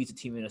know, he leads the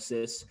team in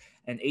assists,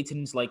 and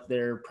Ayton's like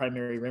their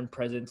primary rim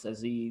presence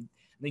as I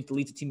think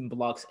leads the team in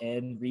blocks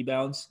and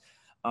rebounds.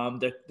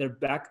 They're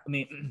back. I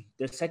mean,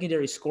 their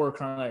secondary scorer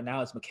currently right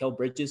now is Mikal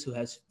Bridges, who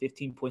has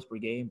 15 points per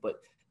game.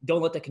 But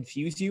don't let that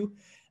confuse you.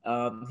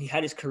 He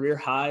had his career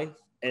high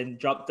and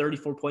dropped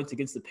 34 points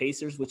against the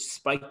Pacers, which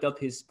spiked up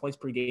his points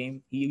per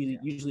game. He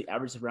usually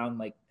averages around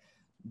like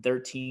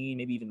 13,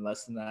 maybe even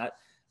less than that.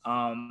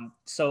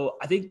 So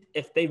I think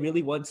if they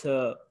really want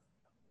to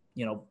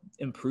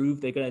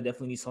improve, they're going to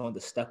definitely need someone to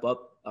step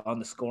up on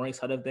the scoring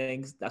side of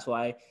things. That's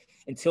why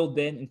until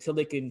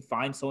they can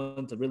find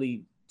someone to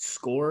really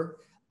score,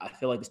 I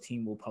feel like this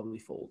team will probably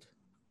fold.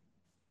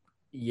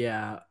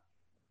 Yeah,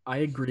 I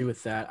agree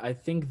with that. I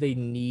think they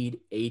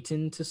need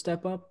Ayton to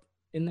step up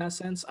in that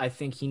sense. I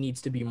think he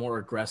needs to be more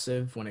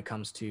aggressive when it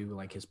comes to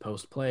like his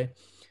post play.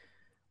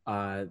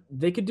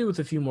 They could do with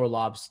a few more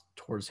lobs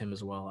towards him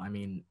as well. I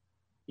mean,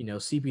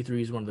 CP3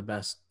 is one of the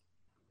best.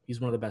 He's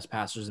one of the best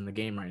passers in the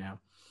game right now.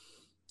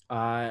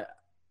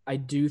 I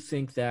do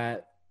think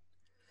that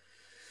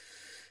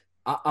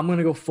I'm going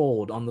to go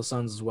fold on the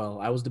Suns as well.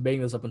 I was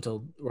debating this up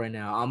until right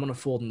now. I'm going to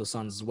fold on the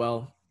Suns as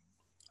well.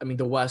 I mean,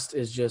 the West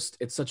is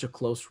it's such a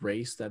close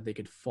race that they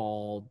could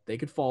fall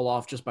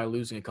off just by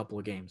losing a couple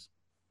of games.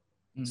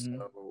 Mm-hmm.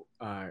 So,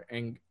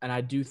 and I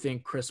do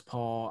think Chris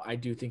Paul, I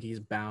do think he's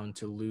bound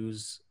to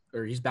lose,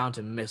 or he's bound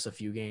to miss a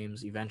few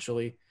games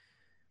eventually.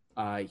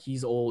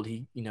 He's old.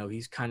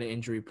 He's kind of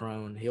injury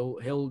prone.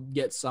 He'll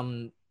get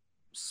some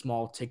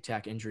small tic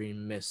tac injury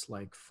and miss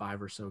like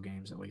 5 or so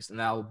games at least,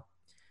 and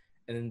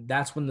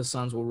that's when the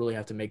Suns will really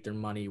have to make their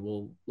money.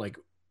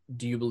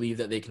 Do you believe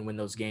that they can win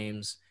those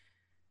games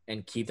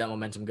and keep that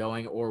momentum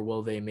going, or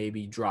will they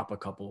maybe drop a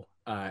couple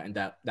and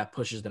that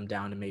pushes them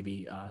down to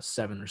maybe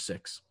 7 or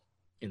 6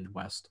 in the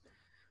West?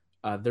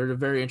 They're a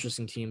very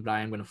interesting team, but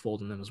I am going to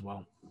fold in them as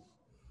well.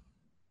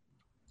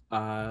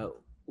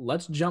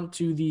 Let's jump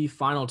to the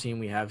final team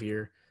we have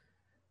here,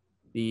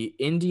 the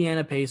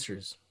Indiana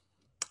Pacers.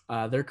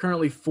 They're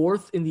currently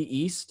 4th in the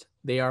East.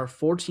 They are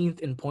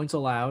 14th in points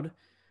allowed,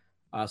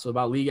 so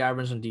about league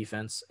average in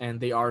defense, and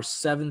they are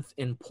 7th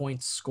in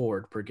points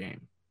scored per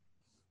game.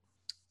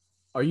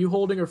 Are you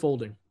holding or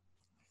folding?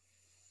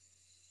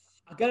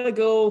 I gotta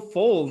go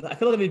fold. I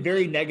feel like I've been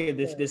very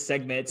negative this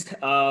segment,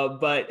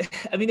 but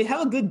I mean they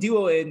have a good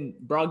duo in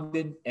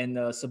Brogdon and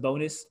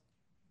Sabonis.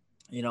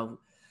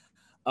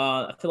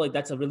 I feel like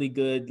that's a really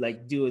good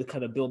like duo to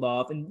kind of build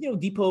off. And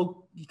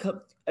Depot,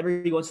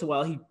 every once in a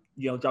while he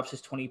drops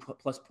his 20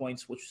 plus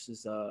points, which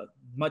is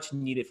much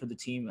needed for the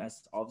team.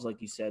 As obviously,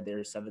 like you said, they're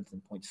 7th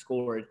in points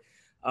scored.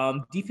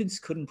 Defense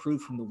could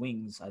improve from the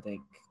wings, I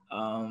think.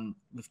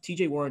 With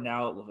TJ Warren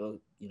out with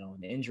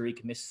an injury,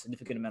 can miss a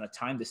significant amount of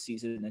time this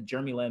season, and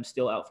Jeremy Lamb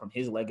still out from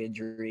his leg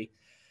injury.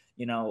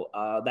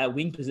 That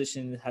wing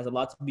position has a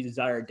lot to be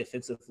desired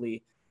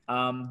defensively.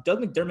 Doug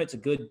McDermott's a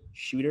good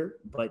shooter,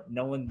 but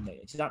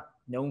he's not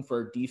known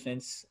for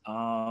defense.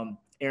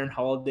 Aaron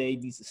Holiday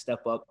needs to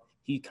step up.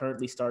 He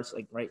currently starts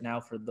like right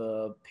now for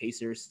the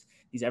Pacers.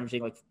 He's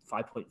averaging like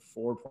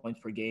 5.4 points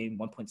per game,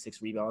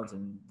 1.6 rebounds,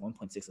 and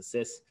 1.6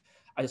 assists.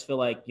 I just feel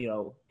like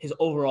his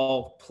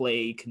overall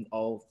play can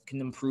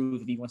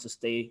improve if he wants to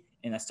stay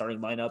in that starting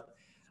lineup.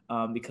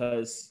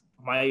 Because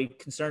my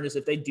concern is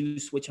if they do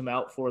switch him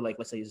out for like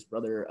let's say his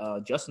brother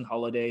Justin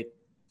Holiday,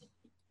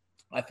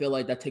 I feel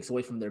like that takes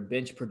away from their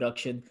bench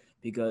production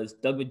because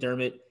Doug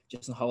McDermott,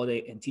 Justin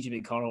Holiday, and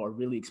TJ McConnell are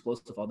really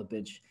explosive on the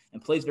bench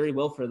and plays very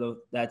well for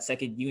that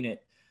second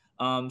unit.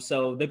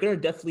 So they're going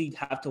to definitely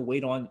have to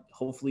wait on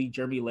hopefully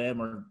Jeremy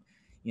Lamb or,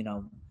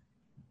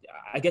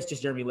 I guess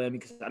just Jeremy Lamb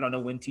because I don't know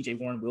when TJ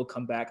Warren will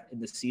come back in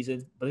the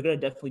season, but they're going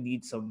to definitely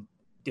need some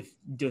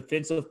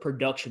defensive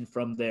production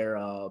from their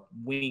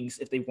wings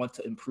if they want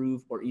to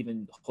improve or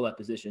even hold that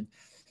position.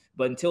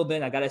 But until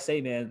then, I got to say,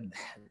 man,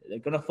 they're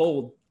going to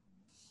fold.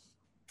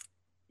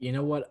 You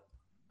know what?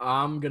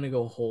 I'm going to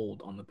go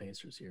hold on the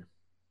Pacers here.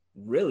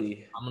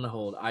 Really? I'm going to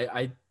hold.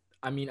 I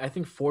mean, I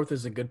think 4th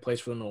is a good place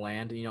for them to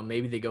land.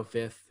 Maybe they go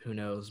 5th. Who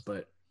knows?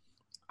 But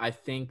I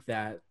think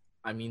that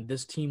I mean,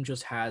 this team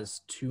just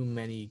has too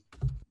many.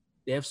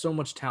 They have so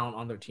much talent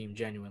on their team,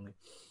 genuinely.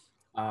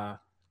 Uh,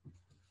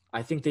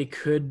 I think they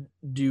could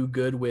do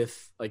good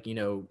with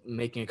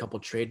making a couple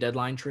trade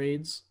deadline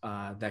trades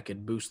that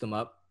could boost them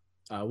up.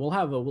 We'll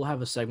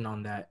have a segment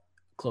on that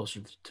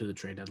closer to the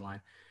trade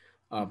deadline.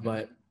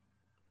 But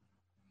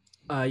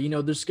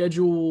their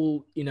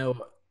schedule,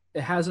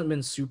 it hasn't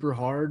been super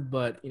hard,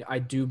 but I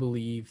do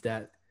believe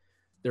that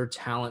their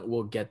talent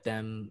will get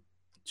them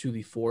to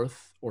the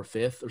fourth or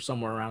fifth or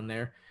somewhere around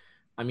there.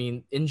 I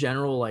mean, in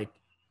general, like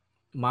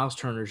Miles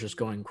Turner is just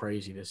going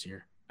crazy this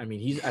year. I mean,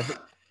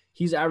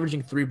 he's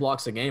averaging 3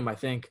 blocks a game, I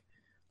think.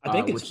 I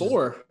think it's Which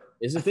 4.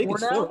 Is it I think 4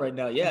 it's now? 4 right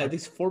now. Yeah, I think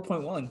it's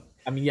 4.1.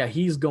 I mean, yeah,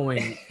 he's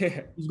going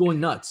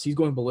nuts. He's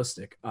going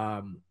ballistic.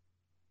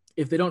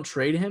 If they don't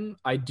trade him,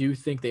 I do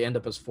think they end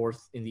up as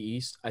fourth in the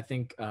East. I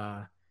think,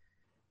 like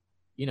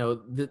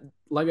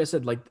I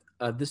said,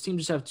 this team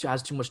just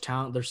has too much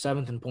talent. They're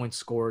seventh in points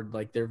scored.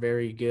 Like they're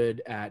very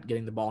good at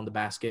getting the ball in the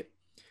basket,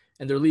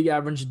 and their league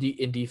average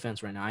in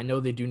defense right now. I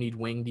know they do need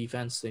wing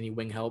defense. They need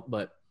wing help,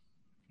 but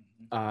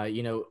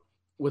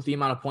with the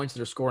amount of points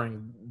they're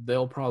scoring,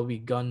 they'll probably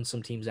gun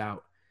some teams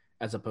out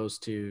as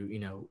opposed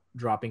to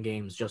dropping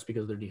games just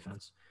because of their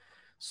defense.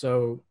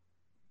 So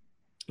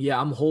yeah,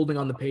 I'm holding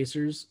on the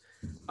Pacers.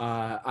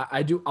 I'm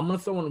gonna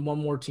throw in one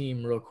more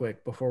team real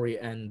quick before we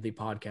end the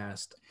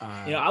podcast.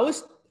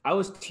 I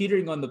was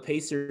teetering on the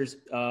Pacers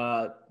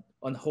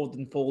on hold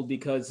and fold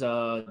because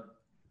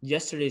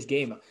yesterday's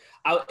game.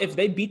 If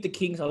they beat the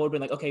Kings, I would have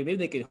been like, okay, maybe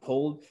they could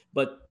hold.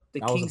 But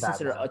the Kings, since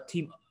they're a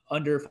team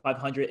under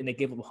 500 and they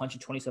gave up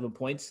 127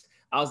 points,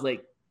 I was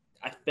like,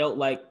 I felt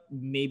like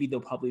maybe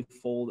they'll probably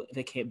fold if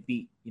they can't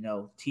beat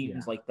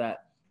teams like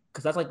that.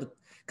 Because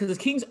the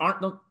Kings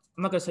aren't.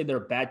 I'm not gonna say they're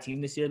a bad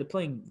team this year. They're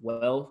playing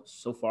well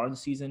so far in the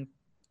season.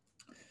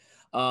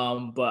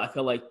 But I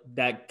feel like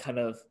that kind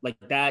of like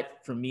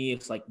that for me,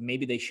 it's like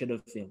maybe they should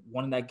have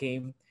won that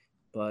game.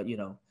 But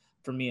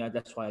for me,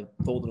 that's why I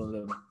folded on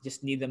them.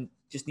 Just needed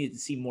to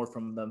see more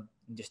from them,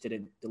 and just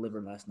didn't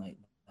deliver last night.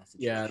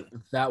 Yeah,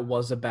 that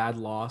was a bad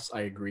loss.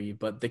 I agree,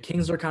 but the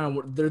Kings are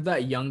they're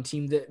that young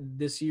team that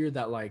this year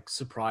that like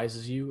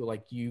surprises you.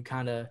 Like you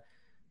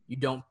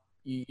don't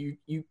you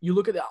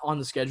look at that on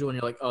the schedule and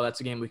you're like, oh, that's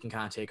a game we can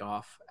kind of take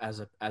off as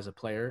a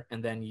player,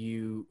 and then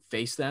you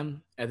face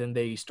them and then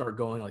they start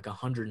going like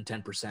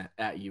 110%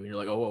 at you, and you're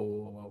like, oh,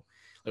 whoa.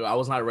 Like I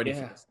was not ready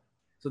for this.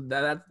 So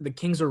that the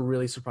Kings are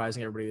really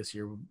surprising everybody this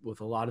year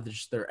with a lot of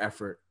just their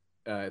effort.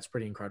 It's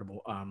pretty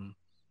incredible.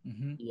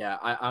 Yeah,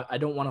 I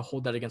don't want to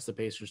hold that against the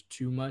Pacers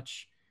too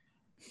much,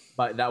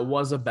 but that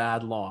was a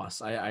bad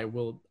loss. I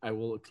will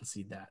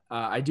concede that.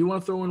 I do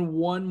want to throw in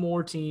one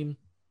more team,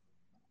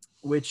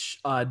 which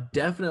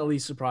definitely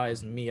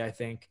surprised me. I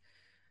think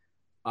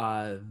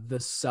the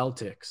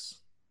Celtics.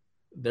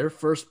 They're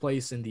first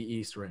place in the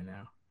East right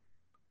now.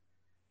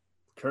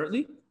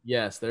 Currently?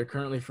 Yes, they're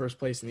currently first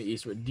place in the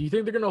East. Do you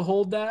think they're going to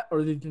hold that,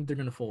 or do you think they're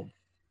going to fold?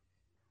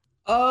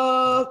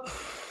 I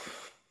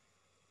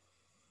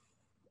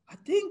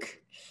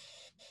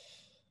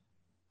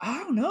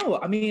don't know.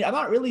 I mean, I'm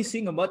not really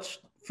seeing a much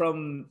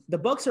from the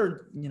Bucks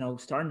are,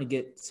 starting to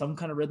get some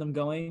kind of rhythm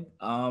going.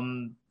 I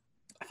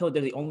feel like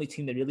they're the only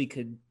team that really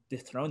could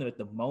dethrone them at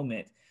the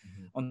moment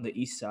on the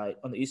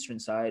eastern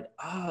side.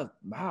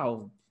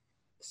 Wow.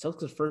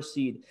 Celtics first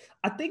seed.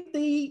 I think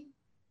they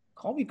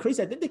call me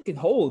crazy. I think they can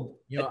hold.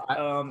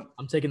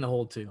 I'm taking the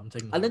hold too.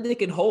 I think they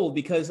can hold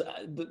because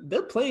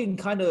they're playing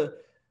kind of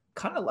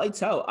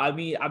lights out. I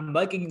mean, I'm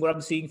liking what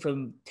I'm seeing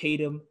from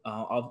Tatum.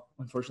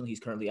 Unfortunately,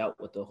 he's currently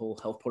out with the whole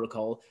health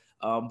protocol.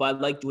 But I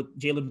liked what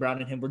Jaylen Brown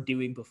and him were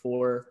doing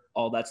before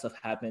all that stuff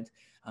happened.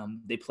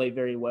 They play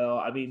very well.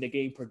 I mean, they're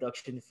getting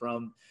production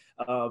from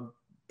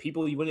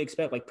people you wouldn't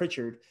expect, like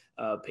Pritchard.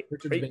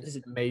 Pritchard's been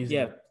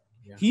amazing.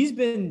 Yeah. He's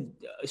been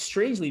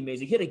strangely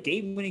amazing. He had a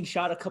game-winning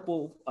shot a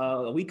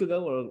week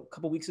ago or a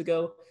couple weeks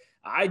ago.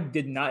 I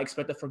did not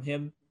expect that from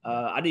him.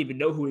 I didn't even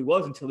know who he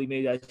was until he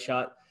made that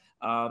shot.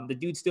 The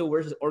dude still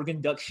wears his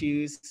Oregon Duck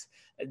shoes.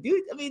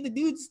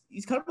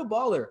 He's kind of a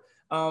baller.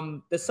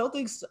 The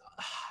Celtics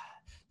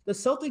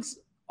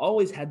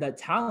always had that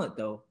talent,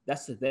 though.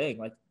 That's the thing.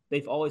 Like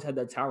they've always had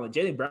that talent.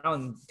 Jaylen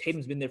Brown,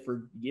 Tatum's been there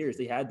for years.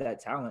 They had that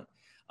talent.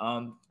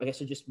 I guess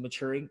they're just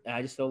maturing. And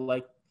I just feel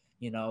like,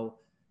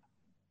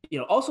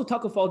 also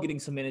Taco Fall getting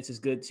some minutes is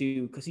good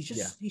too because he's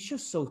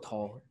just so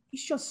tall.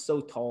 He's just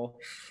so tall.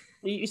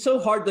 It's so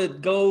hard to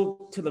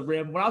go to the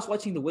rim. When I was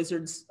watching the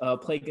Wizards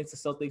play against the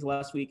Celtics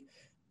last week,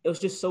 it was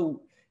just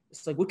so.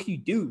 It's like, what can you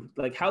do?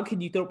 Like, how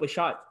can you throw up a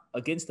shot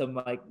against them?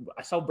 Like,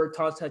 I saw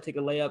Bertans try to take a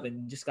layup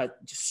and just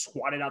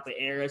swatted out the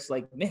air. It's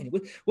like, man,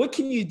 what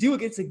can you do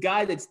against a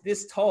guy that's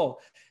this tall?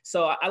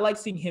 So I like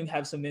seeing him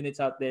have some minutes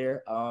out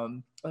there.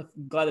 I'm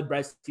glad that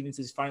Brad Stevens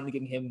is finally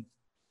getting him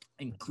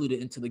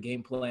included into the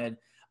game plan.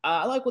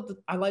 I like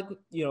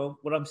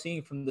what I'm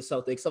seeing from the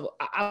Celtics. So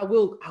I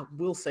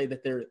will say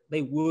that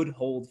they would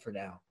hold for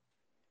now.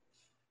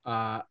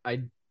 I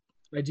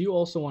do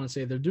also want to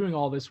say they're doing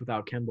all this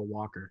without Kemba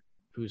Walker,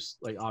 who's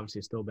like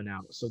obviously still been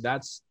out. So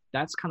that's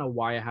kind of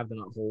why I have them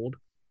at hold.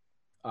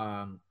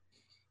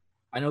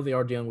 I know they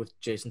are dealing with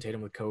Jason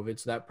Tatum with COVID,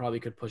 so that probably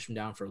could push him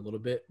down for a little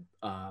bit.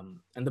 And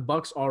the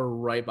Bucks are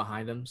right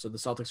behind him. So the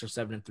Celtics are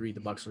 7-3, the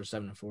Bucks are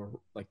 7-4.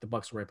 Like the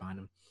Bucks are right behind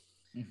him.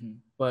 Mm-hmm.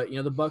 But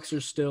the Bucks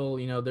are still,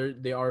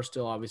 they are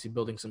still obviously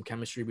building some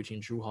chemistry between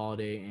Drew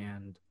Holiday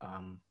and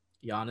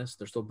Giannis.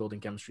 They're still building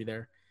chemistry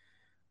there.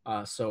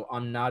 So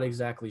I'm not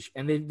exactly,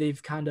 and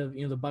they've kind of,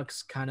 the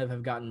Bucks kind of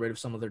have gotten rid of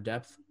some of their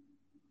depth,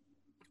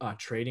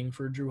 trading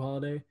for Drew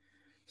Holiday.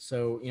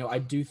 So I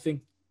do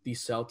think the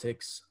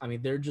Celtics, I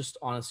mean, they're just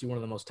honestly one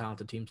of the most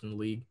talented teams in the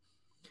league.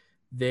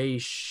 They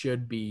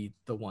should be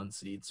the 1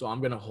 seed. So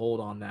I'm gonna hold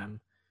on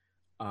them.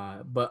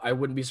 But I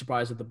wouldn't be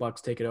surprised if the Bucks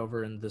take it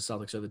over and the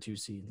Celtics are the 2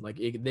 seed. Like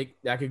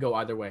that could go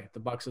either way. The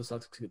Bucks and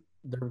Celtics,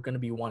 they're going to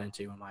be 1 and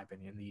 2 in my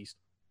opinion in the East.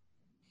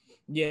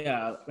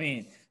 Yeah, I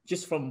mean,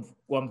 just from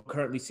what I'm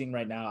currently seeing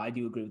right now, I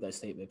do agree with that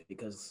statement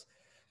because,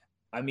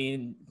 I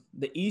mean,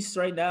 the East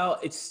right now,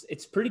 it's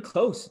pretty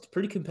close. It's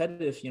pretty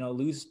competitive. You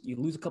lose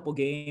a couple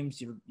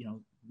games. You're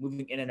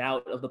moving in and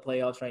out of the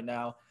playoffs right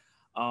now.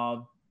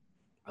 I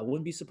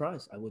wouldn't be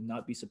surprised. I would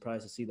not be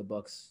surprised to see the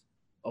Bucks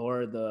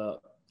or the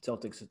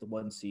Celtics as the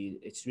 1 seed.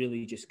 It's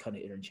really just kind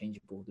of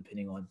interchangeable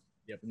depending on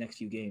the next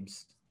few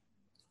games.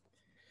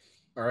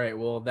 All right.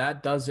 Well,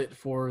 that does it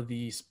for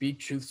the Speak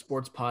Truth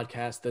Sports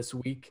podcast this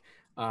week.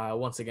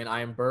 Once again,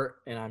 I am Bert,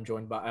 and I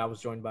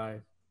was joined by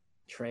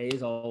Trey,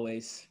 as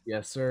always.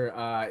 Yes,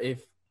 sir.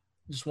 If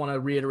just want to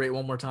reiterate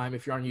one more time,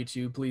 if you're on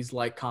YouTube, please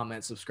like,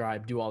 comment,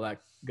 subscribe, do all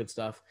that good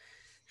stuff.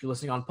 If you're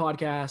listening on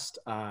podcast,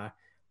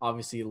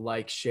 obviously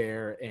like,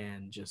 share,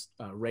 and just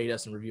rate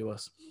us and review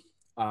us.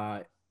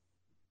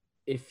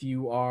 If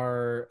you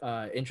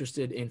are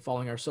interested in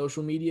following our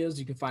social medias,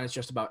 you can find us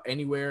just about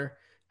anywhere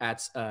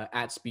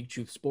at Speak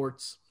Truth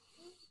Sports.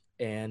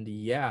 And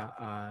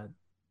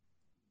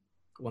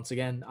once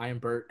again, I am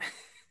Bert.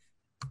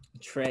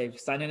 Trey,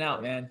 signing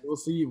out, man. We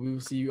will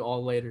see you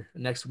all later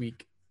next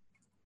week.